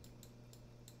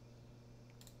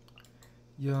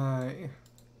 Yai.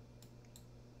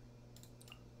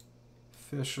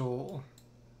 Official.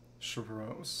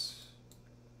 Chevros.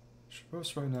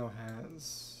 Chevros right now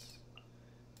has...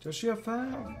 Does she have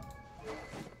Fav?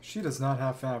 She does not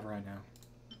have Fav right now.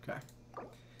 Okay.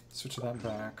 Switch that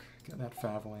back. Get that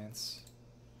Fav Lance.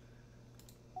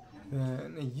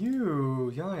 Then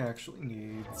you... Yai actually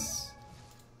needs...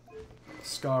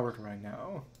 Skyward right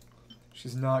now.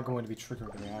 She's not going to be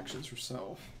triggering reactions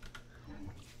herself.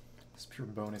 It's pure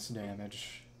bonus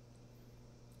damage.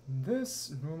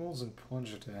 This normals and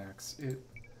plunge attacks.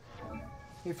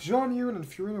 If Jean Yun and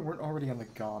Furina weren't already on the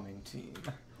Gaming team.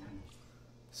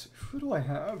 So who do I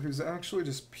have who's actually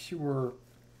just pure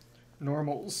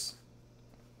normals?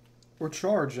 Or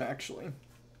charge, actually.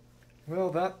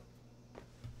 Well, that...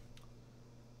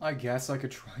 I guess I could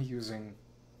try using...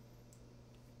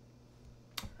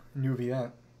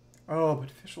 Nuviet. Oh,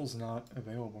 but Official's not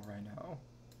available right now.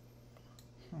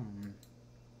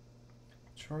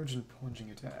 Charge and plunging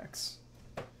attacks.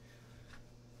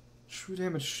 True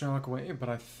damage shockwave, but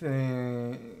I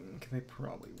think they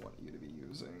probably want you to be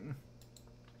using...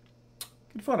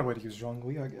 Could find a way to use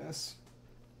Zhongli, I guess.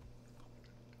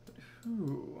 But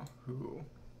who?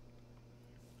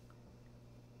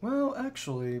 Well,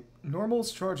 actually,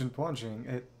 normals, charge, and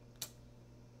plunging,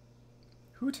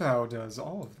 Hu Tao does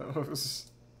all of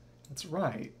those. That's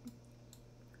right.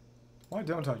 Why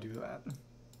don't I do that?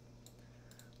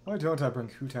 Why don't I bring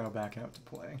Hu Tao back out to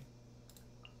play?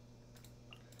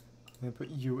 Then put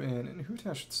you in, and Hu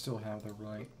Tao should still have the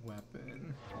right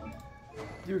weapon.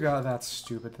 You got that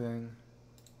stupid thing.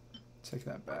 Take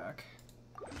that back.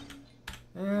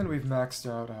 And we've maxed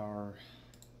out our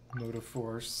motive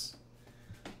force.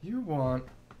 You want...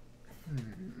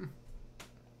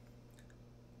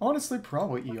 Honestly,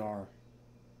 probably ER.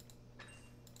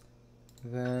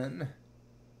 Then...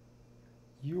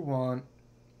 You want...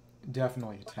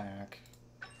 Definitely attack.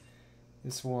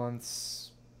 This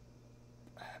one's...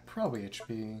 Probably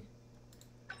HP.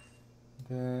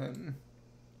 Then...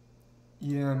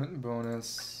 EM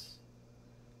bonus.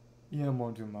 EM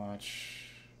won't do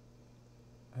much.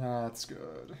 That's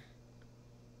good.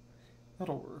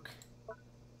 That'll work.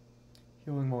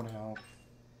 Healing won't help.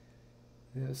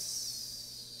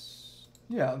 This...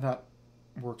 Yeah, that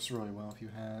works really well if you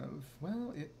have...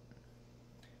 Well, it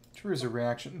triggers a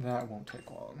reaction. That won't take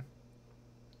long.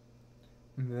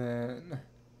 And then...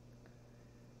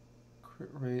 Crit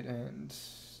rate and...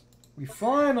 We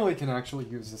finally can actually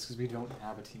use this because we don't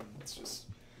have a team that's just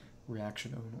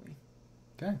reaction only.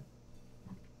 Okay.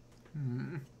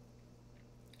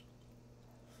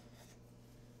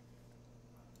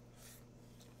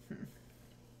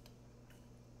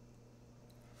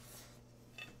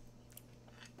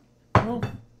 Well,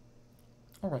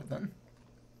 alright then.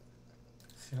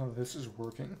 See how this is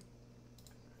working.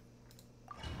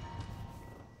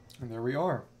 And there we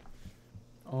are.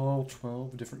 All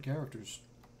 12 different characters.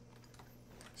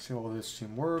 See how this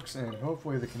team works, and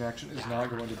hopefully the connection is not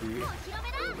going to be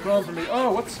a problem for me.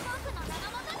 Oh, what's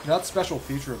that special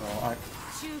feature though? I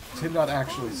did not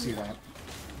actually see that.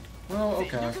 Well,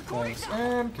 okay, thanks.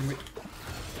 And can we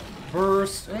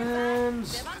burst and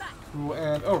cool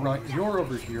and oh right, you're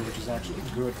over here, which is actually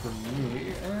good for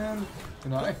me. And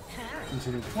can I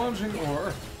continue plunging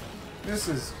or this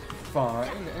is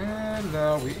fine? And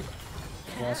now we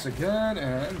press again,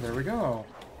 and there we go.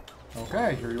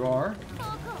 Okay, here you are.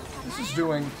 This is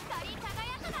doing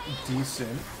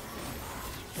decent.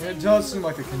 And it does seem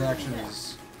like the connection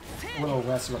is a little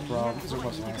less of a problem as it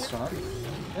was last time.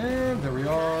 And there we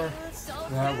are.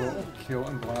 That will kill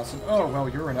and blast him. Oh, well,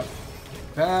 you're in a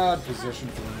bad position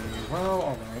for me. Well,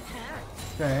 alright.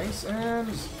 Thanks. And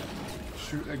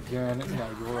shoot again. And now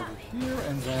you're over here.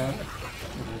 And then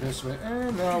over this way.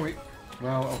 And now we...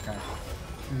 Well, okay.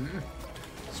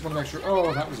 Just want to make sure...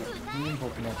 Oh, that was a painful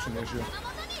connection issue.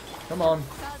 Come on.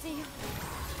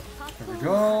 There we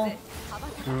go.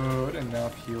 Good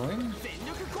enough healing.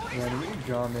 Then we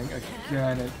gumming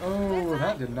again. And oh,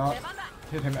 that did not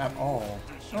hit him at all.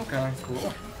 Okay,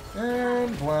 cool.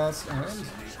 And blast and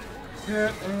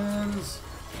hit and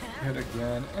hit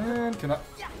again. And can I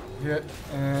hit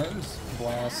and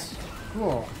blast.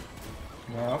 Cool.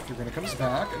 Now, Figurina comes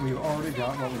back, and we've already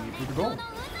got what we need for the goal.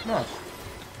 Nice.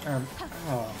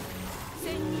 Oh.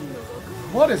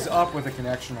 What is up with the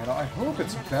connection right now? I hope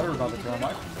it's better by the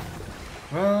time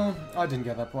Well, I didn't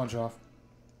get that plunge off.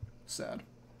 Sad.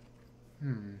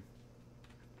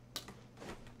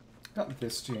 Got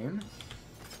this team.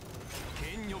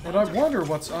 And I wonder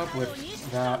what's up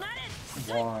with that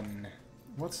one.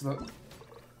 What's the...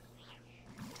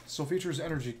 Still features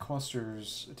energy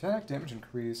clusters. Attack, damage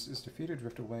increase, is defeated,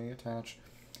 drift away, attach.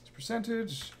 It's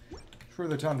percentage for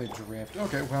the time they drift.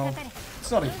 Okay, well, it's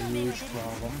not a huge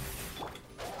problem.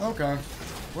 Okay.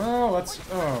 Well, let's...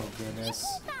 Oh, goodness.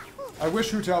 I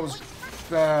wish Hu-Tao was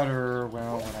better.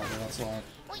 Well, whatever, that's life.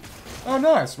 Oh,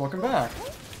 nice. Welcome back.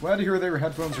 Glad to hear that your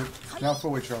headphones are now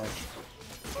fully charged.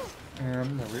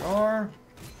 And there we are.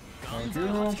 Thank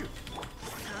you.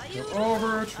 Go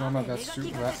over. Trauma, that's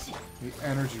the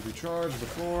energy recharge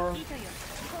before.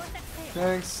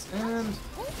 Thanks. And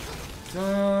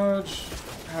dodge.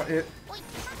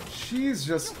 She's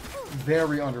just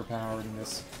very underpowered in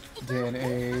this day and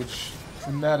age.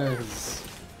 The meta has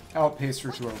outpaced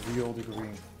her to a real degree.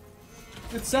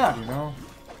 It's sad, you know?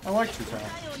 I like Hu-Tao.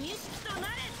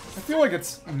 I feel like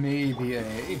it's maybe a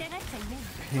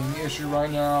ping issue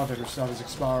right now that her stuff is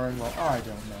expiring. Well, I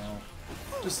don't know.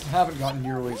 Just haven't gotten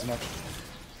nearly as much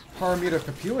Paramita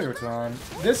Papilio time.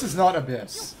 This is not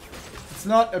Abyss. It's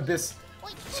not Abyss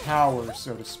Tower,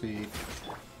 so to speak.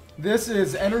 This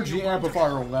is Energy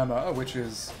Amplifier Lemma, which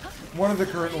is one of the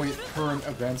current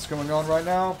events going on right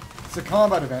now. It's a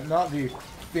combat event, not the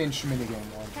Finch minigame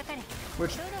one.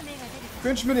 Which,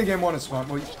 Finch minigame one is fun.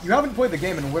 Well, you haven't played the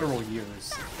game in literal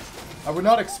years. I would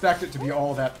not expect it to be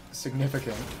all that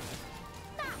significant.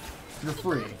 You're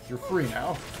free. You're free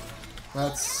now.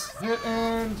 Let's hit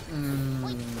and...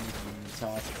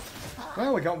 tough.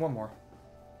 Well, we got one more.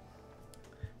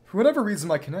 For whatever reason,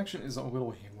 my connection is a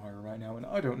little haywire right now, and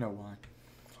I don't know why.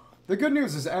 The good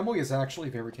news is Emilie is actually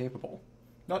very capable.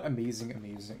 Not amazing,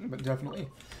 but definitely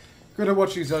good at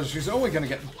what she does. She's only going to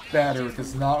get better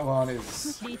because Natlan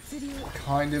is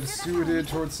kind of suited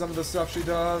towards some of the stuff she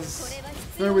does.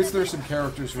 But at least there's some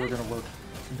characters who are going to work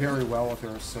very well with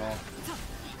her, so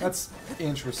that's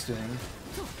interesting.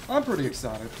 I'm pretty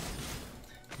excited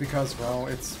because, well,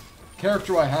 it's a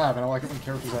character I have, and I like it when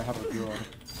characters I have are good.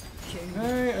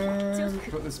 Okay, and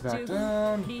put this back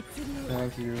down.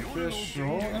 Thank you,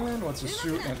 official. And what's a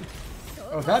shoot? And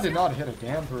oh, that did not hit a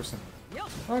damn person.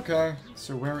 Okay,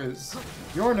 so where is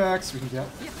you're next? We can get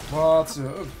lots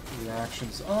of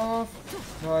reactions off.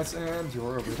 Nice, and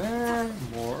you're over there.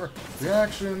 More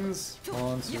reactions.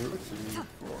 1, 2, 3,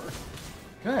 4.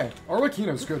 Okay,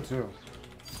 Arlecchino's good too.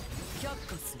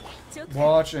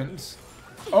 Watch and...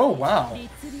 Oh, wow.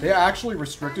 They actually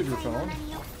restricted your phone?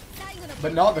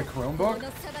 But not the Chromebook?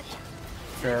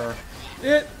 Fair.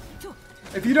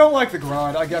 If you don't like the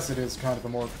grind, I guess it is kind of a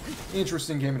more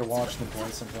interesting game to watch than play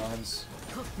sometimes.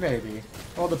 Maybe.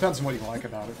 Well, it depends on what you like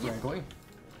about it, frankly.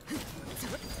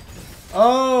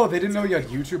 Oh, they didn't know you had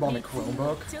YouTube on the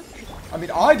Chromebook? I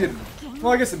mean, I didn't.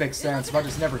 Well, I guess it makes sense, but I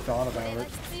just never thought about it.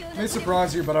 It may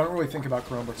surprise you, but I don't really think about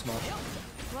Chromebooks much.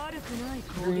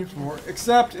 3, 4,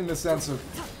 except in the sense of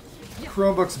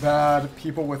Chromebooks bad,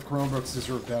 people with Chromebooks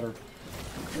deserve better.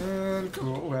 And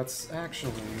cool, let's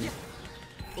actually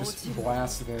just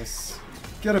blast this.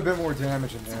 Get a bit more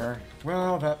damage in there.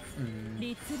 Well, that...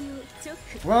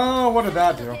 Well, what did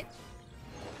that do?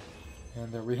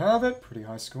 And there we have it. Pretty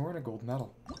high score and a gold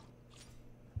medal.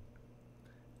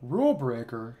 Rule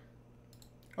breaker.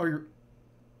 Oh, you're...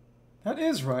 That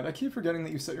is right. I keep forgetting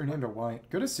that you set your name to White.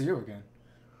 Good to see you again.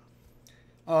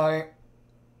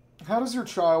 How does your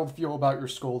child feel about your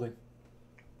scolding?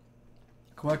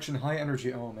 Collection high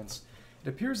energy elements. It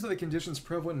appears that the conditions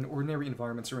prevalent in ordinary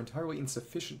environments are entirely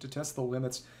insufficient to test the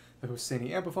limits the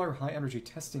Hosseini Amplifier high energy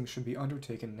testing should be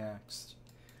undertaken next.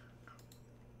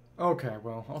 Okay,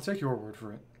 well, I'll take your word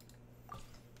for it.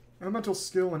 Elemental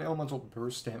skill and elemental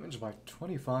burst damage by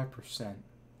 25%.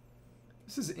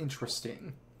 This is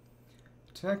interesting.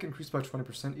 Attack increased by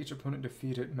 20%, each opponent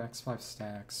defeated max 5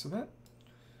 stacks. So that...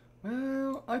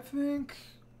 Well, I think...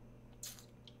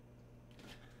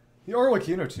 The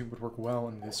Arlecchino team would work well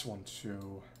in this one,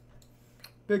 too.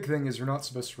 Big thing is you're not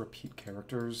supposed to repeat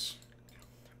characters.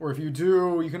 Or if you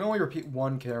do, you can only repeat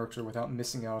one character without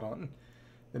missing out on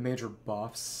the major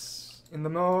buffs in the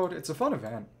mode. It's a fun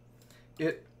event.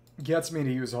 It gets me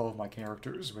to use all of my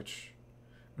characters, which...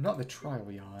 Not the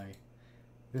trial Yai.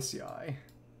 This Yai.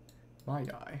 My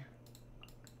Yai.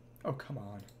 Oh, come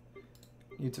on.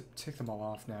 I need to take them all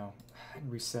off now.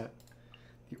 And reset.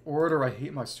 The order, I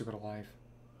hate my stupid life.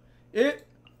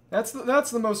 That's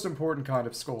the most important kind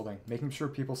of scolding. Making sure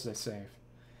people stay safe.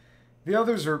 The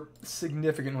others are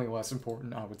significantly less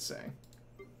important, I would say.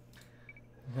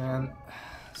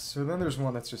 So then there's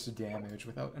one that's just damage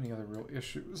without any other real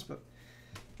issues, but...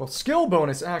 Well, skill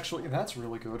bonus, actually, that's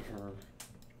really good for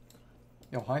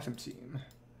the Alhaitham team.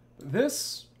 But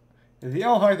this, the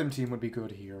Alhaitham team would be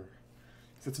good here.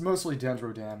 It's mostly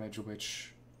Dendro damage,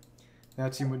 which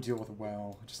that team would deal with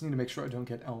well. I just need to make sure I don't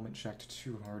get element checked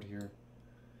too hard here.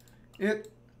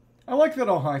 I like that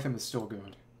Alhaitham is still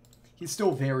good. He's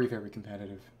still very, very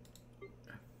competitive.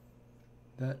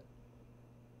 That...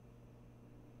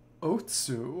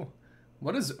 Otsu?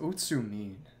 What does Otsu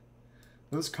mean?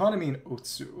 Those kind of mean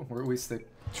Otsu, or at least they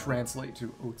translate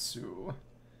to Otsu. What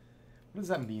does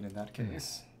that mean in that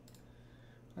case?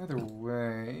 Either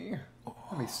way...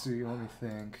 Let me see, let me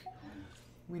think.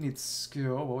 We need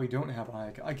skill. Well, we don't have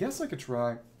Ike. I guess I could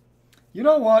try... You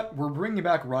know what? We're bringing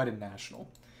back Raiden National.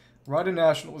 Raiden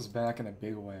National is back in a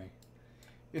big way.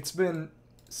 It's been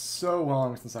so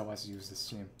long since I last used this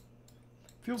team.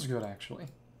 Feels good, actually.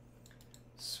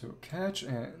 So, catch,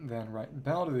 and then right,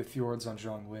 Battle to the Fjords on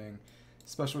Zhongling,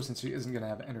 especially since he isn't going to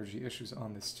have energy issues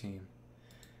on this team.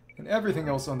 And everything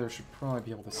else on there should probably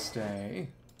be able to stay.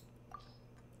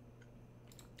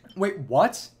 Wait,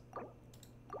 what?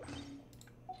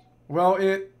 Well,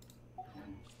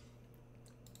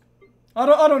 I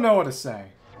don't know what to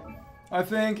say. I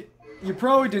think you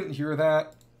probably didn't hear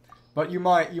that, but you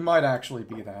might actually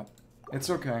be that.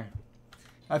 It's okay.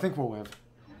 I think we'll live.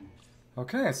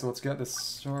 Okay, so let's get this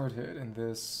started, and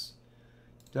this...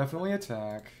 Definitely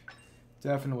attack.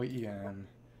 Definitely EM.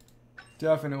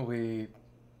 Definitely...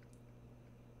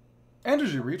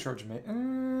 Energy recharge may...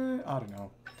 I don't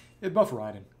know. It buff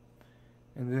Raiden.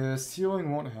 And this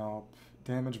healing won't help.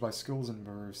 Damage by skills and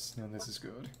bursts. No, this is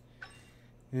good.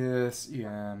 This,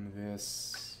 EM,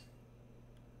 this...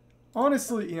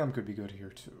 Honestly, EM could be good here,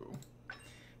 too.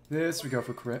 This, we go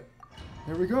for crit.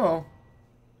 There we go.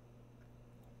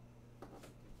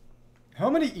 How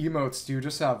many emotes do you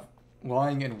just have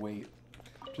lying in wait?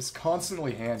 Just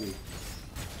constantly handy.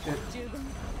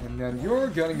 And then you're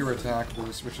getting your attack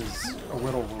boost, which is a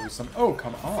little worrisome. Oh,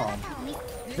 come on.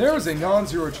 There is a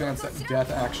non-zero chance that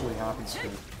death actually happens here.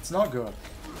 It's not good.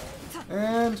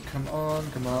 And come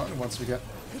on, come on. Once we get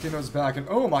Dino's back, and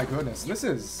oh my goodness, this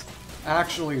is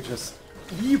actually just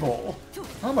evil.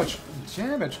 How much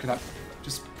damage can I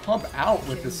just pump out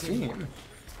with this team?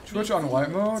 Twitch on light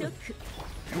mode?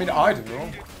 I mean, I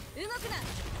do.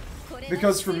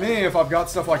 Because for me, if I've got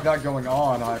stuff like that going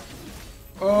on,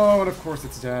 oh, and of course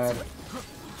it's dead.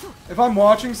 If I'm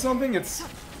watching something,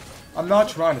 I'm not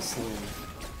trying to sleep.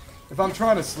 If I'm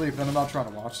trying to sleep, then I'm not trying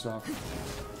to watch stuff.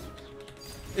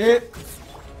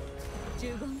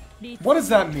 What does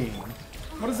that mean?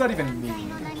 What does that even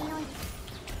mean?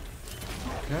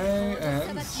 Okay,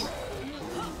 and...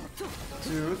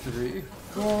 2, 3,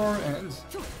 4, and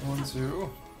 1, 2...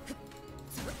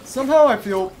 Somehow I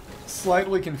feel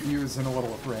slightly confused and a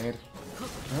little afraid.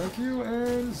 Thank you,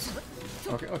 and...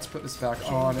 Okay, let's put this back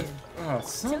on.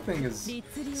 Something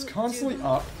is constantly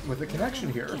up with the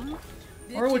connection here.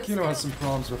 Arlecchino has some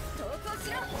problems with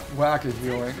wacky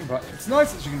healing, but it's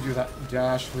nice that you can do that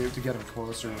dash leap to get him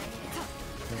closer.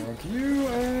 Thank you,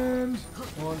 and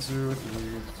 1, 2,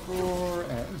 3, 4,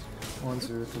 and 1,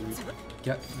 2, 3.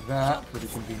 Get that pretty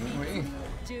conveniently.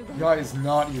 Guy is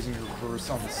not using reverse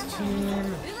on this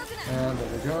team. And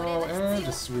there we go, and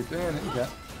just sweep in and get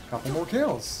a couple more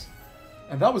kills.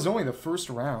 And that was only the first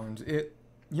round.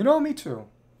 You know, me too.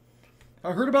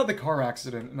 I heard about the car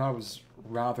accident, and I was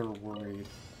rather worried.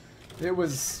 It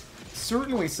was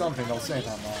certainly something, I'll say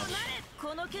that much.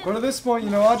 But at this point, you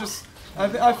know, I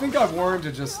think I've learned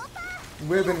to just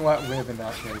live and let live in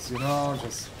that case, you know,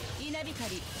 just...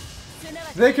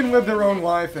 They can live their own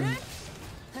life and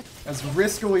as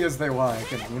riskily as they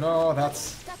like, and you know,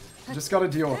 just gotta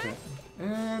deal with it.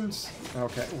 And,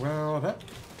 okay, well, that...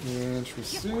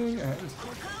 Interesting, and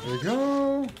there we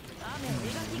go.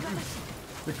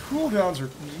 The cooldowns are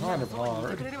kind of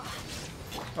hard.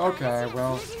 Okay,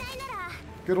 well,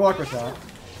 good luck with that.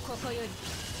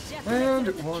 And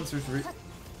 1, 2, 3.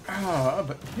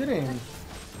 But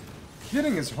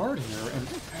hitting is hard here, and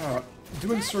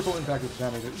doing circle impact with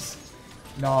Bennett is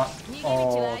not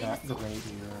all that great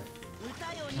here.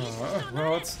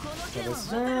 Well, let's get this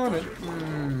down,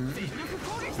 and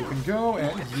you can go,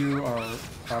 and you are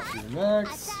up to your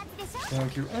next.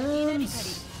 Thank you, and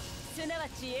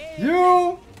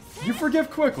you forgive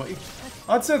quickly.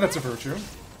 I'd say that's a virtue.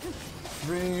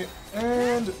 3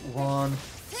 and 1,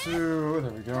 2.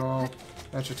 There we go.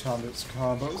 That should time those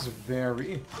combos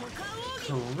very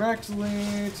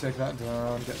correctly. Take that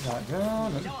down, get that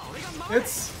down, and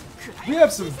We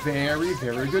have some very,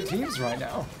 very good teams right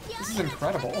now. This is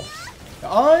incredible.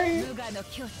 I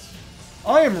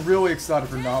am really excited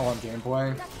for Nalon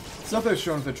gameplay. Stuff they've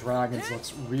shown with the dragons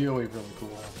looks really, really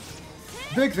cool.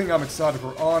 Big thing I'm excited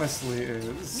for, honestly,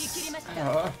 is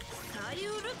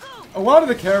a lot of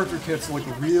the character kits look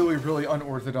really, really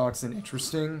unorthodox and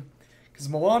interesting. Because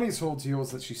Milani's whole deal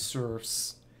is that she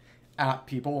surfs at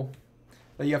people.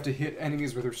 That you have to hit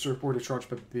enemies with her surfboard to charge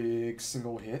up a big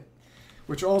single hit.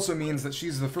 Which also means that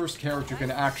she's the first character who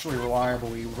can actually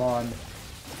reliably run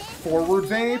forward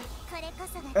vape.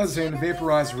 As in,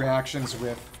 vaporize reactions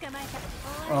with...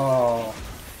 Oh...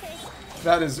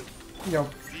 That is, you know...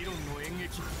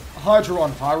 Hydro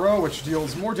on Pyro, which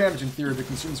deals more damage in theory but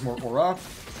consumes more aura.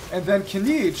 And then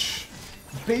Kinich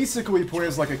basically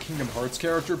plays like a Kingdom Hearts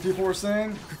character, people are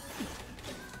saying.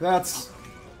 That's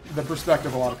the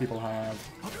perspective a lot of people have.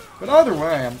 But either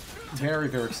way, I'm very,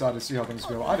 very excited to see how things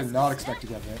go. I did not expect to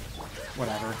get hit.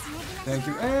 Whatever. Thank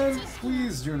you. And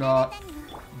please do not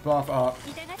buff up.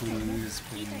 Please,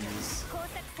 please.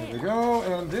 There we go.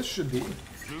 And this should be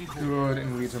good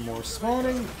and lead to more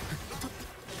spawning.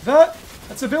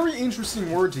 That's a very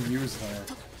interesting word to use there.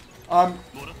 I'm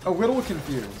a little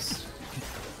confused.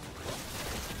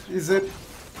 Is it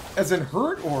as in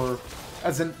hurt or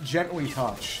as in gently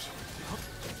touched?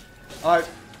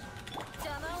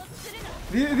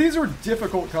 These are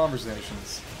difficult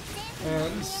conversations.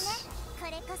 And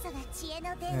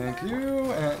thank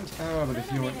you. And but the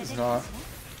healing is not.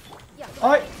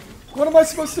 What am I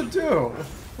supposed to do?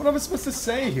 What am I supposed to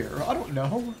say here? I don't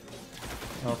know.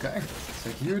 Okay.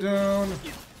 Take you down.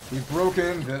 We've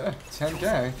broken the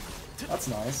 10k. That's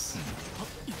nice.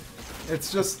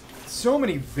 It's just so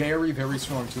many very, very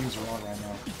strong teams are on right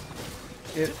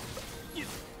now.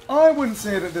 I wouldn't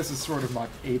say that this is sort of my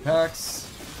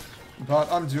apex,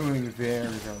 but I'm doing very,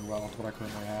 very well with what I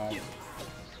currently have.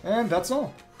 And that's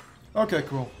all. Okay,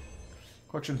 cool.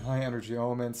 Collection high energy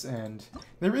elements, and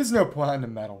there is no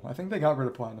platinum metal. I think they got rid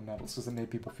of platinum metals because it made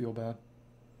people feel bad.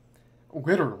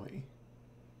 Literally.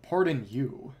 Pardon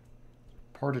you.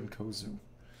 Pardon Kozu.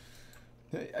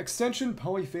 The extension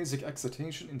polyphasic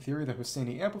excitation. In theory, the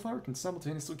Hosseini amplifier can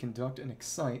simultaneously conduct and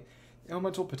excite the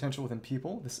elemental potential within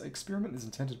people. This experiment is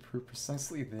intended to prove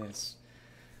precisely this.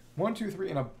 1, 2,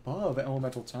 3, and above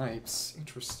elemental types.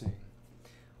 Interesting.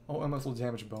 All elemental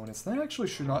damage bonus. That actually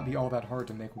should not be all that hard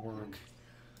to make work.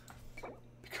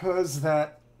 Because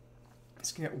that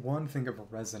is going to get one thing of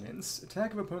resonance.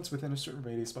 Attack of opponents within a certain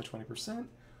radius by 20%.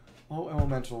 All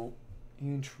elemental.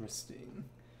 Interesting.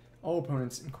 All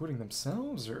opponents, including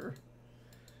themselves, or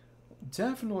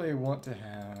definitely want to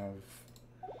have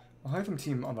a Hytham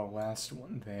team on the last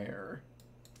one there.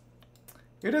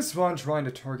 It is fun trying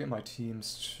to target my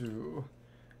teams to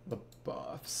the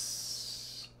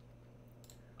buffs.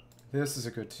 This is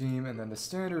a good team, and then the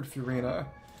standard Furina,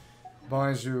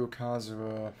 Baiju,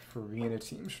 Kazuha, Furina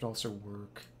team should also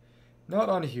work. Not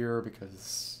on here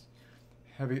because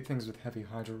heavy things with heavy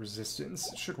hydro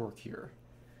resistance should work here.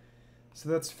 So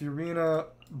that's Furina,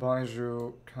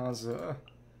 Baiju, Kaza,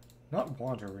 not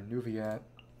Wanderer, Nuviet.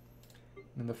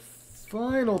 And the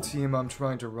final team I'm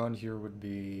trying to run here would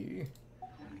be...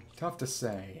 tough to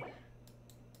say.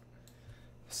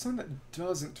 Some that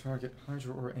doesn't target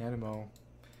Hydro or Animo.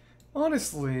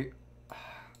 Honestly,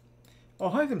 a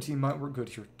Hytham team might work good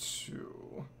here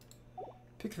too.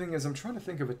 Big thing is, I'm trying to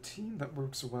think of a team that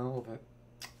works well that...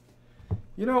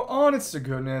 You know, honest to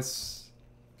goodness...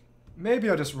 Maybe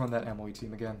I'll just run that Emilie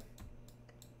team again.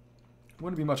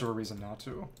 Wouldn't be much of a reason not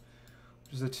to.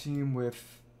 Which is a team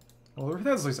with... Well,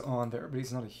 Rethesli's on there, but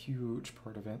he's not a huge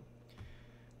part of it.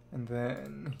 And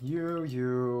then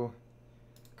you...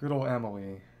 Good old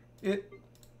Emilie.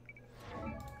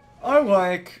 I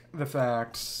like the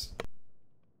fact...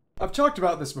 I've talked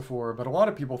about this before, but a lot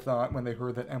of people thought when they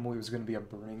heard that Emilie was going to be a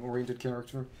burning-oriented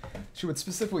character, she would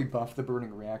specifically buff the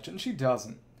burning reaction. She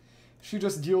doesn't. She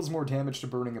just deals more damage to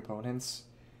burning opponents.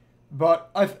 But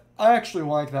I actually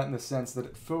like that in the sense that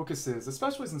it focuses,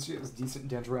 especially since she has decent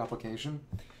Dendro application,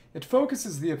 it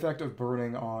focuses the effect of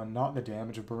burning on not the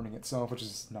damage of burning itself, which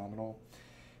is nominal.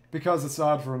 Because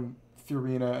aside from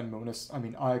Furina and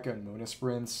Ayaka and Mona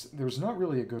sprints, there's not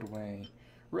really a good way,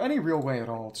 or any real way at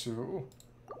all to...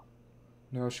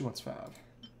 No, she wants Fav.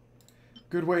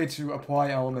 Good way to apply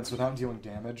elements without dealing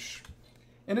damage.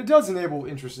 And it does enable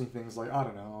interesting things like, I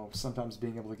don't know, sometimes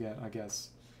being able to get, I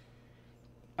guess,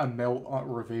 a melt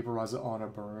or a vaporize on a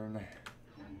burn.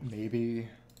 Maybe.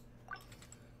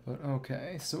 But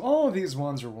okay, so all of these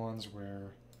ones are ones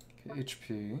where... Okay,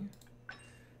 HP.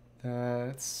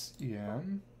 That's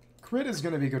EM. Crit is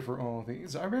going to be good for all of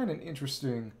these. I ran an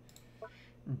interesting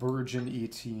Burgeon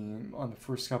E-team on the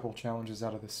first couple challenges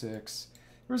out of the 6.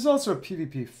 There was also a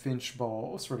PvP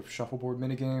Finchball, sort of shuffleboard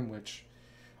minigame, which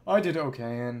I did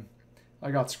okay in.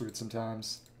 I got screwed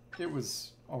sometimes. It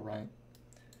was alright.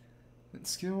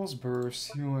 Skills,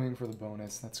 burst, healing for the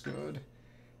bonus. That's good.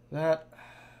 That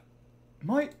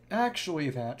might... Actually,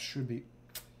 that should be...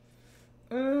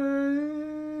 the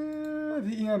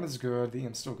EM is good. The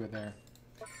EM's still good there.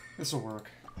 This'll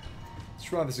work. Let's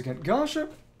try this again. Gosh,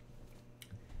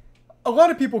 a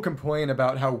lot of people complain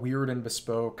about how weird and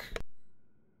bespoke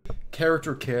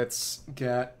character kits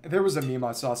get. There was a meme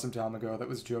I saw some time ago that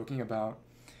was joking about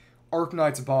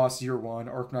Arknight's boss year 1,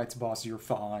 Arknight's boss year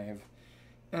 5.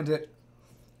 And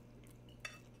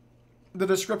the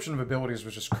description of abilities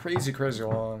was just crazy, crazy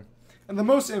long. And the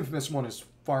most infamous one is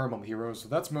Fire Emblem Heroes, so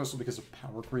that's mostly because of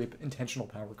power creep, intentional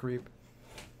power creep.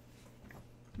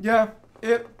 Yeah,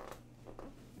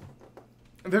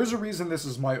 there's a reason this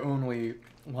is my only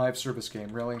live service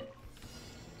game, really.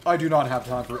 I do not have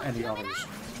time for any others.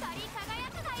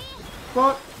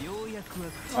 But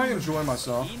I enjoy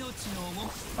myself.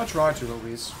 I try to, at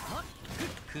least.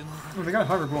 Oh, they got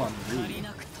Hyper on me.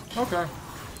 Okay.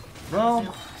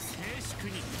 Well,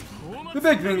 the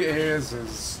big thing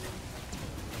is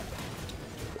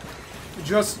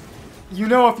just, you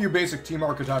know, a few basic team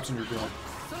archetypes in your guild.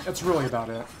 That's really about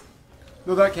it.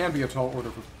 Though that can be a tall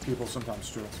order for people sometimes,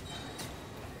 too.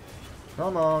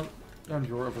 Come on. And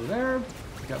you're over there.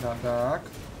 Get that back.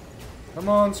 Come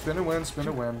on, spin a win, spin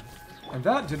a win. And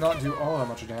that did not do all that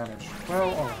much damage.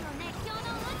 Well, alright.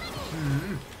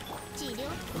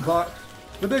 But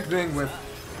the big thing with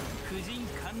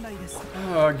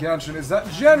Genshin is that,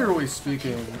 generally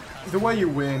speaking, the way you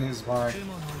win is by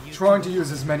trying to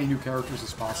use as many new characters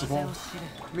as possible.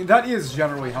 I mean, that is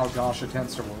generally how Gacha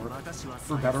tends to work,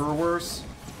 for better or worse.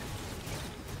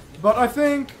 But I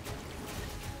think,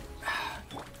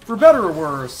 for better or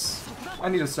worse, I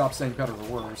need to stop saying better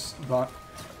or worse, but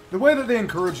the way that they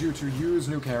encourage you to use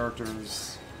new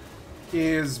characters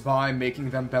is by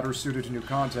making them better suited to new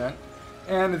content.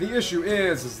 And the issue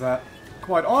is that,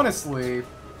 quite honestly,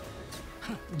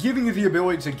 giving you the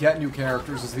ability to get new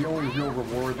characters is the only real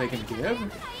reward they can give.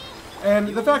 And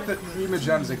the fact that Prima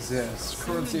Gems exist,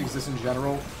 currency exists in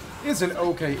general, is an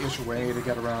okay-ish way to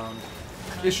get around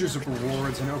issues of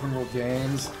rewards in open-world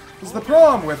games. Because the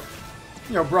problem with,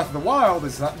 you know, Breath of the Wild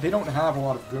is that they don't have a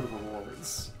lot of good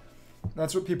rewards.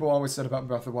 That's what people always said about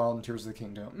Breath of the Wild and Tears of the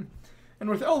Kingdom. And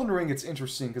with Elden Ring, it's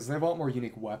interesting because they have a lot more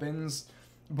unique weapons,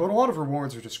 but a lot of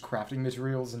rewards are just crafting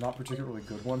materials and not particularly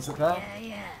good ones at that.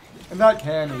 And that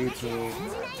can lead to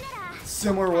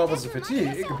similar levels of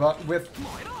fatigue, but with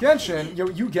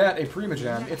Genshin, you get a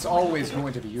Primagem, it's always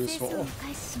going to be useful.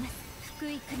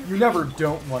 You never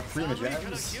don't want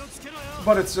Primagems,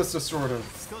 but it's just a sort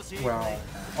of, well,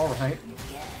 alright.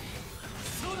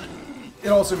 It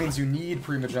also means you need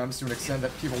Primagems to an extent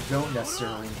that people don't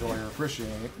necessarily enjoy or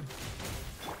appreciate.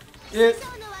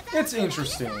 It's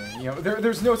interesting, you know,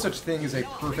 there's no such thing as a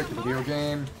perfect video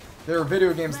game. There are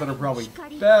video games that are probably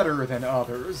better than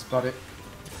others, but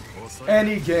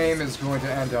any game is going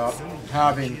to end up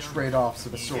having trade-offs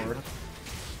of a sort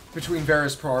between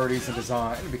various priorities and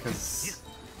design, because,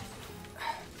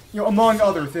 you know, among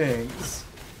other things,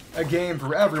 a game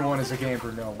for everyone is a game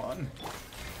for no one.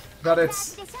 That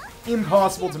it's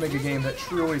impossible to make a game that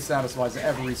truly satisfies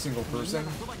every single person.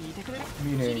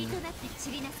 Meaning,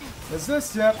 is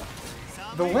this? Yep.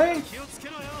 The length,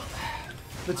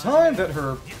 the time that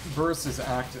her burst is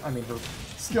active, I mean, her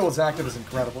skill is active is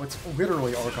incredible. It's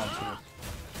literally Archon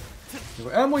 2. So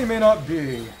Emilie may not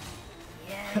be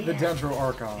the Dendro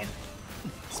Archon,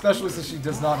 especially since she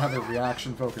does not have a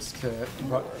reaction-focused kit,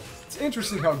 but it's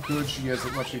interesting how good she is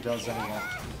at what she does anyway.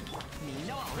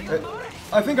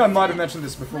 I think I might have mentioned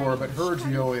this before, but her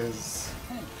deal is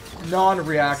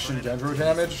non-reaction Dendro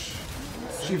damage.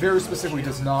 She very specifically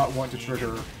does not want to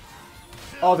trigger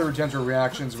other Dendro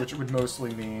reactions, which would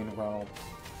mostly mean, well,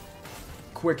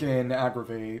 Quicken,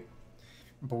 Aggravate,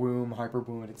 Bloom, Hyper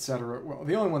Bloom, etc. Well,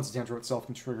 the only ones Dendro itself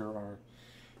can trigger are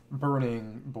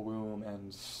Burning, Bloom,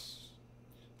 and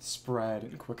Spread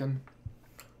and Quicken.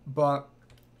 But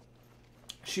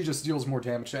she just deals more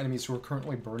damage to enemies who are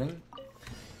currently burning,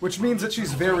 which means that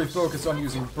she's very focused on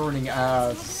using burning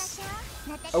as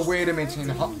a way to maintain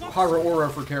higher aura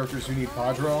for characters who need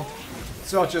Hydro,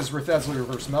 such as Rithezli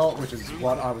Reverse Melt, which is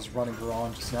what I was running her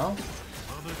on just now.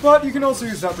 But you can also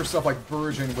use that for stuff like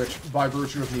Burgeon, which, by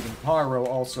virtue of needing Pyro,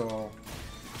 also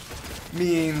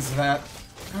means that...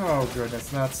 Oh, goodness,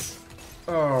 that's...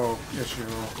 Oh,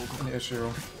 an issue.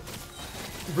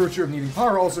 Virtue of needing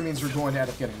Pyro also means you're going to end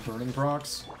up getting Burning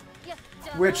procs,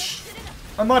 which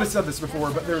I might have said this before,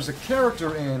 but there's a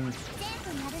character in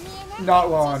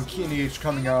Not Long Kinich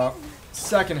coming up,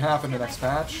 second half of the next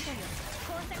patch,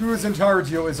 whose entire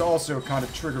deal is also kind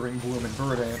of triggering Bloom and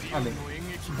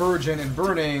Burgeon and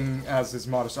Burning as his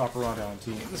modus operandi on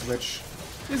teams, which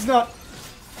is not...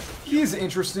 He's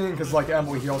interesting, because like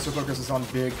Emilie, he also focuses on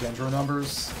big Dendro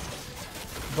numbers.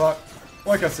 But,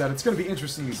 like I said, it's going to be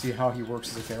interesting to see how he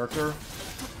works as a character.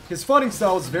 His fighting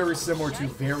style is very similar to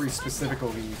very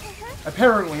specifically...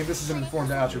 Apparently, this is an informed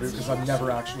attribute, because I've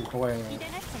never actually played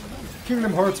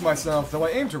Kingdom Hearts myself, though I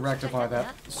aim to rectify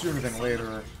that sooner than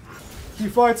later. He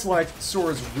fights like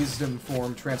Sora's Wisdom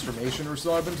form transformation, or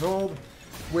so I've been told,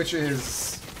 which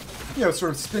is, you know,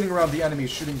 sort of spinning around the enemy,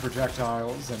 shooting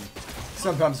projectiles, and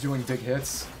sometimes doing big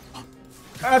hits.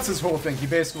 That's his whole thing. He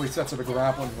basically sets up a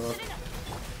grappling hook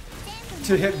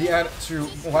to hit to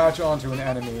latch onto an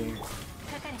enemy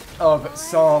of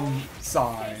some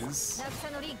size.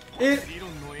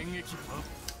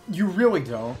 You really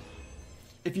don't.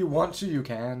 If you want to, you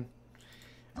can.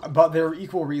 But there are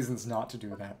equal reasons not to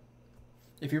do that.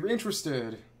 If you're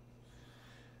interested,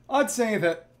 I'd say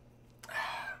that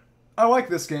I like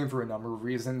this game for a number of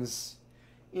reasons.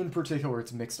 In particular,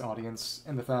 its mixed audience,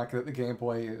 and the fact that the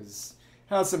gameplay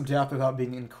has some depth without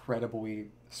being incredibly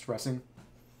stressful.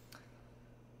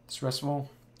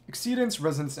 Exceedance,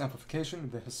 resonance, amplification.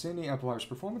 The Energy Amplifier's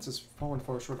performance has fallen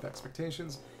far short of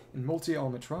expectations. In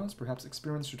multi-element trials, perhaps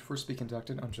experiments should first be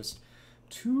conducted on just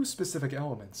 2 specific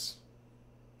elements.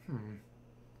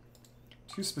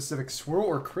 Two specific swirl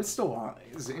or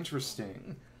crystallize.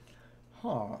 Interesting.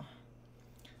 Huh.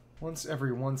 Once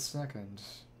every 1 second.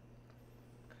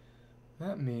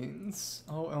 That means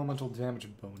all elemental damage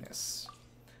bonus.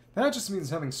 That just means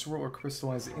having swirl or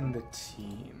crystallize in the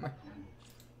team.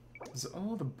 Because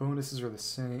all the bonuses are the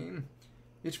same.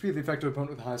 HP of the effective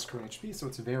opponent with the highest current HP, so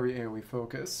it's very AoE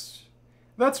focused.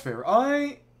 That's fair.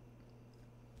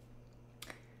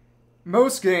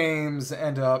 Most games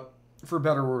end up, for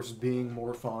better or worse, being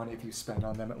more fun if you spend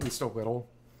on them at least a little.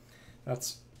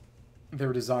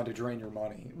 They're designed to drain your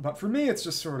money. But for me, it's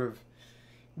just sort of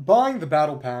buying the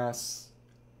Battle Pass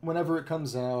whenever it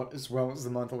comes out, as well as the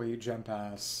monthly Gem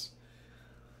Pass,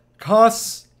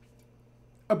 costs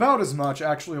about as much,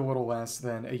 actually a little less,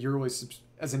 than a yearly,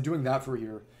 as in doing that for a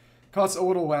year, costs a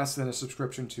little less than a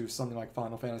subscription to something like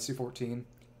Final Fantasy XIV.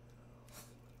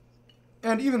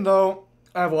 And even though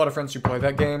I have a lot of friends who play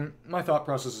that game, my thought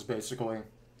process is basically,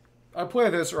 I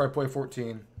play this or I play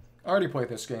 14. I already played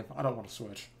this game. I don't want to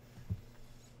switch.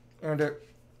 And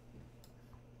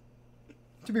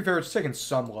to be fair, it's taken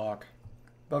some luck,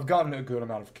 but I've gotten a good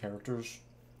amount of characters.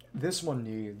 This one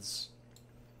needs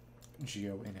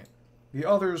Geo in it. The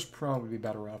others probably be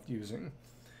better off using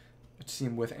a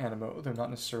team with Animo. They're not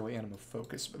necessarily Animo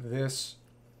focused, but this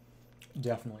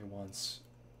definitely wants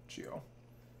Geo.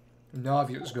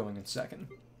 Navia is going in second.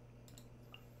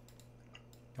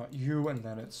 Got you, and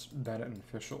then it's Bennett and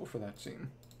Official for that team.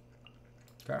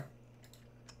 Okay.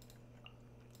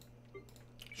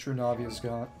 Sure, Navia's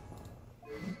got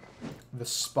the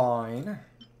Spine.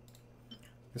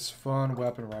 This fun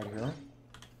weapon right here.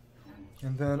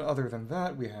 And then, other than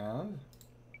that, we have...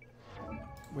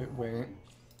 Wait.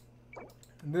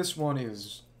 This one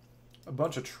is a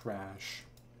bunch of trash.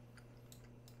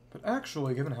 But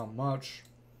actually, given how much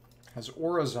has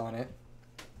auras on it,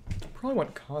 probably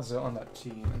want Kaza on that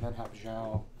team, and then have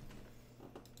Zhao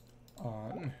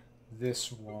on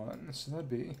this one. So that'd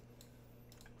be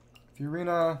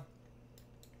Fiorina,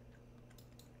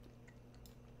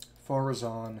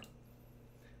 Farazan,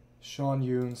 Sean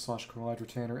Yoon / Collide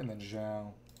Retainer, and then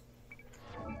Zhao.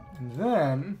 And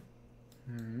then...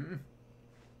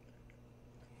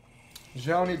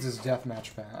 Zhao needs his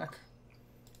deathmatch back.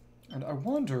 And I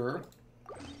wonder...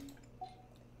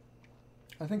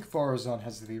 I think Farazan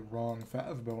has the wrong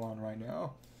Favbo on right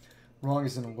now. Wrong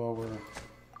is in lower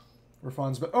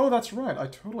refines, but oh, that's right. I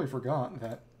totally forgot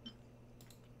that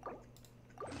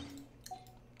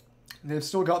they've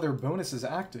still got their bonuses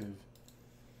active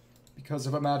because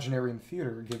of Imaginarium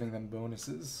Theater giving them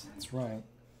bonuses. That's right.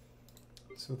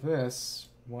 So this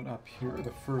one up here, the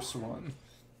first one,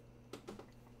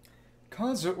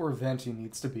 Kaza or Venti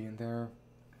needs to be in there.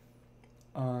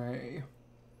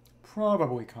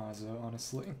 Probably Kaza,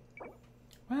 honestly.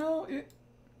 Well,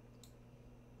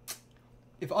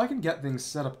 if I can get things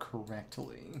set up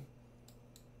correctly,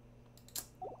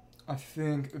 I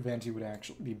think Venti would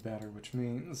actually be better, which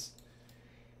means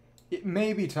it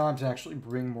may be time to actually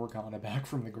bring Morgana back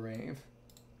from the grave.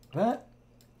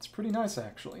 It's pretty nice,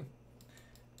 actually.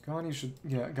 Gani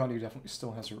definitely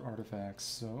still has her artifacts,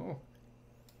 so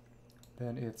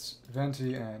then it's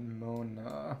Venti and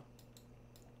Mona.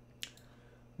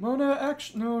 Mona,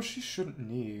 actually, no, she shouldn't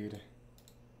need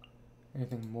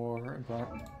anything more, but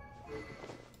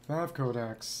Fav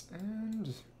Codex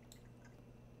and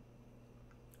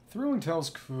Thrilling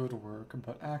Tales could work,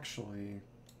 but actually,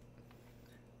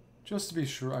 just to be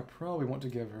sure, I probably want to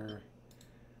give her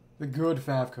the good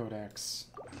Fav Codex.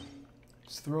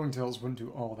 Just Thrilling Tales wouldn't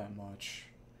do all that much.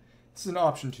 This is an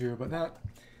option too, but that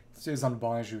stays on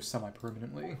Baiju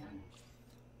semi-permanently.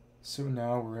 So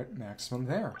now we're at maximum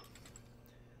there.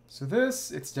 So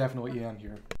this, it's definitely EM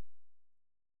here.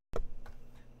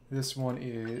 This one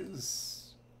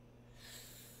is...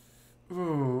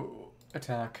 Ooh,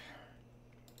 attack.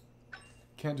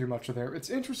 Can't do much of there. It's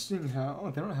interesting how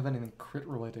they don't have anything crit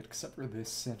related except for this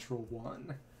central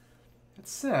one. That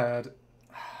said,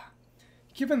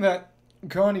 given that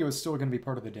Ganyu is still going to be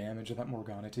part of the damage of that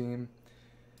Morgana team,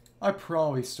 I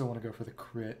probably still want to go for the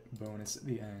crit bonus at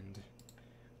the end.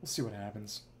 We'll see what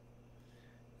happens.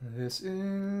 This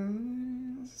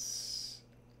is...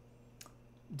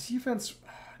 defense...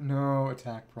 No,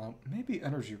 attack prompt. Maybe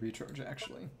energy recharge,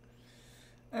 actually.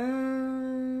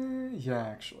 Yeah,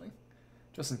 actually.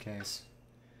 Just in case.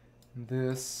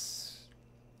 This...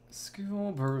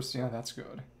 skill burst, yeah, that's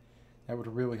good. That would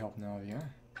really help Navia.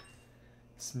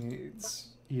 This needs...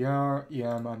 ER,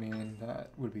 EM, I mean,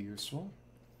 that would be useful.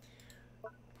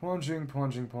 Plunging,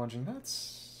 plunging, plunging,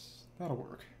 that'll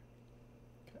work.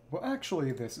 Okay. Well,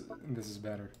 actually, this is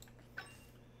better.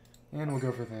 And we'll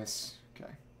go for this.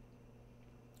 Okay.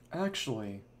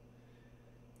 Actually,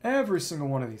 every single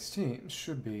one of these teams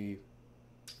should be...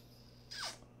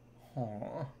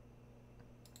 Huh.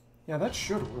 Yeah, that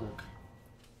should work.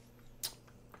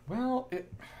 Well,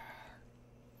 it...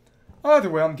 Either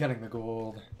way, I'm getting the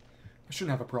gold. I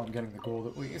shouldn't have a problem getting the gold,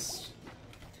 at least.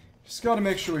 Just gotta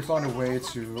make sure we find a way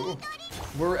to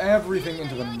lure everything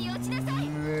into the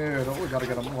middle. We gotta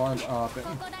get them lined up.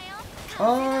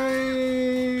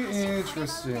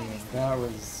 Interesting. That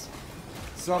was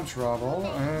some trouble.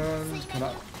 And can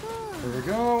I... There we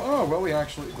go. Oh, well, we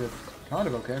actually did kind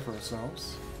of okay for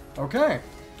ourselves. Okay.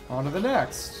 On to the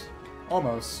next.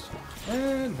 Almost.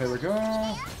 And there we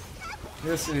go.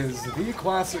 This is the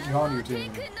classic Ganyu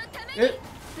team.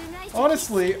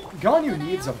 Honestly, Ganyu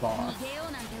needs a buff.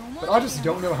 But I just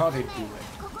don't know how they do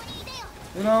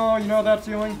it. You know that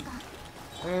feeling?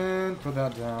 And put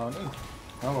that down.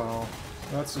 Oh well.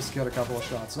 Let's just get a couple of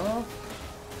shots off.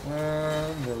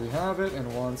 And there we have it.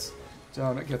 And once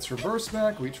down it gets reversed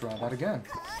back, we try that again.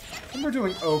 And we're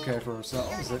doing okay for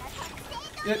ourselves.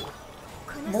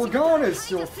 Morgana is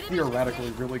still theoretically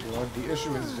really good. The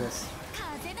issue is just...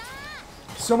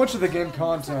 so much of the game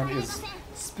content is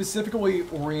specifically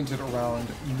oriented around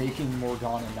making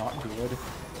Morgana not good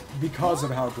because of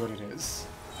how good it is.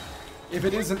 If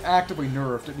it isn't actively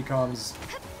nerfed, it becomes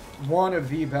one of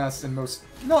the best and most,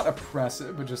 not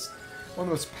oppressive, but just one of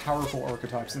the most powerful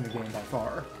archetypes in the game by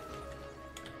far.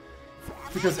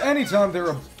 Because anytime there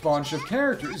are a bunch of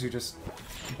characters, you just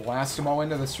blast them all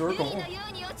into the circle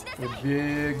with a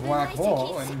big black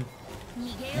hole and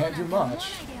can't do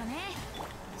much.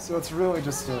 So it's really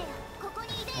just a...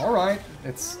 Alright,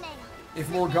 it's... If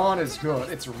Morgana's good,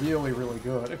 it's really, really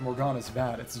good. If Morgana's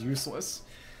bad, it's useless.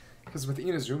 Because with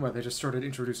Inazuma, they just started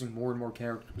introducing more and more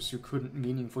characters who couldn't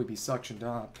meaningfully be suctioned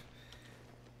up.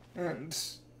 And...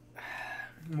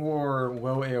 more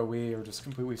low AoE or just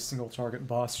completely single-target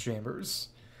boss chambers.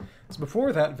 So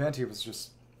before that, Venti was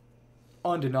just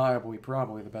undeniably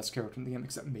probably the best character in the game,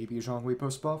 except maybe Zhongli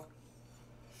post-buff.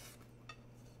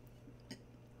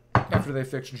 After they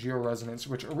fixed Geo-Resonance,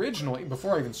 which originally,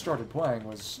 before I even started playing,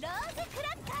 was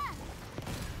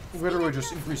literally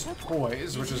just increased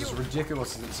poise, which is as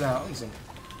ridiculous as it sounds, and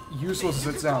useless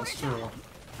as it sounds, too.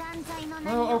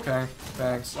 Oh, okay.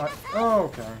 Thanks. Oh,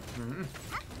 okay.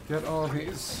 Get all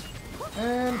these.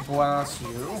 And blast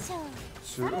you.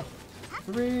 2,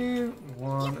 3,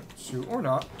 1, 2, or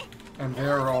not. And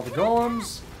there are all the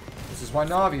golems. This is why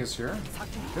Navi is here.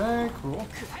 Okay, cool.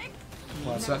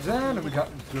 Blast that down, and we got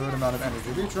a good amount of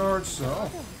energy recharge, so...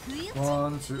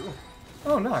 1, 2...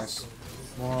 Oh, nice.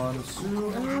 1, 2,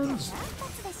 and...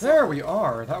 There we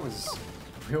are! That was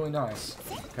really nice.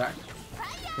 Okay.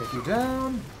 Take you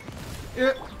down.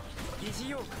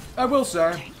 I will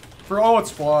say, for all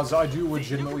its flaws, I do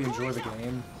legitimately enjoy the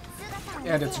game.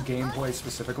 And its gameplay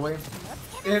specifically.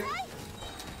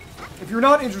 If you're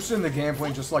not interested in the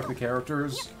gameplay just like the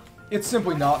characters, it's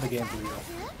simply not the game for you.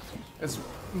 As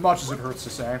much as it hurts to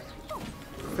say.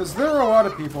 Because there are a lot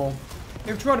of people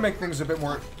who've tried to make things a bit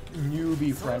more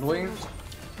newbie-friendly,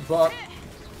 but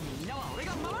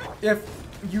if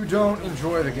you don't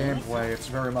enjoy the gameplay, it's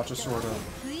very much a sort of...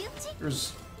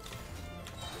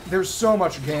 there's so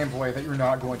much gameplay that you're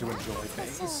not going to enjoy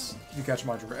things. You catch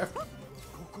my drift.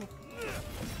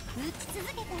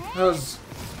 Because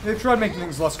they've tried making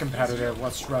things less competitive,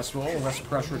 less stressful, less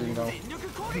pressure to, you know,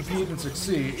 compete and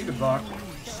succeed, but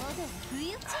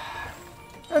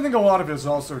I think a lot of it is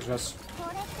also just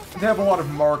they have a lot of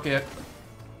market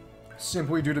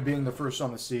simply due to being the first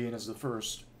on the scene as the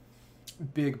first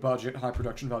big budget, high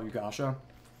production value gacha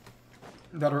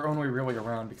that are only really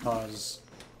around because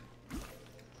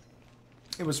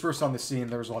it was first on the scene.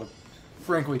 There was a lot of,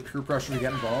 frankly, peer pressure to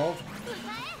get involved.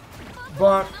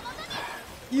 But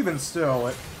even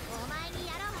still,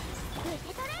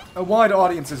 a wide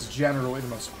audience is generally the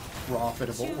most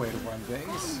profitable way to run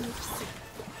things.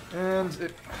 And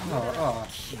it...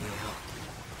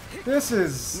 this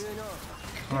is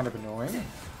kind of annoying.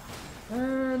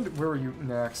 And where are you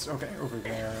next? Okay, over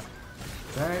there.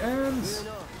 Okay, and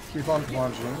keep on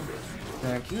plunging.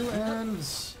 Thank you, and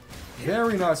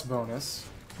very nice bonus.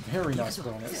 Very nice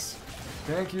bonus.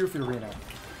 Thank you, Fiorina.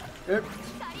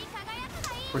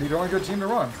 Pretty darn good team to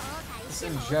run.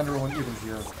 In general and even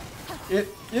here.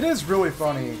 It is really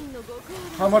funny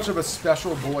how much of a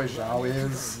special boy Zhao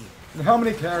is, and how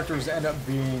many characters end up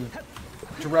being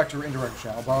direct or indirect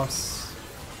Zhao buffs.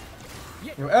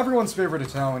 You know, everyone's favorite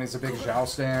Italian is a big Zhao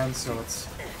stan, so it's...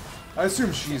 I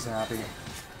assume she's happy.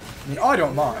 I mean, I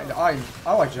don't mind. I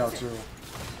like Zhao too.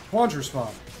 Wander's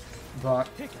fun. But...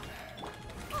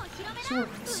 so we're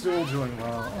still doing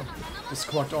well. Just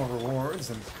collect all rewards,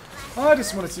 and... I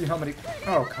just want to see how many...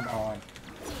 oh, come on.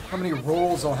 How many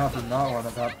rolls I'll have to not run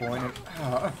at that point.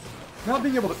 And, not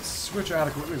being able to switch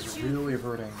adequately is really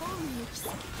hurting.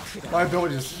 My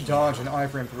ability to just dodge and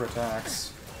iframe through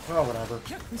attacks. Well, whatever.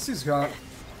 At least he's got...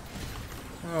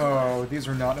 oh, these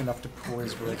are not enough to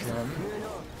poise break him.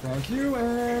 Thank you,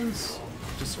 and...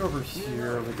 just over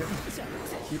here, we can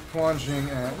keep plunging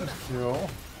and kill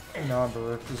a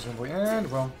number, presumably.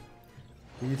 And, well,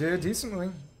 he did decently.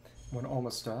 One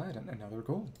almost died, and another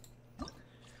goal.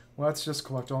 Let's just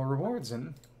collect all rewards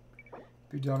and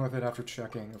be done with it after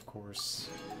checking, of course,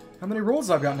 how many rolls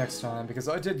I've got next time, because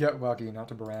I did get lucky, not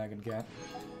to brag and get...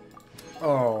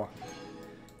 oh,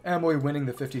 Emilie winning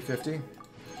the 50-50,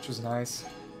 which was nice.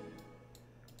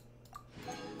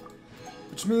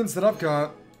 Which means that I've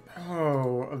got,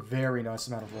 oh, a very nice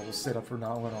amount of rolls set up for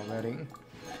Notland already.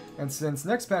 And since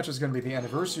next patch is going to be the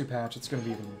anniversary patch, it's going to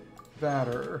be even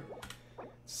better.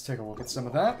 Let's take a look at some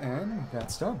of that, and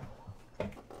that's done.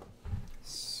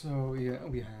 So, yeah,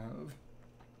 we have...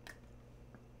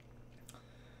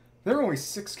 there are only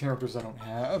 6 characters I don't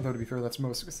have, though to be fair, that's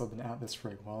mostly because I've been at this for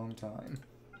a long time.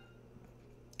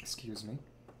 Excuse me.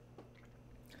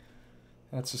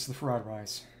 That's just the fried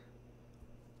rice.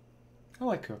 I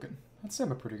like cooking. I'd say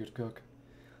I'm a pretty good cook.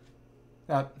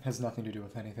 That has nothing to do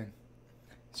with anything.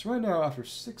 So right now, after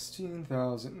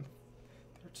 16,000...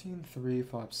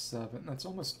 13,357. That's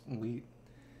almost elite.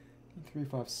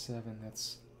 357.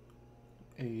 That's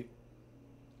 8. You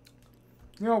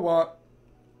know what?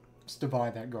 Just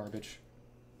divide that garbage.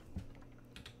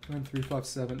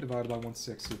 357 divided by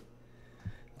 160.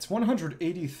 It's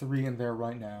 183 in there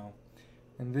right now,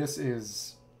 and this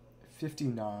is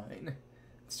 59.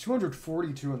 It's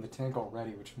 242 in the tank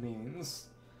already, which means,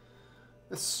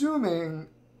 assuming,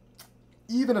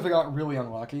 even if I got really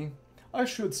unlucky, I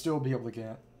should still be able to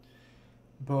get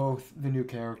both the new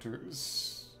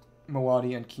characters,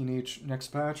 Mawadi and Kinich, next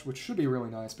patch, which should be really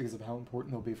nice because of how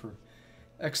important they'll be for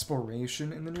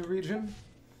exploration in the new region.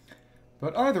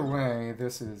 But either way,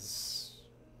 this is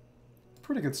a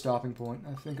pretty good stopping point.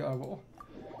 I think I will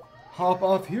hop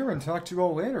off here and talk to you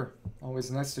all later. Always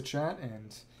nice to chat,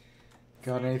 and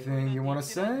got anything you want to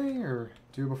say or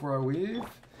do before I leave?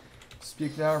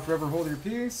 Speak now or forever hold your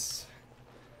peace.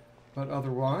 But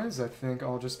otherwise, I think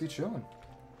I'll just be chilling.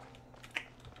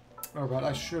 Alright,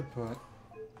 I should put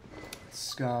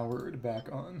Scoured back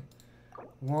on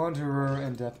Wanderer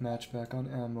and Deathmatch back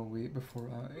on Emilie before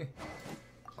I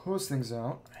close things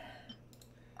out.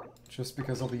 Just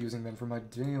because I'll be using them for my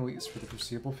dailies for the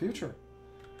foreseeable future.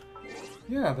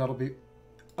 Yeah, that'll be...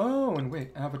 oh, and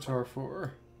wait, avatar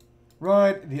for...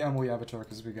 right, the Emilie avatar,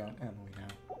 because we got Emilie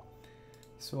now.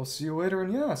 So I'll see you later,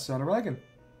 and yeah, Sonaragan.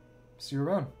 See you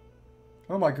around.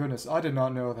 Oh my goodness, I did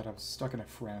not know that I was stuck in a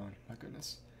frown. My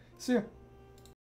goodness. See ya.